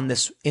back on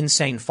this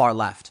insane far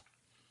left.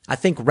 I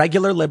think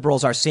regular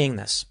liberals are seeing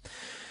this.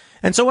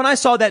 And so when I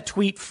saw that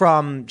tweet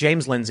from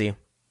James Lindsay,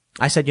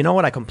 I said, you know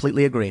what? I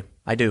completely agree.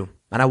 I do.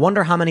 And I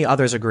wonder how many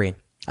others agree.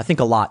 I think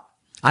a lot.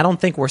 I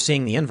don't think we're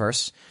seeing the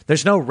inverse.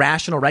 There's no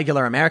rational,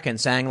 regular American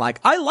saying like,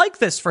 I like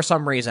this for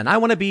some reason. I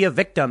want to be a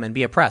victim and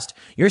be oppressed.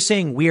 You're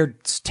seeing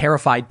weird,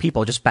 terrified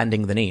people just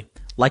bending the knee.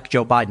 Like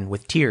Joe Biden,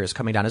 with tears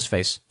coming down his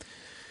face.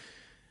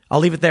 I'll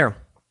leave it there.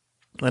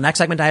 The next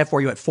segment I have for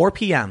you at 4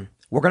 p.m.,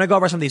 we're going to go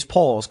over some of these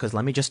polls, because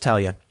let me just tell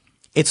you,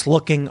 it's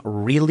looking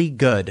really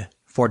good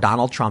for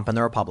Donald Trump and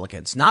the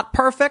Republicans. Not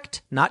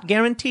perfect, not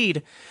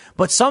guaranteed,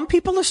 but some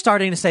people are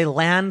starting to say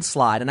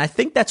landslide, and I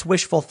think that's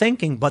wishful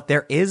thinking, but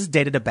there is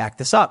data to back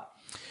this up.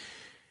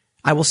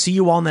 I will see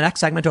you all in the next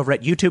segment over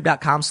at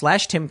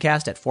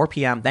youtube.com/Timcast at 4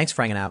 p.m. Thanks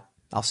for hanging out.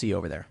 I'll see you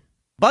over there.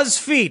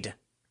 BuzzFeed.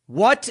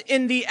 What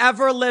in the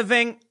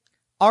ever-living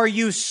are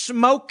you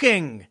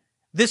smoking?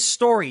 This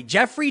story.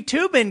 Jeffrey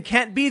Toobin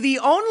can't be the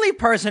only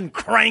person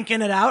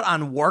cranking it out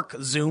on work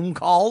Zoom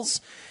calls.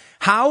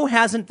 How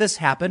hasn't this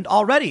happened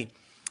already?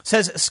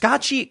 Says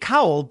Scotchy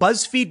Cowell,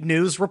 BuzzFeed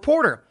News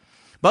reporter.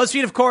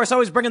 BuzzFeed, of course,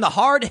 always bringing the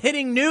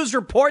hard-hitting news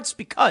reports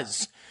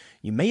because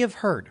you may have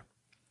heard.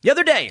 The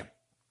other day,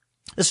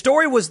 the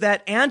story was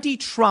that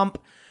anti-Trump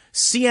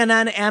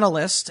CNN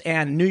analyst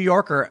and New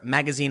Yorker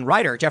magazine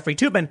writer Jeffrey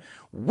Toobin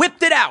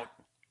whipped it out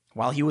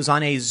while he was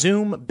on a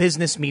Zoom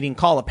business meeting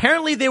call.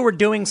 Apparently, they were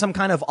doing some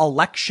kind of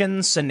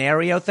election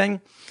scenario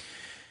thing.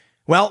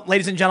 Well,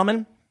 ladies and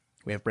gentlemen,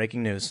 we have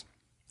breaking news.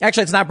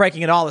 Actually, it's not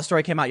breaking at all. The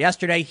story came out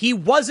yesterday. He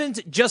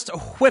wasn't just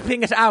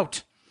whipping it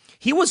out.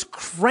 He was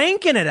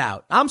cranking it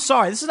out. I'm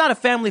sorry. This is not a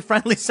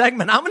family-friendly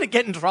segment. I'm going to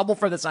get in trouble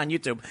for this on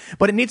YouTube,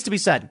 but it needs to be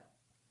said.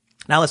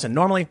 Now, listen,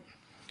 normally,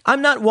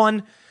 I'm not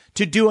one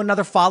to do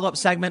another follow-up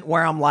segment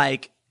where I'm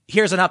like,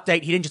 here's an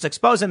update. He didn't just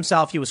expose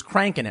himself. He was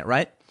cranking it,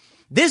 right?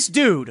 This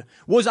dude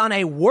was on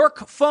a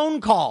work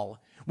phone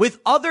call with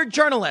other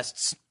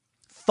journalists,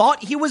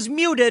 thought he was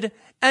muted,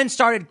 and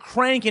started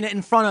cranking it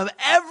in front of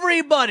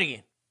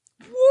everybody.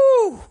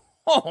 Woo!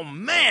 Oh,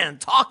 man.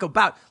 Talk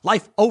about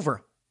life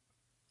over.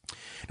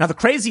 Now, the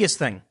craziest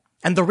thing,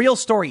 and the real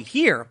story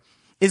here,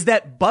 is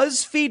that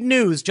BuzzFeed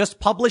News just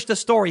published a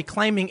story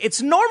claiming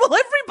it's normal.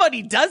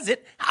 Everybody does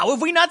it. How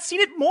have we not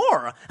seen it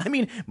more? I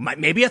mean,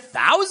 maybe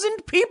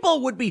 1,000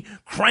 people would be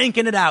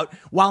cranking it out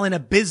while in a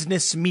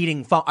business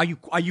meeting. Are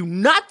you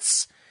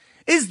nuts?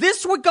 Is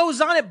this what goes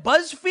on at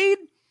BuzzFeed?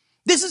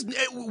 This is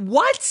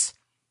what?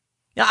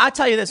 Now, I'll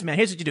tell you this, man.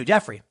 Here's what you do.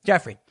 Jeffrey,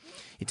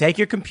 you take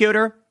your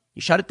computer,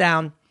 you shut it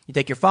down. You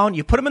take your phone,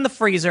 you put them in the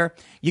freezer,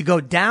 you go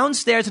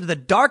downstairs into the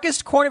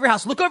darkest corner of your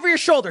house, look over your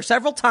shoulder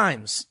several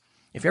times.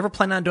 If you're ever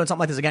planning on doing something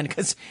like this again,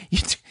 because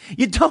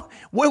you don't,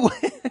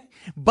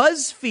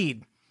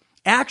 BuzzFeed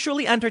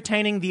actually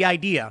entertaining the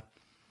idea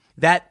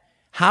that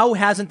how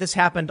hasn't this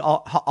happened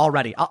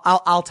already?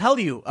 I'll tell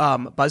you,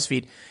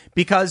 BuzzFeed,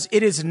 because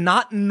it is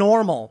not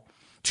normal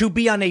to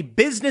be on a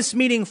business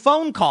meeting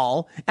phone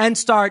call and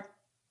start,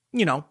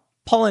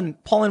 pulling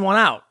one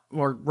out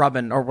or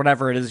rubbing or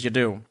whatever it is you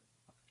do.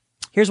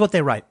 Here's what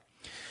they write.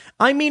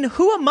 I mean,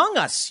 who among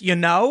us,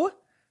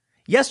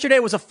 Yesterday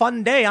was a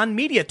fun day on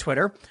media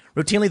Twitter,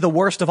 routinely the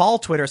worst of all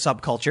Twitter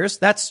subcultures.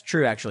 That's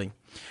true, actually.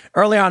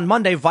 Earlier on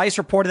Monday, Vice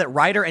reported that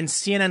writer and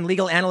CNN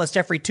legal analyst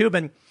Jeffrey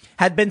Toobin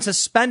had been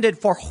suspended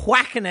for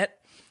whacking it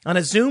on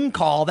a Zoom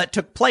call that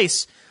took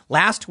place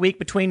last week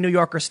between New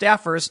Yorker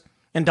staffers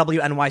and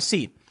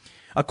WNYC.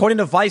 According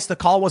to Vice, the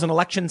call was an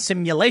election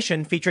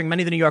simulation featuring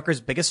many of the New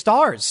Yorker's biggest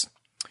stars.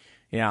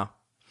 Yeah.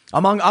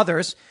 Among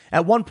others,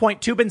 at one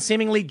point, Toobin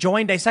seemingly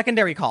joined a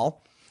secondary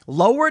call,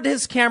 lowered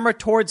his camera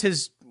towards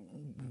his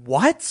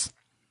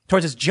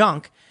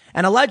junk,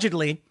 and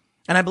allegedly,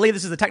 and I believe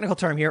this is the technical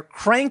term here,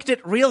 cranked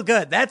it real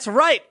good. That's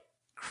right.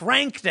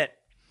 Cranked it.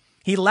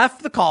 He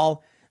left the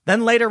call,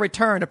 then later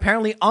returned,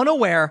 apparently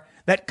unaware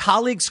that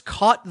colleagues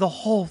caught the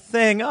whole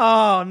thing.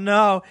 Oh,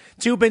 no.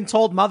 Toobin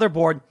told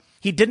Motherboard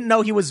he didn't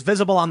know he was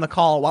visible on the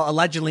call while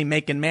allegedly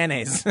making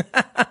mayonnaise.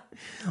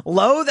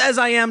 Loath as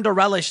I am to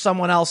relish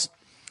someone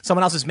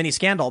else's mini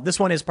scandal, this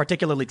one is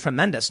particularly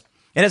tremendous.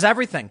 It has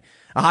everything.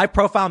 A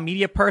high-profile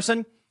media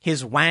person,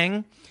 his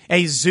wang,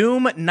 a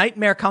Zoom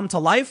nightmare come to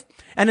life,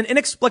 and an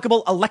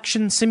inexplicable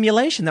election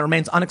simulation that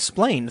remains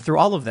unexplained through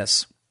all of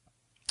this.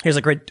 Here's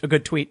a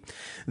good tweet.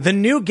 The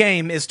new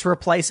game is to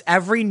replace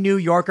every New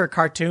Yorker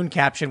cartoon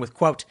caption with,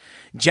 quote,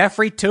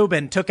 Jeffrey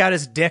Toobin took out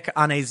his dick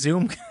on a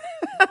Zoom.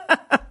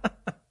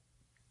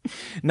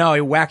 No,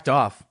 he whacked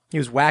off. He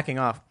was whacking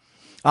off.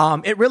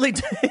 It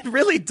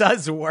really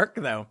does work,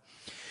 though.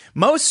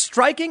 Most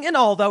striking in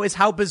all, though, is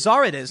how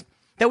bizarre it is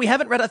that we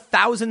haven't read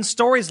 1,000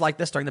 stories like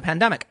this during the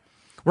pandemic.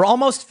 We're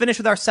almost finished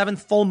with our 7th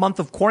full month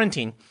of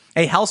quarantine,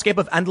 a hellscape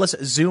of endless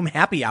Zoom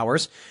happy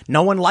hours.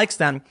 No one likes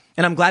them,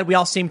 and I'm glad we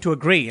all seem to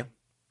agree.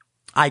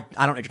 I don't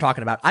know what you're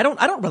talking about. I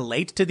don't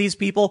relate to these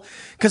people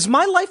because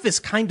my life is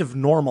kind of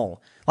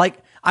normal. Like,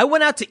 I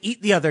went out to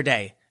eat the other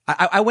day.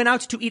 I went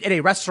out to eat at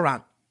a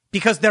restaurant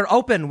because they're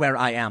open where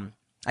I am.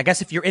 I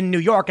guess if you're in New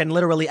York and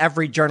literally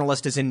every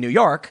journalist is in New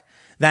York,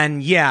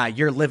 then yeah,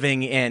 you're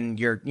living in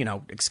your,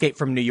 escape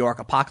from New York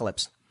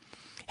apocalypse.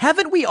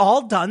 Haven't we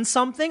all done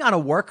something on a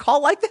work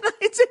call like that?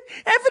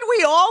 Haven't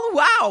we all?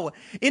 Wow.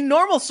 In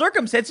normal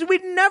circumstances,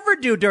 we'd never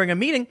do during a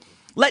meeting.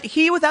 Let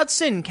he without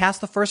sin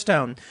cast the first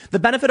stone. The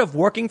benefit of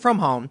working from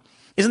home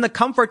is in the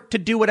comfort to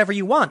do whatever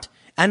you want.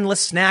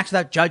 Endless snacks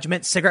without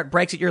judgment, cigarette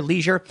breaks at your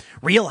leisure,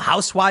 real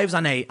housewives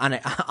on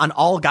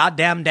all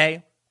goddamn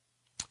day.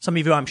 Some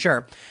of you, I'm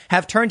sure,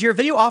 have turned your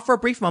video off for a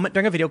brief moment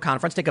during a video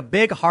conference, take a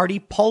big, hearty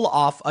pull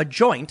off a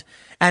joint,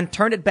 and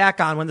turned it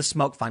back on when the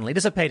smoke finally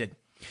dissipated.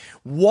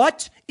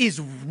 What is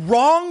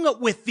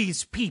wrong with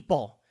these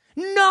people?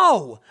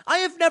 No, I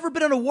have never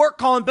been on a work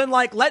call and been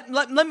like, let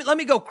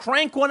me go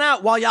crank one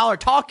out while y'all are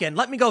talking.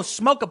 Let me go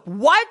smoke up.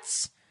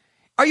 What?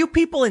 Are you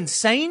people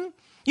insane?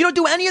 You don't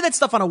do any of that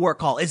stuff on a work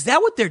call. Is that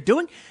what they're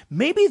doing?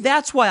 Maybe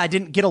that's why I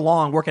didn't get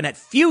along working at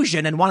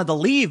Fusion and wanted to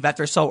leave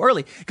after so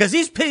early, because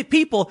these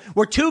people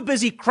were too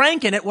busy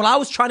cranking it while I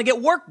was trying to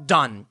get work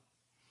done.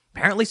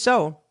 Apparently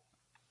so.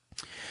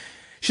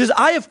 She says,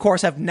 I, of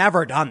course, have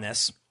never done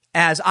this.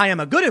 as I am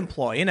a good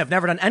employee and have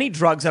never done any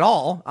drugs at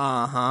all.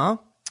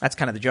 That's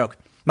kind of the joke.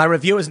 My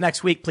review is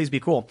next week. Please be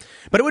cool.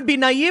 But it would be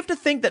naive to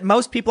think that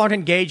most people aren't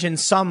engaged in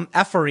some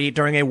effery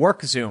during a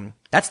work Zoom.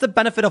 That's the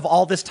benefit of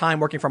all this time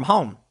working from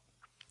home.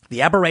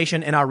 The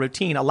aberration in our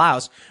routine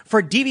allows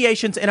for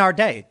deviations in our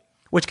day,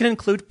 which can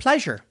include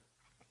pleasure.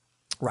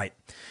 Right.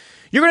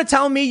 You're going to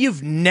tell me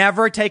you've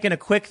never taken a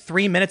quick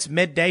 3 minutes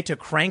midday to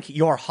crank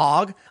your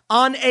hog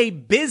on a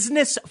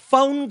business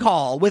phone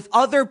call with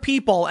other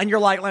people, and you're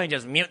like, let me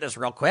just mute this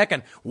real quick,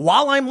 and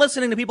while I'm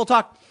listening to people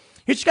talk.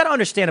 You just got to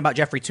understand about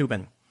Jeffrey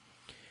Toobin.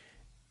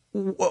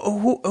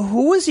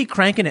 Who is he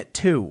cranking it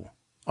to?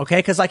 Okay,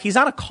 because like he's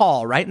on a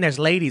call, right? And there's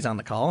ladies on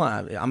the call.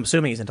 I'm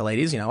assuming he's into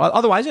ladies.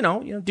 Otherwise,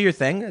 do your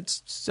thing.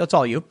 It's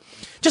all you.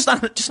 Just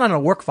not on a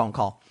work phone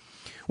call.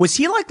 Was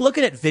he like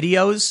looking at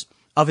videos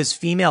of his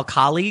female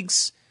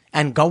colleagues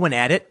and going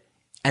at it,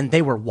 and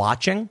they were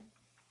watching?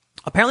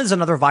 Apparently, there's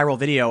another viral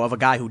video of a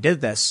guy who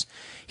did this.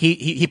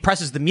 He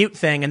presses the mute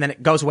thing, and then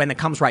it goes away, and it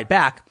comes right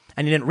back.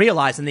 And he didn't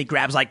realize, and he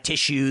grabs like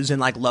tissues and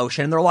like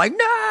lotion, and they're like,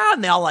 nah,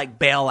 and they all like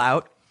bail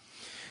out.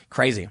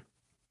 Crazy.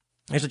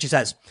 Here's what she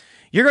says.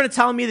 You're going to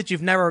tell me that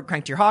you've never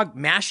cranked your hog,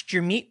 mashed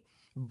your meat,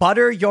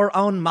 butter your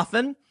own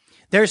muffin?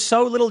 There's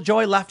so little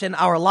joy left in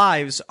our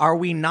lives. Are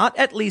we not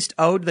at least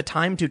owed the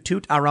time to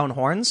toot our own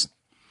horns?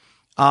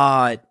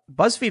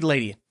 BuzzFeed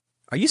lady,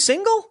 are you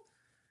single?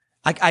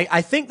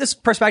 I think this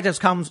perspective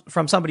comes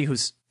from somebody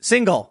who's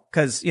single,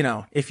 because,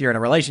 if you're in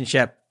a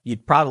relationship,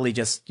 you'd probably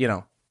just,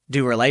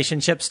 do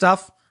relationship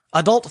stuff,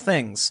 adult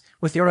things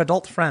with your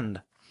adult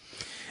friend.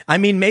 I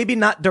mean, maybe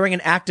not during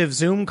an active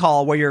Zoom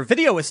call where your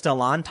video is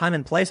still on, time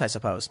and place, I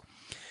suppose.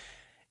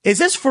 Is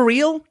this for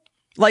real?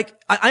 Like,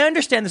 I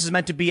understand this is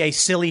meant to be a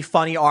silly,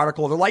 funny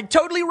article. They're like,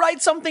 totally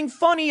write something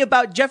funny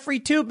about Jeffrey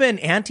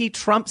Toobin,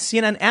 anti-Trump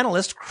CNN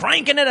analyst,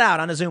 cranking it out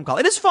on a Zoom call.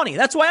 It is funny.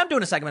 That's why I'm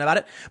doing a segment about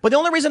it. But the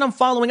only reason I'm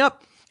following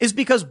up is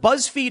because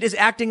BuzzFeed is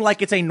acting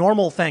like it's a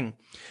normal thing.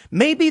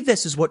 Maybe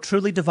this is what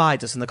truly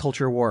divides us in the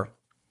culture war.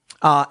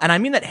 And I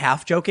mean that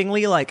half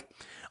jokingly, like,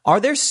 are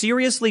there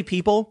seriously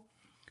people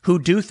who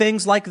do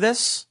things like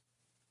this?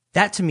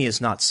 That to me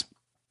is nuts.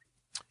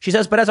 She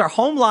says, but as our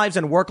home lives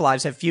and work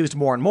lives have fused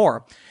more and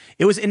more,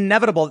 it was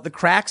inevitable that the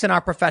cracks in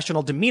our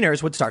professional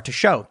demeanors would start to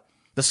show.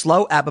 The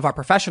slow ebb of our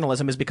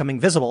professionalism is becoming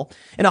visible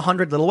in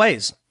 100 little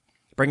ways.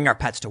 Bringing our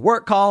pets to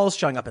work calls,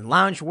 showing up in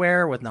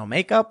loungewear with no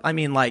makeup. I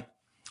mean, like,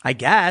 I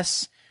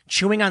guess,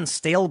 chewing on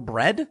stale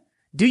bread?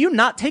 Do you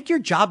not take your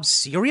job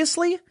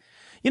seriously?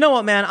 You know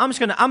what, man? I'm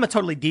gonna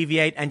totally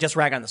deviate and just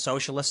rag on the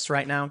socialists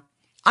right now.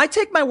 I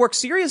take my work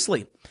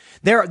seriously.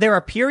 There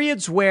are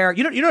periods where,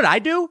 you know what I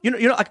do?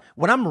 Like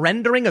when I'm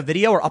rendering a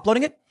video or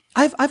uploading it,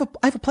 I have a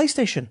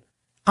PlayStation.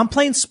 I'm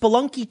playing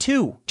Spelunky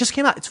 2. Just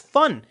came out. It's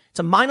fun. It's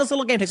a mindless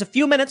little game. It takes a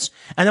few minutes.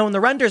 And then when the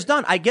render's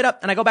done, I get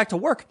up and I go back to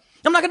work.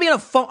 I'm not going to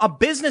be in a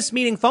business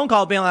meeting phone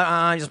call being like,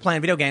 I'm just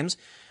playing video games.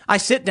 I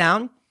sit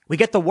down. We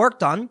get the work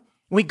done.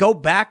 We go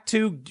back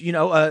to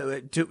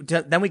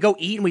then we go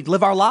eat and we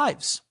live our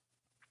lives.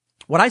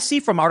 What I see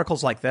from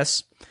articles like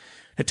this,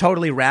 to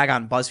totally rag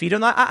on BuzzFeed,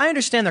 and I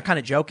understand they're kind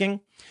of joking,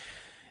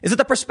 is that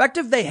the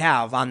perspective they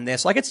have on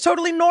this, like it's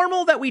totally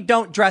normal that we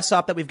don't dress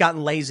up, that we've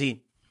gotten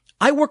lazy.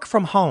 I work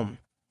from home.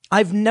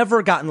 I've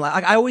never gotten,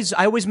 like, I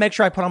always make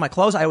sure I put on my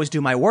clothes. I always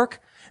do my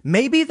work.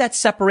 Maybe that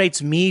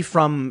separates me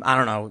from, I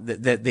don't know, the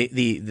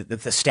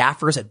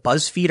staffers at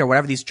BuzzFeed or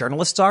whatever these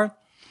journalists are.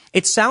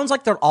 It sounds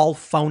like they're all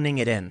phoning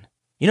it in.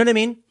 You know what I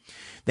mean?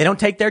 They don't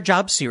take their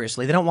job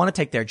seriously. They don't want to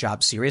take their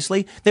job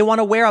seriously. They want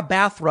to wear a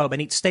bathrobe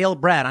and eat stale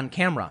bread on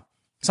camera.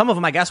 Some of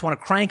them, I guess, want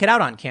to crank it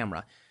out on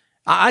camera.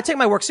 I take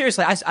my work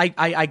seriously.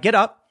 I get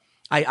up.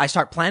 I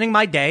start planning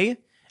my day.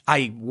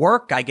 I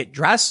work. I get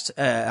dressed.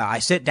 I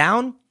sit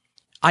down.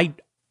 I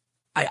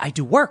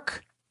do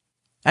work.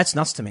 That's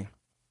nuts to me.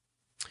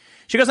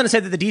 She goes on to say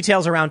that the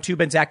details around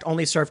Toobin's act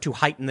only serve to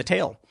heighten the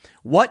tale.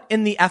 What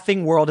in the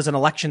effing world is an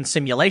election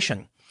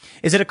simulation?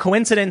 Is it a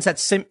coincidence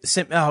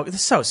that oh, this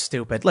is so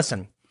stupid.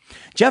 Listen,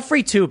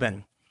 Jeffrey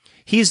Toobin,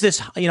 he's this,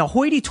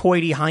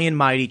 hoity-toity, high and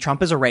mighty.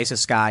 Trump is a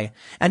racist guy,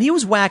 and he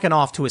was whacking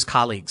off to his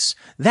colleagues.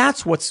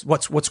 That's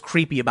what's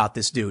creepy about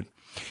this dude.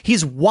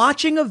 He's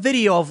watching a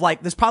video of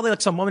there's probably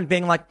some woman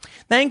being like,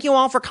 thank you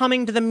all for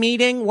coming to the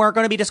meeting. We're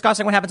going to be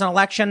discussing what happens on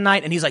election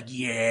night. And he's like,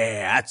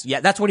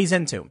 that's what he's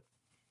into.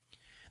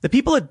 The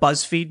people at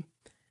BuzzFeed,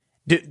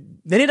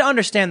 they need to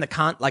understand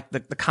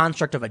the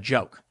construct of a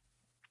joke.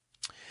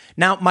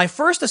 Now, my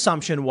first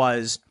assumption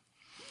was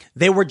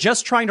they were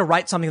just trying to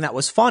write something that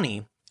was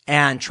funny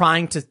and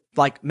trying to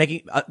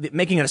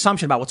making an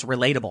assumption about what's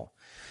relatable.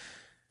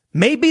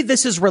 Maybe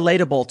this is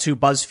relatable to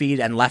BuzzFeed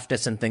and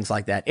leftists and things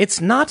like that.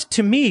 It's not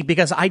to me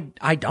because I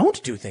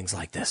don't do things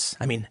like this.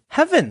 I mean,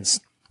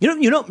 heavens.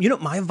 You know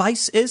what my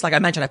vice is? Like I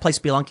mentioned, I play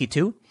Spelunky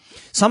 2.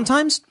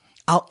 Sometimes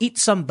I'll eat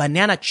some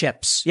banana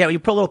chips. Yeah, you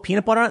put a little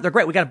peanut butter on it. They're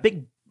great. We got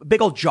a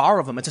big old jar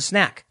of them. It's a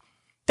snack.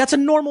 That's a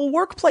normal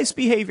workplace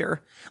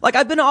behavior. Like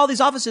I've been to all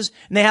these offices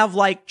and they have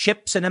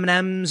chips and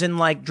M&Ms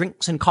and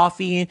drinks and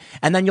coffee.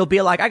 And then you'll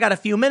be like, I got a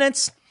few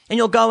minutes. And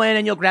you'll go in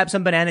and you'll grab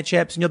some banana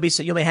chips and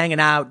you'll be hanging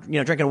out,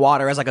 drinking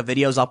water as like a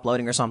video's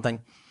uploading or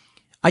something.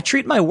 I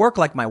treat my work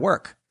like my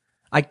work.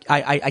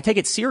 I take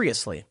it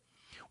seriously.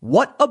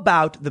 What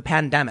about the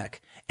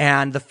pandemic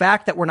and the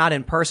fact that we're not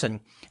in person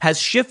has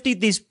shifted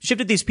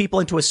these people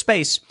into a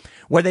space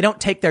where they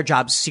don't take their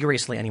jobs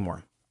seriously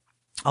anymore?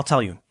 I'll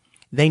tell you,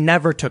 they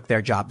never took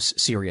their jobs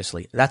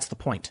seriously. That's the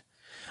point.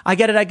 I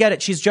get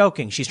it. She's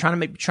joking. She's trying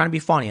to be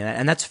funny,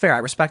 and that's fair. I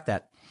respect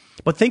that.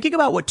 But thinking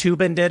about what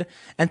Toobin did,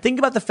 and think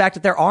about the fact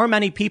that there are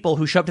many people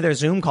who show up to their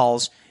Zoom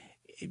calls,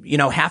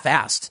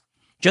 half-assed,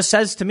 just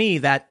says to me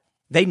that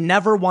they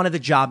never wanted the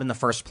job in the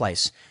first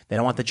place. They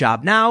don't want the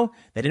job now.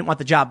 They didn't want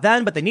the job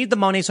then, but they need the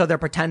money, so they're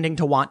pretending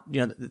to want,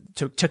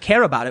 to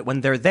care about it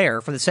when they're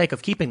there for the sake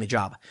of keeping the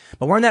job.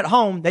 But when they're at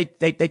home, they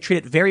treat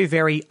it very,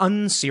 very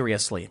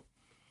unseriously.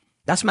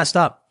 That's messed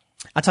up.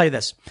 I'll tell you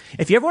this.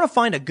 If you ever want to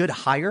find a good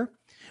hire,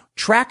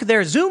 track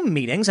their Zoom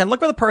meetings and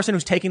look for the person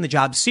who's taking the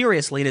job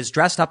seriously and is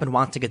dressed up and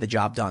wants to get the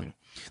job done.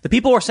 The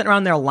people who are sitting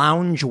around their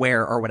lounge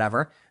wear or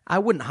whatever, I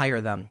wouldn't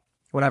hire them.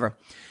 Whatever.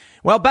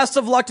 Well, best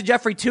of luck to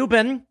Jeffrey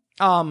Toobin.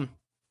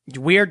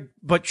 Weird,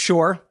 but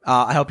sure.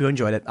 I hope you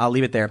enjoyed it. I'll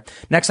leave it there.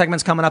 Next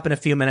segment's coming up in a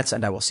few minutes,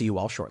 and I will see you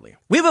all shortly.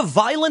 We have a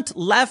violent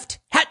left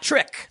hat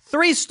trick.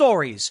 3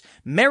 stories.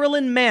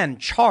 Maryland man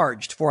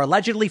charged for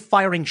allegedly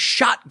firing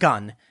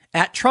shotgun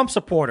at Trump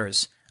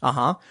supporters.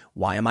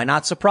 Why am I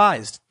not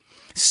surprised?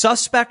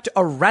 Suspect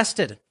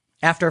arrested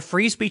after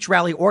free speech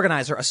rally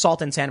organizer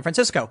assault in San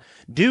Francisco.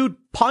 Dude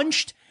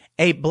punched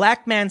a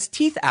black man's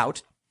teeth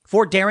out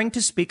for daring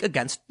to speak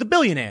against the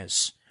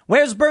billionaires.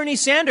 Where's Bernie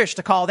Sanders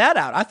to call that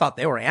out? I thought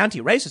they were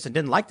anti-racist and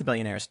didn't like the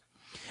billionaires.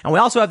 And we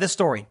also have this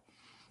story.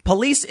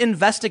 Police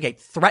investigate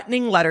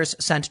threatening letters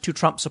sent to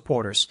Trump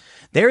supporters.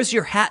 There's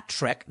your hat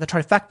trick, the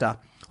trifecta.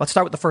 Let's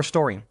start with the first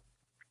story.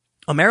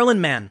 A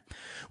Maryland man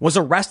was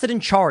arrested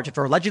and charged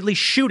after allegedly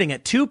shooting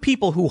at 2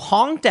 people who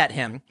honked at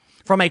him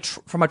from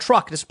a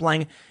truck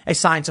displaying a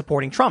sign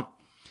supporting Trump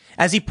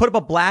as he put up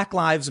a Black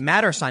Lives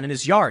Matter sign in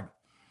his yard.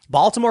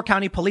 Baltimore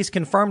County Police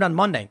confirmed on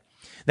Monday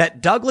that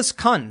Douglas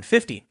Cunn,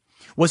 50,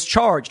 was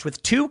charged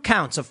with 2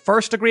 counts of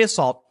first-degree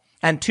assault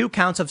and 2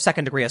 counts of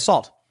second-degree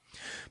assault.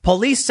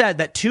 Police said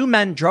that 2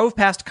 men drove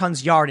past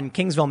Cunn's yard in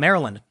Kingsville,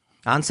 Maryland,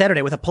 on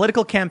Saturday with a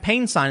political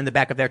campaign sign in the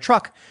back of their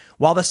truck,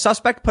 while the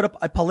suspect put up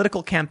a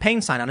political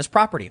campaign sign on his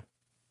property.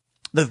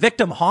 The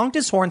victim honked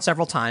his horn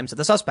several times at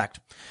the suspect.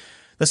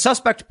 The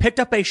suspect picked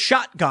up a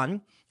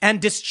shotgun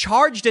and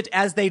discharged it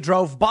as they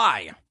drove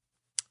by.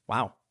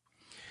 Wow.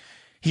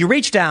 He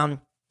reached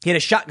down, he had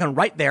a shotgun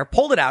right there,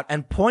 pulled it out,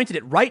 and pointed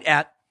it right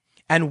at,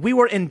 and we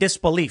were in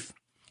disbelief.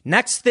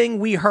 Next thing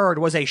we heard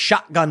was a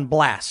shotgun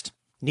blast.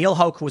 Neil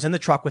Hoke, who was in the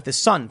truck with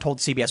his son, told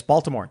CBS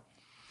Baltimore.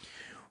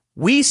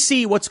 We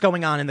see what's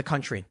going on in the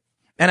country,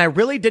 and I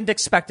really didn't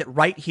expect it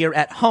right here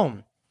at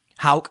home.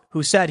 Hoke,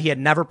 who said he had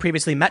never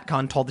previously met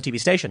Cunn, told the TV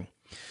station.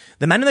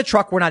 The men in the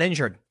truck were not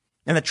injured,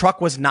 and the truck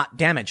was not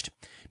damaged.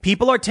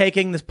 People are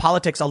taking this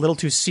politics a little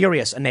too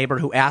serious, a neighbor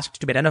who asked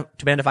to be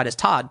identified as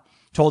Todd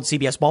told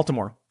CBS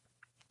Baltimore.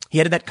 He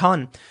added that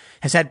Cunn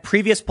has had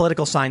previous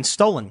political signs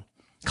stolen.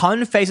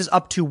 Cunn faces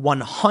up to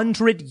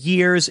 100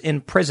 years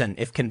in prison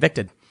if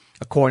convicted,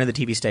 according to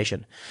the TV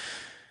station.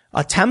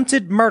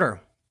 Attempted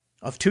murder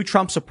of 2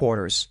 Trump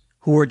supporters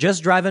who were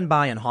just driving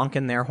by and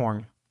honking their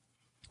horn.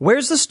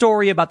 Where's the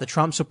story about the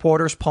Trump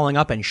supporters pulling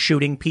up and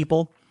shooting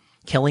people,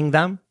 killing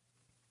them?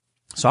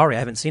 Sorry, I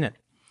haven't seen it.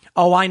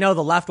 Oh, I know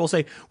the left will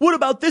say, what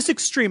about this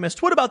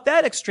extremist? What about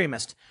that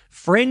extremist?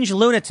 Fringe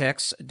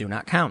lunatics do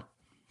not count.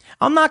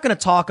 I'm not going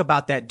to talk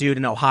about that dude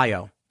in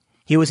Ohio.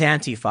 He was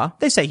Antifa.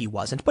 They say he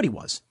wasn't, but he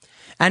was.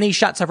 And he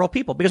shot several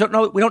people because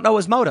we don't know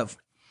his motive.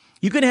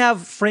 You can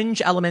have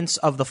fringe elements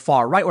of the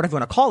far right, whatever you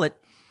want to call it,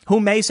 who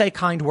may say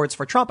kind words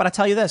for Trump. But I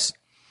tell you this,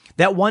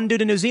 that one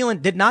dude in New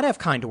Zealand did not have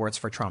kind words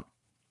for Trump.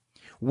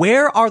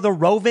 Where are the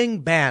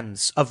roving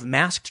bands of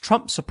masked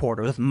Trump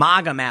supporters with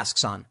MAGA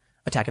masks on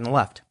attacking the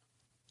left?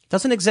 It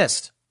doesn't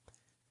exist.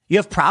 You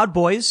have Proud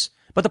Boys,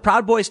 but the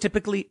Proud Boys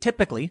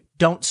typically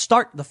don't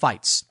start the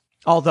fights.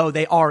 Although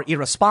they are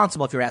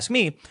irresponsible, if you ask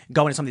me,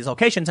 going to some of these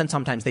locations, and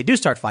sometimes they do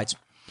start fights.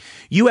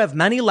 You have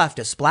many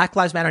leftists, Black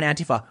Lives Matter and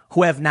Antifa,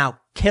 who have now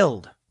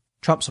killed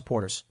Trump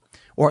supporters,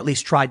 or at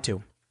least tried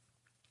to.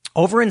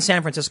 Over in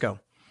San Francisco,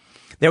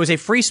 there was a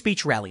free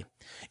speech rally.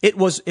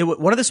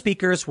 One of the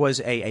speakers was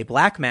a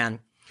black man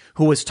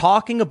who was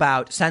talking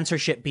about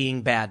censorship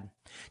being bad,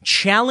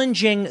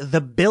 challenging the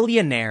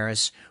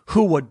billionaires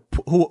who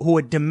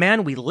would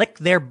demand we lick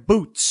their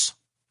boots.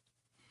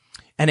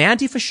 And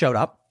Antifa showed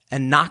up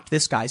and knocked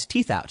this guy's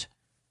teeth out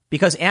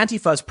because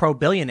Antifa is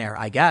pro-billionaire,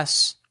 I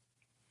guess.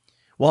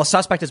 Well, a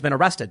suspect has been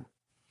arrested.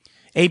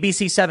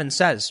 ABC 7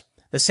 says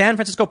the San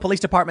Francisco Police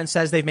Department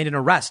says they've made an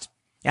arrest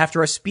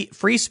after a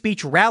free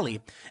speech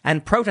rally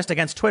and protest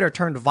against Twitter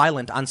turned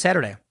violent on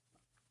Saturday.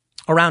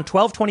 Around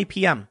 12:20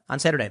 p.m. on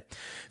Saturday,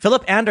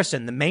 Philip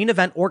Anderson, the main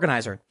event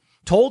organizer,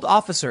 told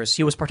officers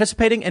he was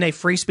participating in a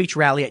free speech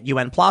rally at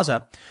UN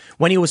Plaza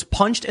when he was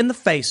punched in the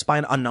face by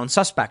an unknown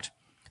suspect.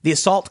 The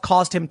assault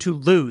caused him to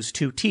lose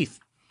 2 teeth.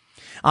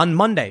 On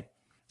Monday,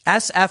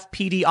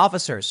 SFPD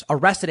officers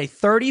arrested a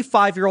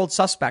 35-year-old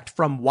suspect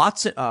from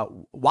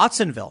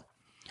Watsonville,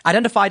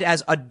 identified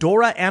as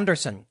Adora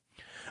Anderson.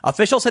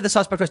 Officials say the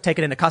suspect was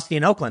taken into custody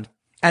in Oakland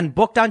and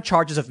booked on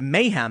charges of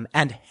mayhem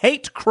and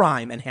hate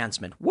crime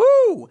enhancement.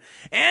 Woo!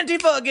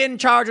 Antifa getting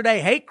charged with a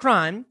hate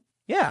crime.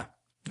 Yeah,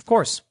 of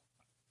course.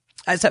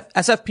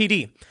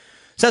 SFPD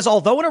says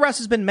although an arrest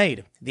has been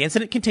made, the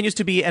incident continues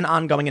to be an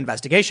ongoing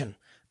investigation.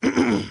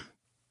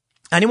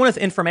 Anyone with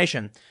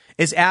information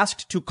is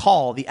asked to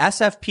call the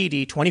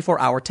SFPD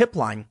 24-hour tip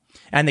line,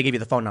 and they give you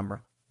the phone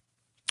number.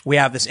 We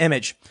have this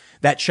image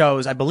that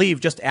shows, I believe,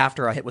 just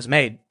after a hit was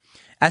made.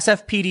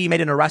 SFPD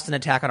made an arrest and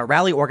attack on a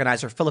rally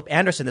organizer, Philip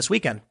Anderson, this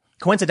weekend.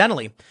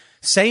 Coincidentally,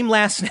 same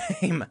last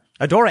name,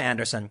 Adora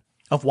Anderson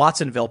of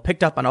Watsonville,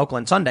 picked up on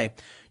Oakland Sunday,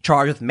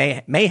 charged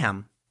with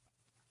mayhem.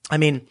 I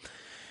mean,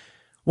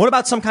 what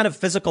about some kind of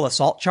physical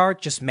assault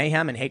charge? Just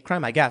mayhem and hate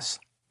crime, I guess.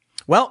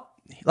 Well,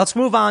 let's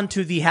move on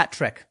to the hat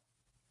trick.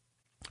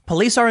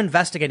 Police are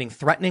investigating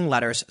threatening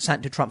letters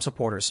sent to Trump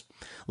supporters.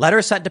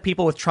 Letters sent to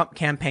people with Trump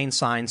campaign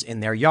signs in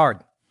their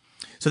yard.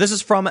 So this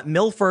is from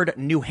Milford,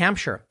 New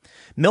Hampshire.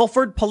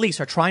 Milford police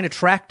are trying to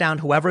track down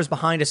whoever is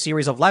behind a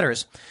series of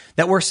letters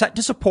that were sent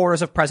to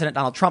supporters of President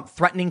Donald Trump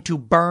threatening to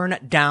burn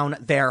down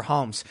their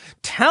homes.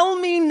 Tell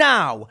me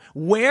now,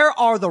 where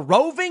are the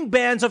roving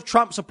bands of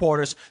Trump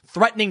supporters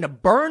threatening to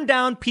burn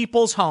down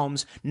people's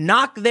homes,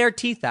 knock their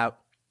teeth out,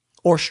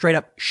 or straight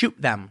up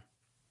shoot them?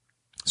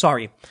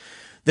 Sorry.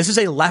 This is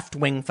a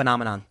left-wing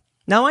phenomenon.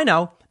 Now, I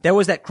know there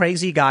was that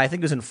crazy guy, I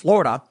think it was in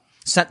Florida,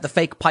 sent the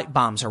fake pipe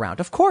bombs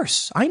around. Of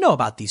course, I know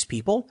about these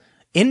people.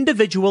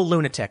 Individual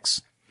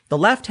lunatics. The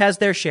left has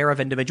their share of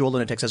individual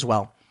lunatics as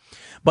well.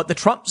 But the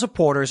Trump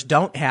supporters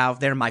don't have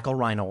their Michael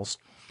Reinols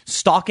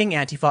stalking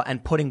Antifa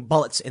and putting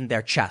bullets in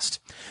their chest.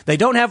 They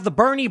don't have the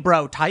Bernie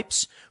bro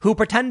types who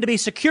pretend to be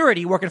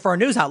security working for a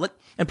news outlet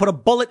and put a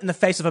bullet in the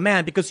face of a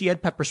man because he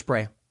had pepper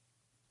spray.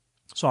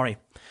 Sorry.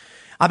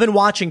 I've been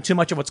watching too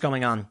much of what's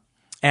going on.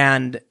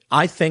 And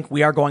I think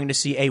we are going to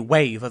see a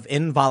wave of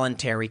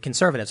involuntary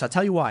conservatives. I'll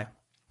tell you why.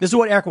 This is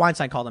what Eric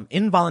Weinstein called them,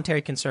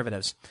 involuntary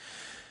conservatives.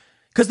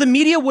 Because the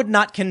media would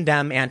not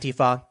condemn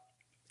Antifa,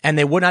 and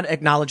they would not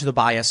acknowledge the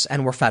bias,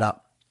 and we're fed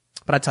up.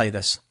 But I tell you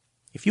this,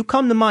 if you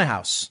come to my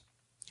house,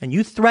 and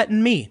you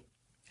threaten me,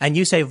 and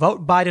you say,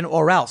 vote Biden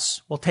or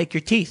else, we'll take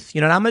your teeth,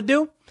 you know what I'm going to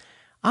do?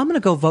 I'm going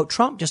to go vote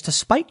Trump just to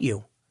spite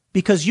you,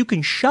 because you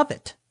can shove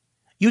it.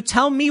 You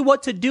tell me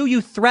what to do, you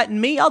threaten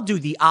me, I'll do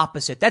the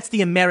opposite. That's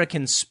the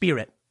American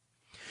spirit.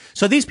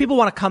 So these people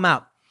want to come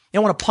out. They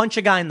want to punch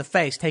a guy in the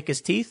face, take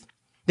his teeth.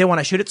 They want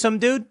to shoot at some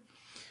dude.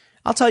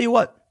 I'll tell you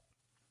what.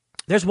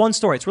 There's one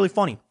story. It's really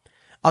funny.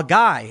 A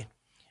guy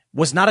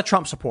was not a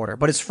Trump supporter,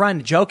 but his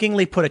friend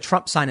jokingly put a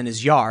Trump sign in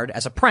his yard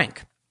as a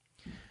prank.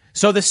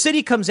 So the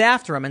city comes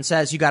after him and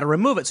says, you got to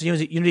remove it. So you know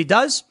what he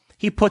does?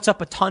 He puts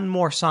up a ton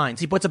more signs.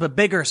 He puts up a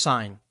bigger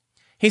sign.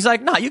 He's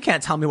like, no, you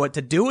can't tell me what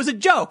to do. It was a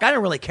joke. I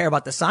don't really care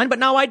about the sign, but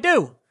now I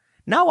do.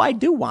 Now I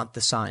do want the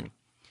sign.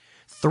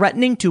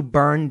 Threatening to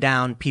burn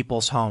down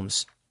people's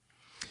homes.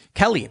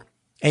 Kelly,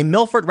 a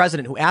Milford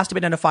resident who asked to be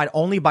identified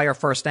only by her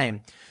first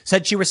name,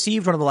 said she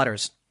received one of the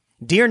letters.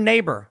 Dear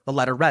neighbor, the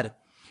letter read,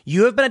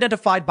 you have been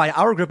identified by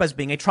our group as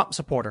being a Trump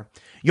supporter.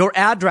 Your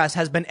address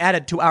has been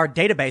added to our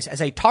database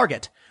as a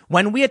target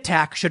when we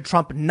attack should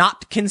Trump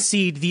not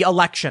concede the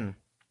election.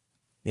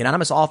 The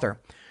anonymous author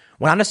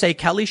went on to say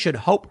Kelly should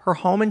hope her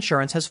home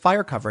insurance has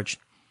fire coverage.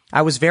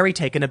 I was very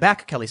taken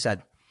aback, Kelly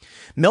said.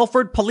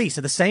 Milford police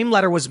said the same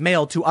letter was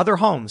mailed to other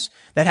homes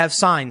that have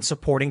signs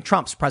supporting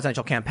Trump's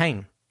presidential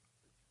campaign.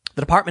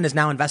 The department is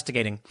now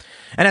investigating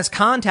and has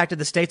contacted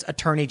the state's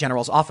attorney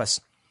general's office.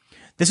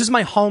 This is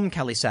my home,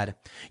 Kelly said.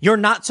 You're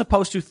not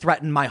supposed to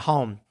threaten my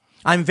home.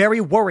 I'm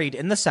very worried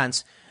in the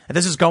sense that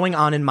this is going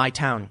on in my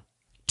town.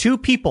 2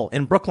 people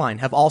in Brookline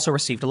have also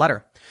received a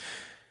letter.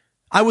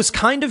 I was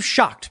kind of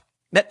shocked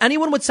that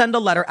anyone would send a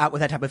letter out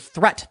with that type of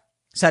threat,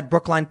 said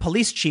Brookline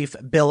Police Chief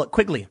Bill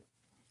Quigley.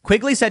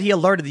 Quigley said he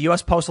alerted the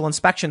U.S. Postal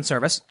Inspection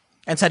Service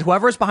and said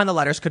whoever is behind the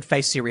letters could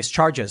face serious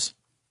charges.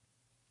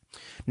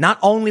 Not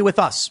only with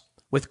us,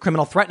 with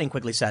criminal threatening,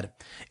 Quigley said.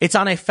 It's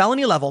on a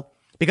felony level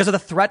because of the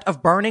threat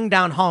of burning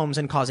down homes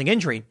and causing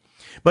injury,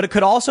 but it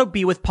could also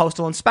be with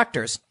postal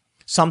inspectors,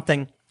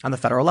 something on the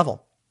federal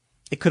level.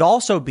 It could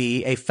also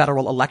be a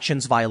federal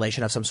elections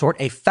violation of some sort,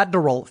 a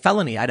federal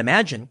felony, I'd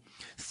imagine.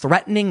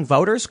 Threatening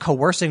voters,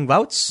 coercing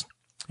votes.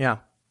 Yeah.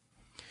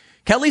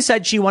 Kelly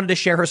said she wanted to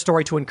share her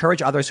story to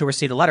encourage others who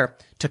received a letter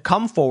to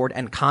come forward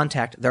and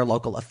contact their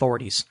local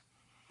authorities.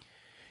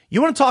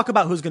 You want to talk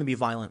about who's going to be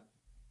violent?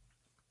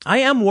 I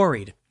am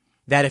worried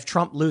that if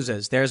Trump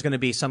loses, there's going to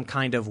be some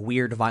kind of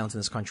weird violence in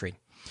this country.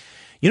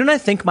 You know what I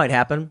think might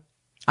happen?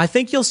 I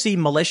think you'll see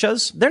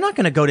militias. They're not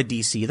going to go to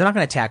D.C. They're not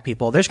going to attack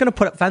people. They're just going to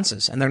put up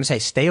fences and they're going to say,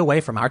 stay away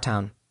from our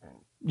town.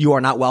 You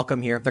are not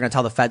welcome here. They're going to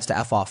tell the feds to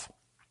F off.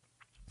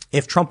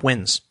 If Trump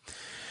wins,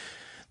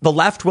 the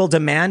left will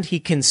demand he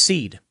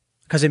concede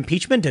because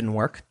impeachment didn't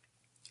work.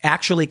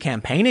 Actually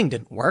campaigning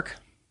didn't work.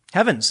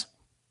 Heavens.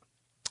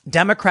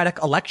 Democratic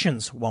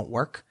elections won't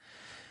work.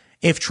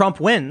 If Trump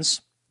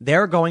wins,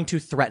 they're going to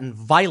threaten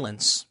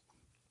violence.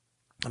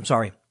 I'm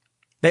sorry.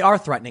 They are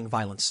threatening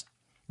violence.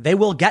 They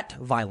will get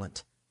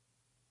violent.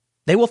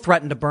 They will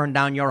threaten to burn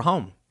down your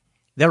home.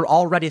 They're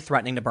already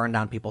threatening to burn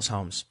down people's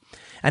homes.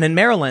 And in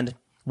Maryland,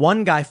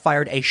 one guy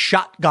fired a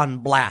shotgun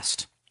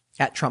blast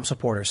at Trump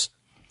supporters.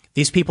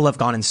 These people have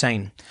gone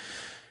insane.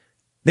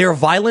 They are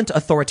violent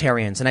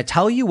authoritarians. And I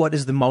tell you what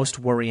is the most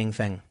worrying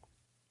thing.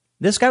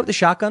 This guy with the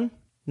shotgun,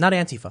 not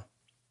Antifa.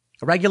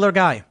 A regular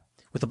guy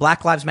with the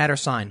Black Lives Matter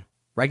sign.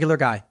 Regular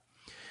guy.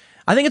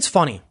 I think it's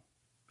funny.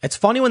 It's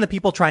funny when the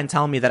people try and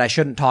tell me that I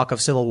shouldn't talk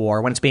of civil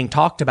war when it's being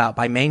talked about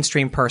by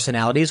mainstream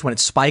personalities, when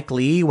it's Spike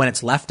Lee, when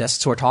it's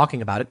leftists who are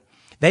talking about it.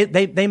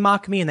 They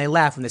mock me and they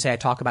laugh when they say I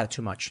talk about it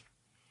too much.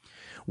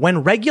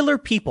 When regular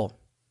people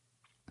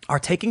are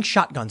taking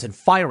shotguns and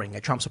firing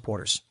at Trump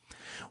supporters,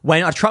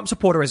 when a Trump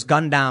supporter is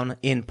gunned down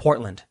in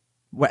Portland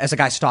as a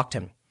guy stalked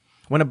him,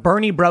 when a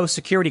Bernie bro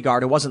security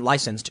guard who wasn't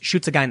licensed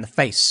shoots a guy in the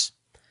face,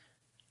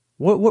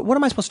 what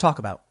am I supposed to talk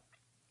about?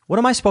 What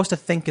am I supposed to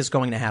think is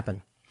going to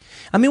happen?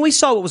 I mean, we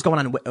saw what was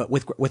going on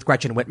with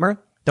Gretchen Whitmer,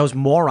 those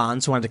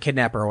morons who wanted to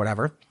kidnap her or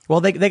whatever.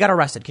 Well, they got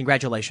arrested.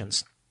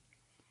 Congratulations.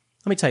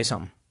 Let me tell you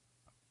something.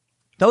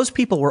 Those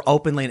people were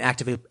openly and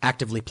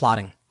actively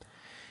plotting.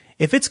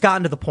 If it's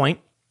gotten to the point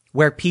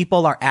where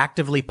people are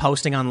actively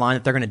posting online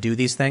that they're going to do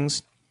these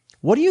things,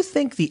 what do you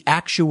think the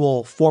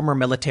actual former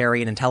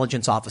military and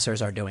intelligence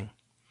officers are doing?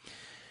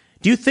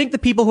 Do you think the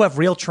people who have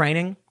real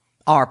training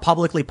are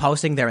publicly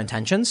posting their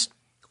intentions?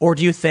 Or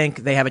do you think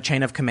they have a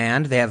chain of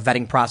command, they have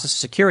vetting process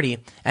security,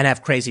 and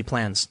have crazy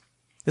plans?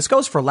 This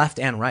goes for left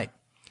and right.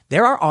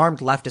 There are armed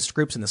leftist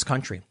groups in this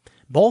country.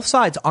 Both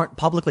sides aren't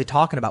publicly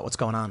talking about what's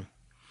going on.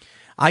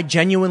 I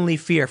genuinely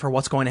fear for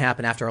what's going to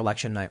happen after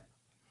election night.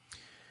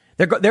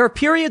 There are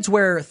periods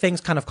where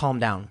things kind of calm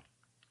down.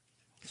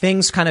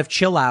 Things kind of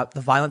chill out,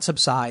 the violence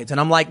subsides, and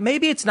I'm like,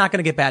 maybe it's not going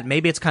to get bad,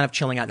 maybe it's kind of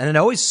chilling out, and it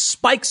always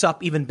spikes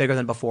up even bigger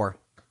than before.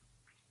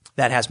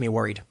 That has me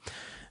worried.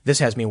 This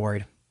has me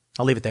worried.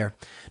 I'll leave it there.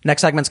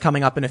 Next segment's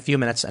coming up in a few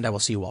minutes, and I will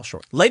see you all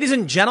shortly. Ladies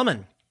and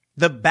gentlemen,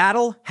 the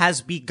battle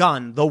has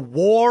begun. The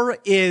war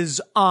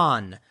is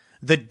on.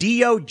 The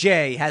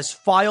DOJ has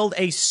filed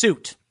a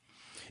suit.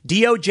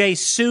 DOJ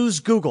sues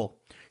Google.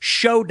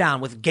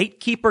 Showdown with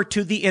gatekeeper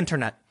to the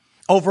internet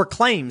over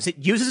claims it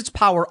uses its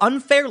power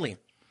unfairly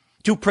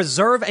to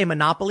preserve a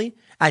monopoly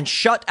and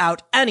shut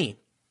out any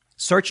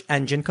search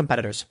engine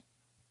competitors.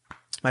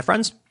 My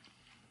friends,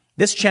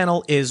 this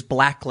channel is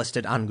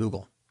blacklisted on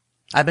Google.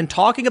 I've been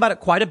talking about it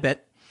quite a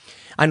bit.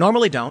 I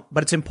normally don't,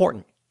 but it's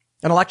important.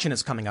 An election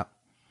is coming up.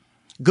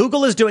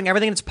 Google is doing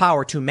everything in its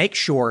power to make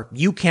sure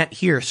you can't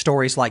hear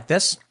stories like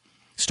this,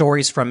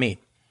 stories from me.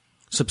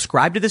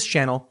 Subscribe to this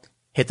channel,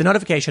 hit the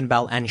notification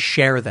bell, and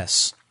share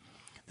this.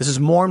 This is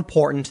more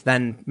important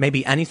than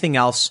maybe anything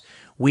else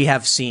we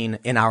have seen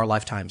in our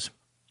lifetimes.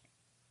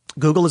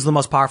 Google is the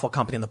most powerful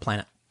company on the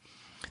planet.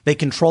 They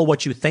control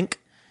what you think.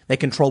 They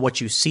control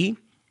what you see.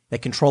 They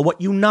control what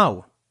you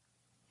know.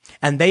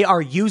 And they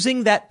are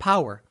using that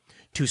power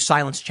to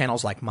silence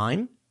channels like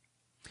mine.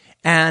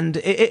 And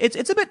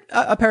it's a bit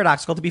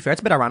paradoxical, to be fair. It's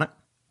a bit ironic.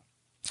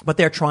 But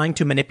they're trying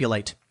to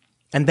manipulate.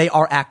 And they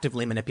are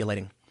actively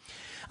manipulating.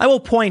 I will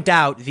point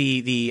out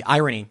the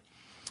irony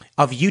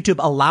of YouTube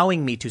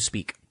allowing me to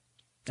speak,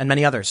 and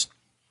many others,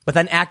 but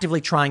then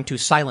actively trying to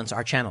silence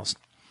our channels.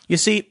 You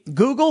see,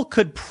 Google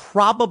could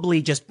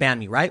probably just ban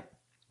me, right?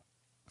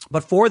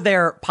 But for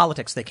their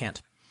politics, they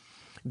can't.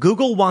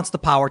 Google wants the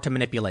power to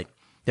manipulate.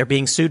 They're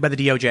being sued by the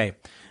DOJ.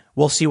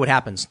 We'll see what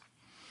happens.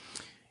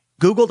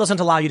 Google doesn't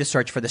allow you to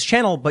search for this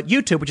channel, but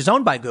YouTube, which is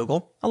owned by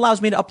Google,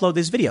 allows me to upload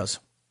these videos.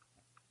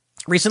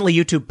 Recently,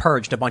 YouTube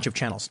purged a bunch of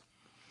channels.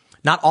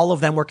 Not all of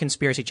them were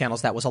conspiracy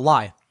channels. That was a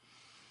lie.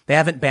 They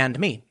haven't banned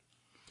me.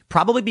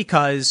 Probably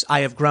because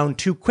I have grown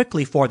too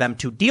quickly for them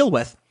to deal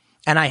with,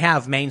 and I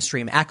have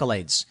mainstream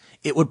accolades.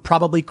 It would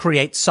probably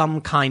create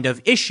some kind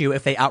of issue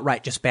if they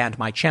outright just banned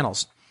my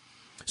channels.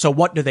 So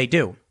what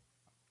do?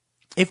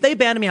 If they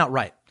banned me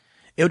outright,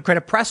 it would create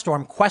a press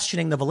storm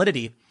questioning the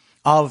validity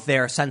of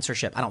their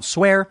censorship. I don't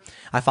swear.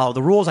 I follow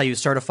the rules. I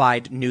use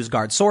certified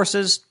NewsGuard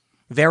sources.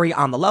 Very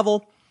on the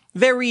level.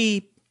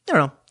 Very,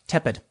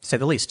 tepid, to say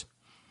the least.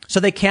 So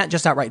they can't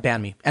just outright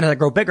ban me. And as I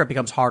grow bigger, it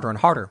becomes harder and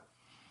harder.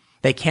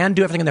 They can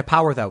do everything in their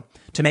power, though,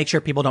 to make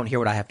sure people don't hear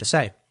what I have to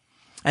say.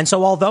 And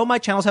so although my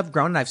channels have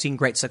grown and I've seen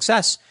great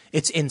success,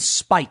 it's in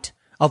spite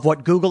of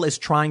what Google is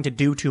trying to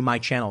do to my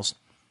channels.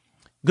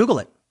 Google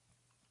it.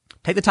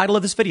 Take the title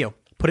of this video.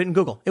 Put it in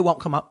Google. It won't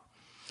come up.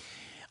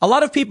 A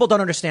lot of people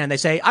don't understand. They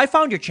say, I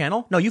found your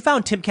channel. No, you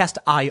found Timcast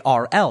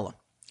IRL,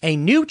 a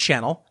new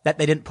channel that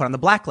they didn't put on the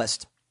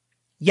blacklist.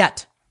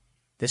 Yet,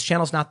 this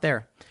channel's not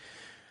there.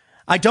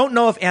 I don't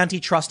know if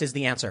antitrust is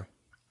the answer.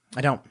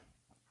 I don't.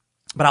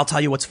 But I'll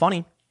tell you what's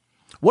funny.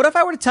 What if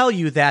I were to tell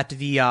you that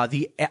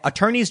the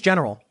attorneys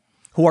general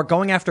who are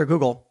going after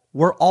Google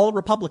were all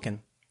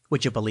Republican?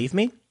 Would you believe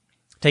me?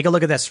 Take a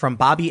look at this from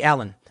Bobby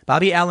Allen.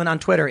 Bobby Allen on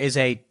Twitter is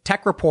a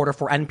tech reporter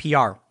for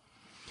NPR.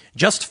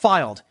 Just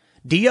filed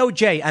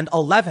DOJ and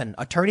 11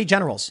 attorney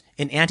generals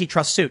in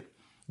antitrust suit.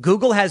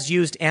 Google has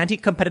used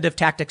anti-competitive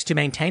tactics to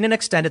maintain and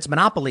extend its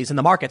monopolies in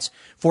the markets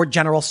for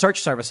general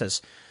search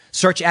services,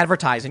 search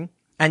advertising,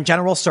 and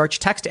general search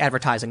text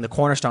advertising, the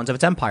cornerstones of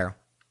its empire.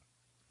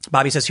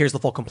 Bobby says, here's the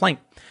full complaint.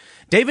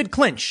 David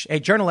Clinch, a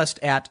journalist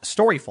at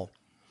Storyful,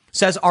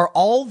 says, are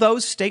all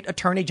those state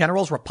attorney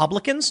generals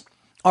Republicans?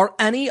 Are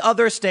any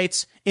other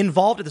states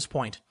involved at this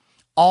point?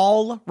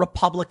 All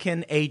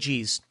Republican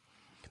AGs.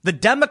 The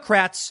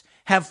Democrats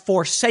have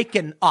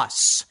forsaken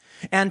us.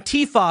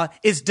 Antifa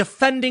is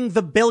defending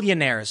the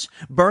billionaires.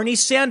 Bernie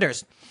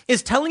Sanders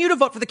is telling you to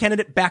vote for the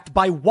candidate backed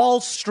by Wall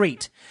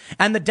Street.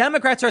 And the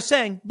Democrats are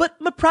saying, but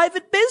my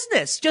private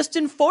business, just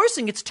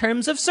enforcing its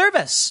terms of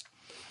service.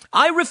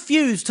 I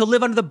refuse to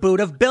live under the boot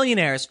of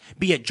billionaires,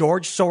 be it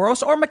George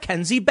Soros or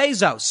Mackenzie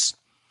Bezos.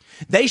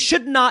 They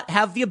should not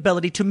have the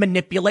ability to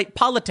manipulate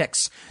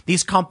politics.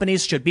 These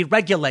companies should be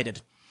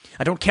regulated.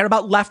 I don't care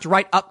about left,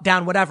 right, up,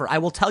 down, whatever. I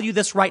will tell you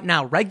this right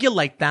now.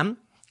 Regulate them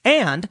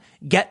and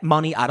get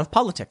money out of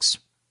politics.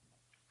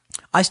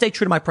 I stay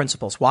true to my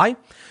principles. Why?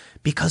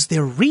 Because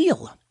they're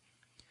real.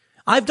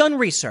 I've done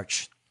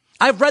research.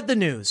 I've read the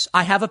news.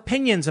 I have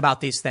opinions about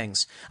these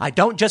things. I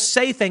don't just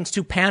say things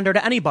to pander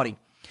to anybody.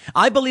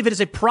 I believe it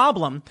is a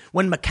problem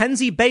when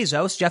Mackenzie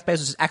Bezos, Jeff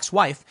Bezos'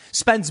 ex-wife,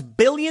 spends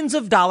billions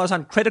of dollars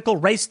on critical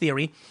race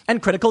theory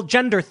and critical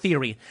gender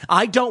theory.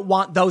 I don't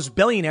want those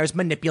billionaires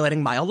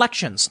manipulating my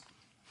elections.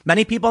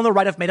 Many people on the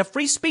right have made a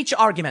free speech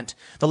argument.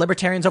 The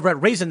libertarians over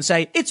at Reason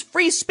say it's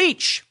free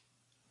speech.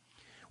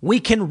 We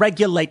can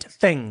regulate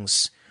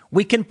things.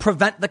 We can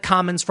prevent the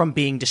commons from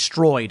being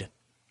destroyed.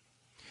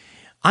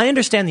 I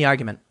understand the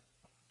argument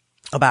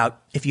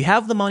about if you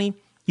have the money,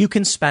 you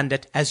can spend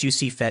it as you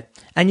see fit,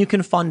 and you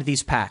can fund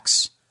these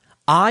PACs.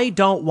 I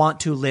don't want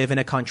to live in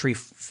a country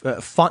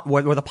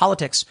where the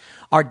politics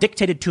are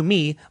dictated to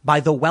me by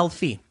the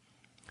wealthy.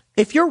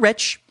 If you're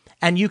rich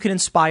and you can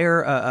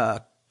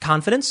inspire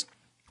confidence,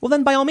 well,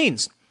 then by all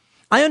means.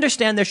 I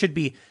understand there should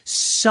be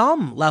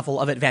some level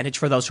of advantage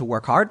for those who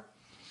work hard.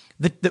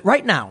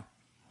 Right now,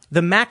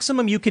 the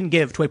maximum you can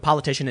give to a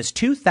politician is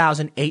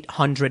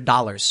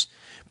 $2,800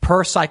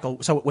 per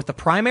cycle. So with the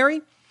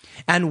primary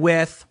and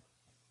with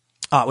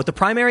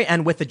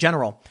the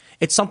general,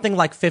 it's something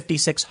like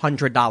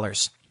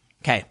 $5,600.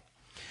 Okay.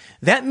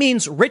 That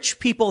means rich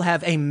people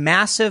have a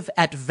massive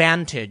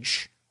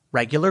advantage.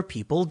 Regular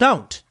people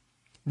don't.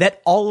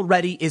 That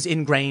already is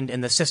ingrained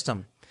in the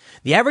system.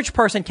 The average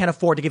person can't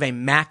afford to give a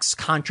max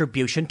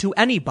contribution to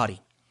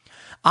anybody.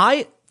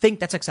 I think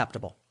that's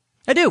acceptable.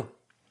 I do.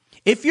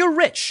 If you're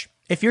rich,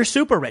 if you're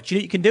super rich, you know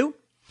what you can do?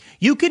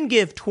 You can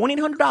give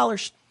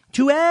 $2,800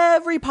 to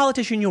every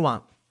politician you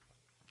want.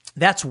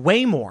 That's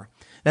way more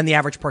than the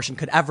average person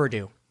could ever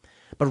do.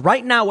 But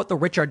right now, what the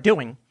rich are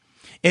doing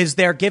is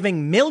they're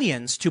giving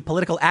millions to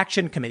political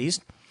action committees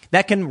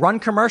that can run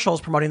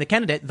commercials promoting the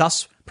candidate,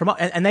 thus promote,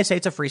 and they say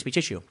it's a free speech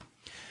issue.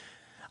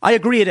 I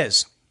agree it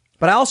is.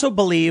 But I also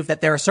believe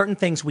that there are certain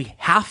things we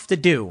have to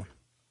do,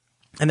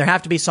 and there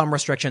have to be some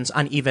restrictions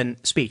on even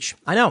speech.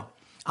 I know.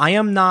 I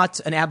am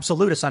not an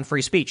absolutist on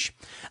free speech.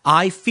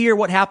 I fear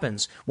what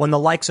happens when the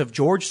likes of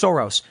George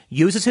Soros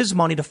uses his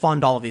money to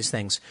fund all of these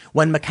things.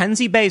 When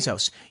Mackenzie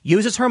Bezos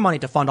uses her money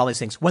to fund all these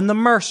things. When the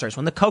Mercers,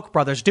 when the Koch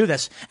brothers do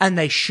this and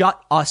they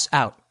shut us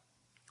out.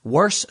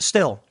 Worse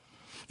still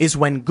is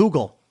when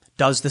Google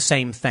does the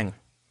same thing.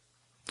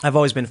 I've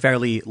always been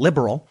fairly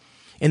liberal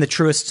in the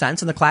truest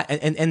sense, in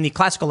the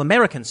classical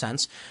American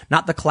sense,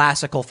 not the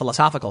classical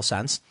philosophical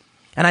sense.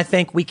 And I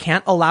think we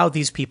can't allow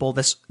these people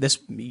this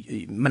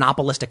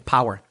monopolistic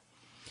power.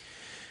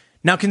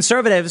 Now,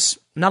 conservatives,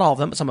 not all of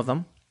them, but some of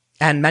them,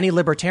 and many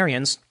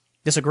libertarians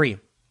disagree.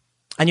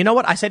 And you know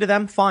what? I say to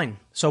them, fine,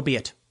 so be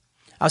it.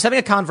 I was having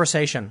a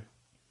conversation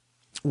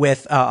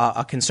with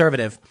a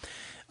conservative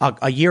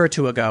a year or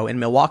two ago in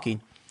Milwaukee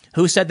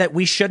who said that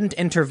we shouldn't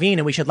intervene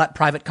and we should let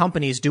private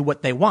companies do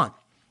what they want.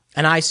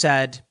 And I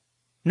said,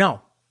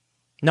 no,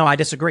 I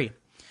disagree.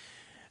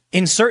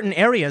 In certain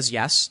areas,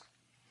 yes.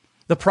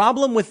 The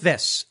problem with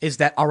this is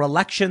that our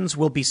elections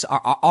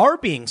are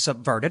being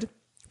subverted.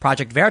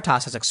 Project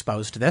Veritas has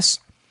exposed this.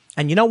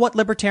 And you know what,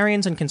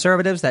 libertarians and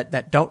conservatives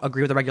that don't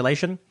agree with the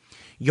regulation?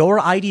 Your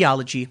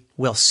ideology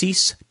will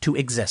cease to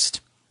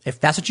exist.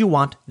 If that's what you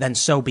want, then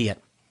so be it.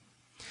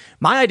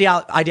 My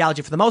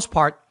ideology, for the most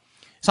part,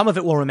 some of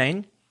it will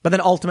remain, but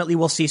then ultimately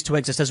will cease to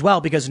exist as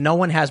well because no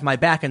one has my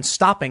back in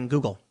stopping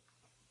Google.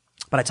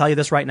 But I tell you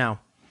this right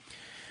now.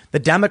 The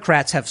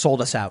Democrats have sold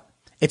us out.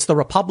 It's the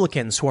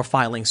Republicans who are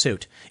filing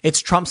suit.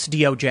 It's Trump's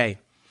DOJ.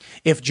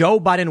 If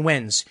Joe Biden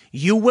wins,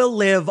 you will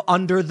live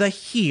under the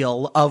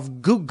heel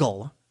of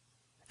Google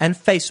and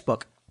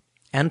Facebook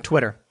and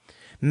Twitter.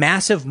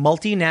 Massive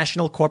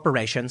multinational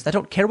corporations that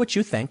don't care what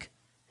you think.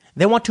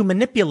 They want to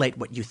manipulate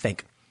what you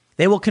think.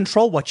 They will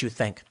control what you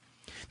think.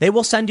 They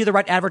will send you the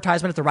right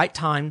advertisement at the right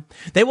time.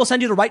 They will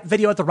send you the right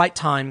video at the right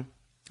time.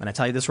 And I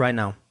tell you this right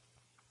now.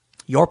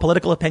 Your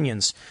political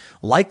opinions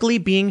likely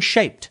being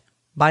shaped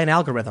by an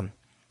algorithm.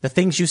 The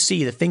things you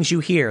see, the things you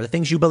hear, the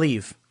things you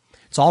believe.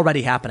 It's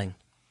already happening.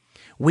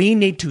 We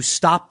need to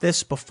stop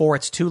this before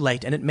it's too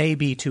late, and it may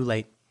be too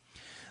late.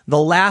 the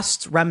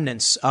last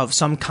remnants of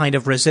some kind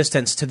of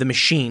resistance to the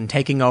machine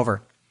taking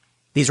over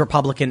these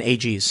Republican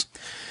AGs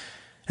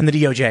and the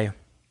DOJ.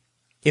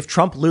 If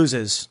Trump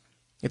loses,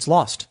 it's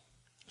lost.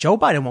 Joe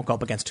Biden won't go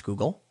up against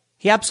Google.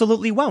 He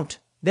absolutely won't.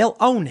 They'll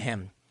own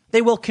him.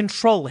 They will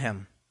control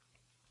him.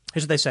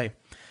 Here's what they say.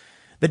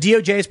 The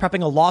DOJ is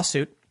prepping a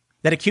lawsuit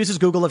that accuses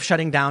Google of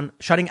shutting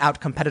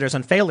out competitors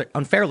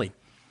unfairly.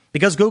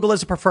 Because Google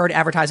is a preferred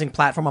advertising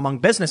platform among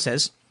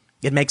businesses,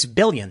 it makes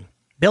billions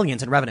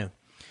in revenue.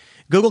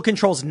 Google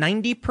controls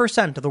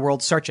 90% of the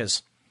world's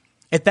searches.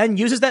 It then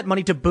uses that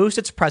money to boost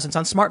its presence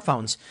on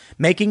smartphones,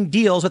 making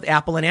deals with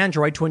Apple and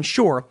Android to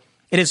ensure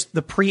it is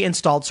the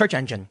pre-installed search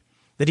engine.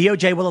 The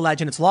DOJ will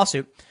allege in its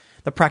lawsuit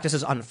the practice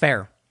is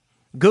unfair.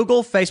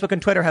 Google, Facebook,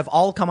 and Twitter have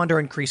all come under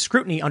increased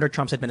scrutiny under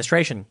Trump's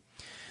administration.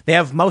 They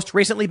have most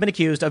recently been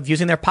accused of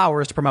using their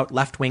powers to promote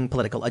left-wing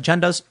political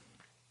agendas,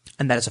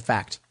 and that is a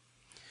fact.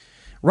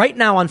 Right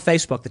now on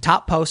Facebook, the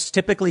top posts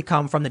typically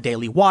come from the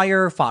Daily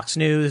Wire, Fox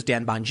News,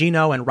 Dan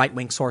Bongino, and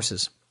right-wing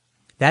sources.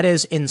 That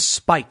is in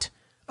spite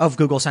of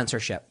Google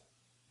censorship.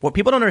 What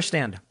people don't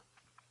understand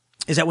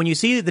is that when you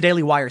see the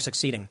Daily Wire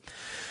succeeding,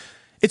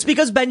 it's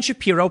because Ben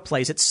Shapiro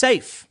plays it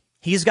safe.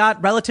 He's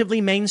got relatively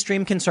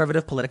mainstream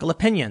conservative political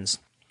opinions.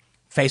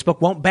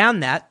 Facebook won't ban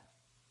that,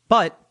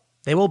 but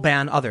they will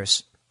ban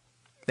others.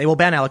 They will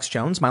ban Alex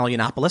Jones, Milo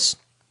Yiannopoulos,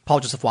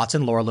 Paul Joseph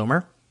Watson, Laura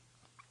Loomer.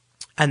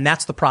 And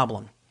that's the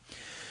problem.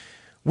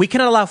 We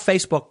cannot allow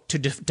Facebook to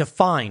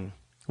define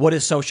what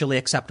is socially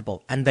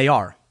acceptable, and they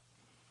are.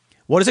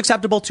 What is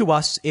acceptable to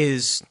us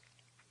is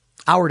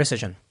our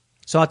decision.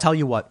 So I'll tell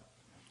you what.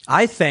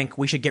 I think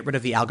we should get rid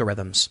of the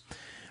algorithms.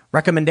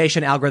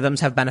 Recommendation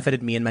algorithms have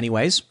benefited me in many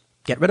ways.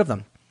 Get rid of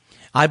them.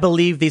 I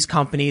believe these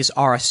companies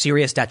are a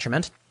serious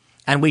detriment,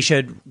 and we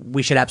should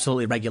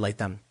absolutely regulate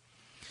them.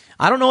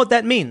 I don't know what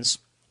that means.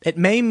 It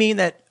may mean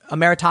that a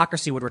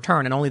meritocracy would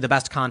return and only the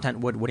best content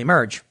would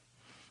emerge.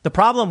 The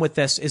problem with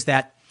this is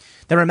that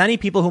there are many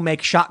people who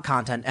make shock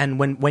content, and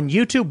when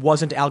YouTube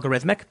wasn't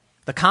algorithmic,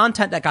 the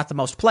content that got the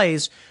most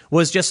plays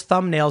was just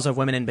thumbnails of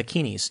women in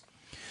bikinis.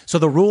 So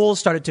the rules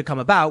started to come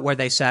about where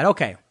they said,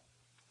 okay,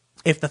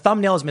 if the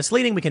thumbnail is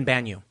misleading, we can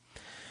ban you.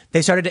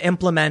 They started to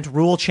implement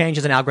rule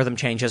changes and algorithm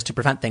changes to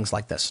prevent things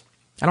like this.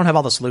 I don't have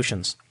all the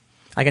solutions.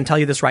 I can tell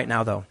you this right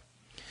now, though.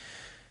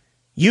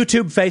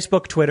 YouTube,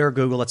 Facebook, Twitter,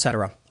 Google,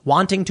 etc.,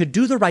 wanting to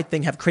do the right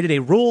thing, have created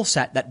a rule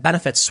set that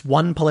benefits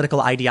one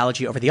political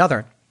ideology over the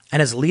other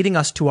and is leading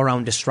us to our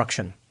own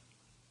destruction.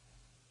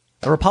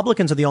 The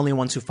Republicans are the only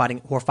ones who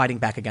are fighting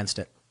back against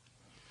it.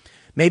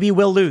 Maybe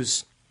we'll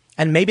lose,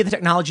 and maybe the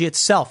technology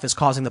itself is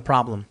causing the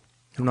problem.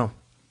 I don't know.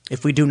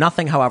 If we do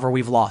nothing, however,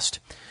 we've lost.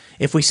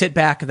 If we sit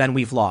back, then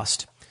we've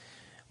lost.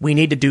 We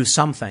need to do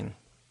something.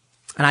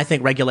 And I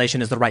think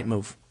regulation is the right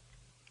move.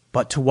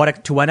 But to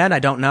what end, I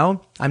don't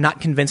know. I'm not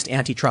convinced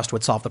antitrust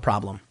would solve the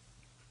problem.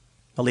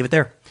 I'll leave it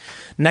there.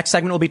 Next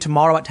segment will be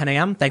tomorrow at 10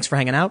 a.m. Thanks for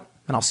hanging out,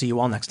 and I'll see you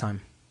all next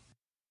time.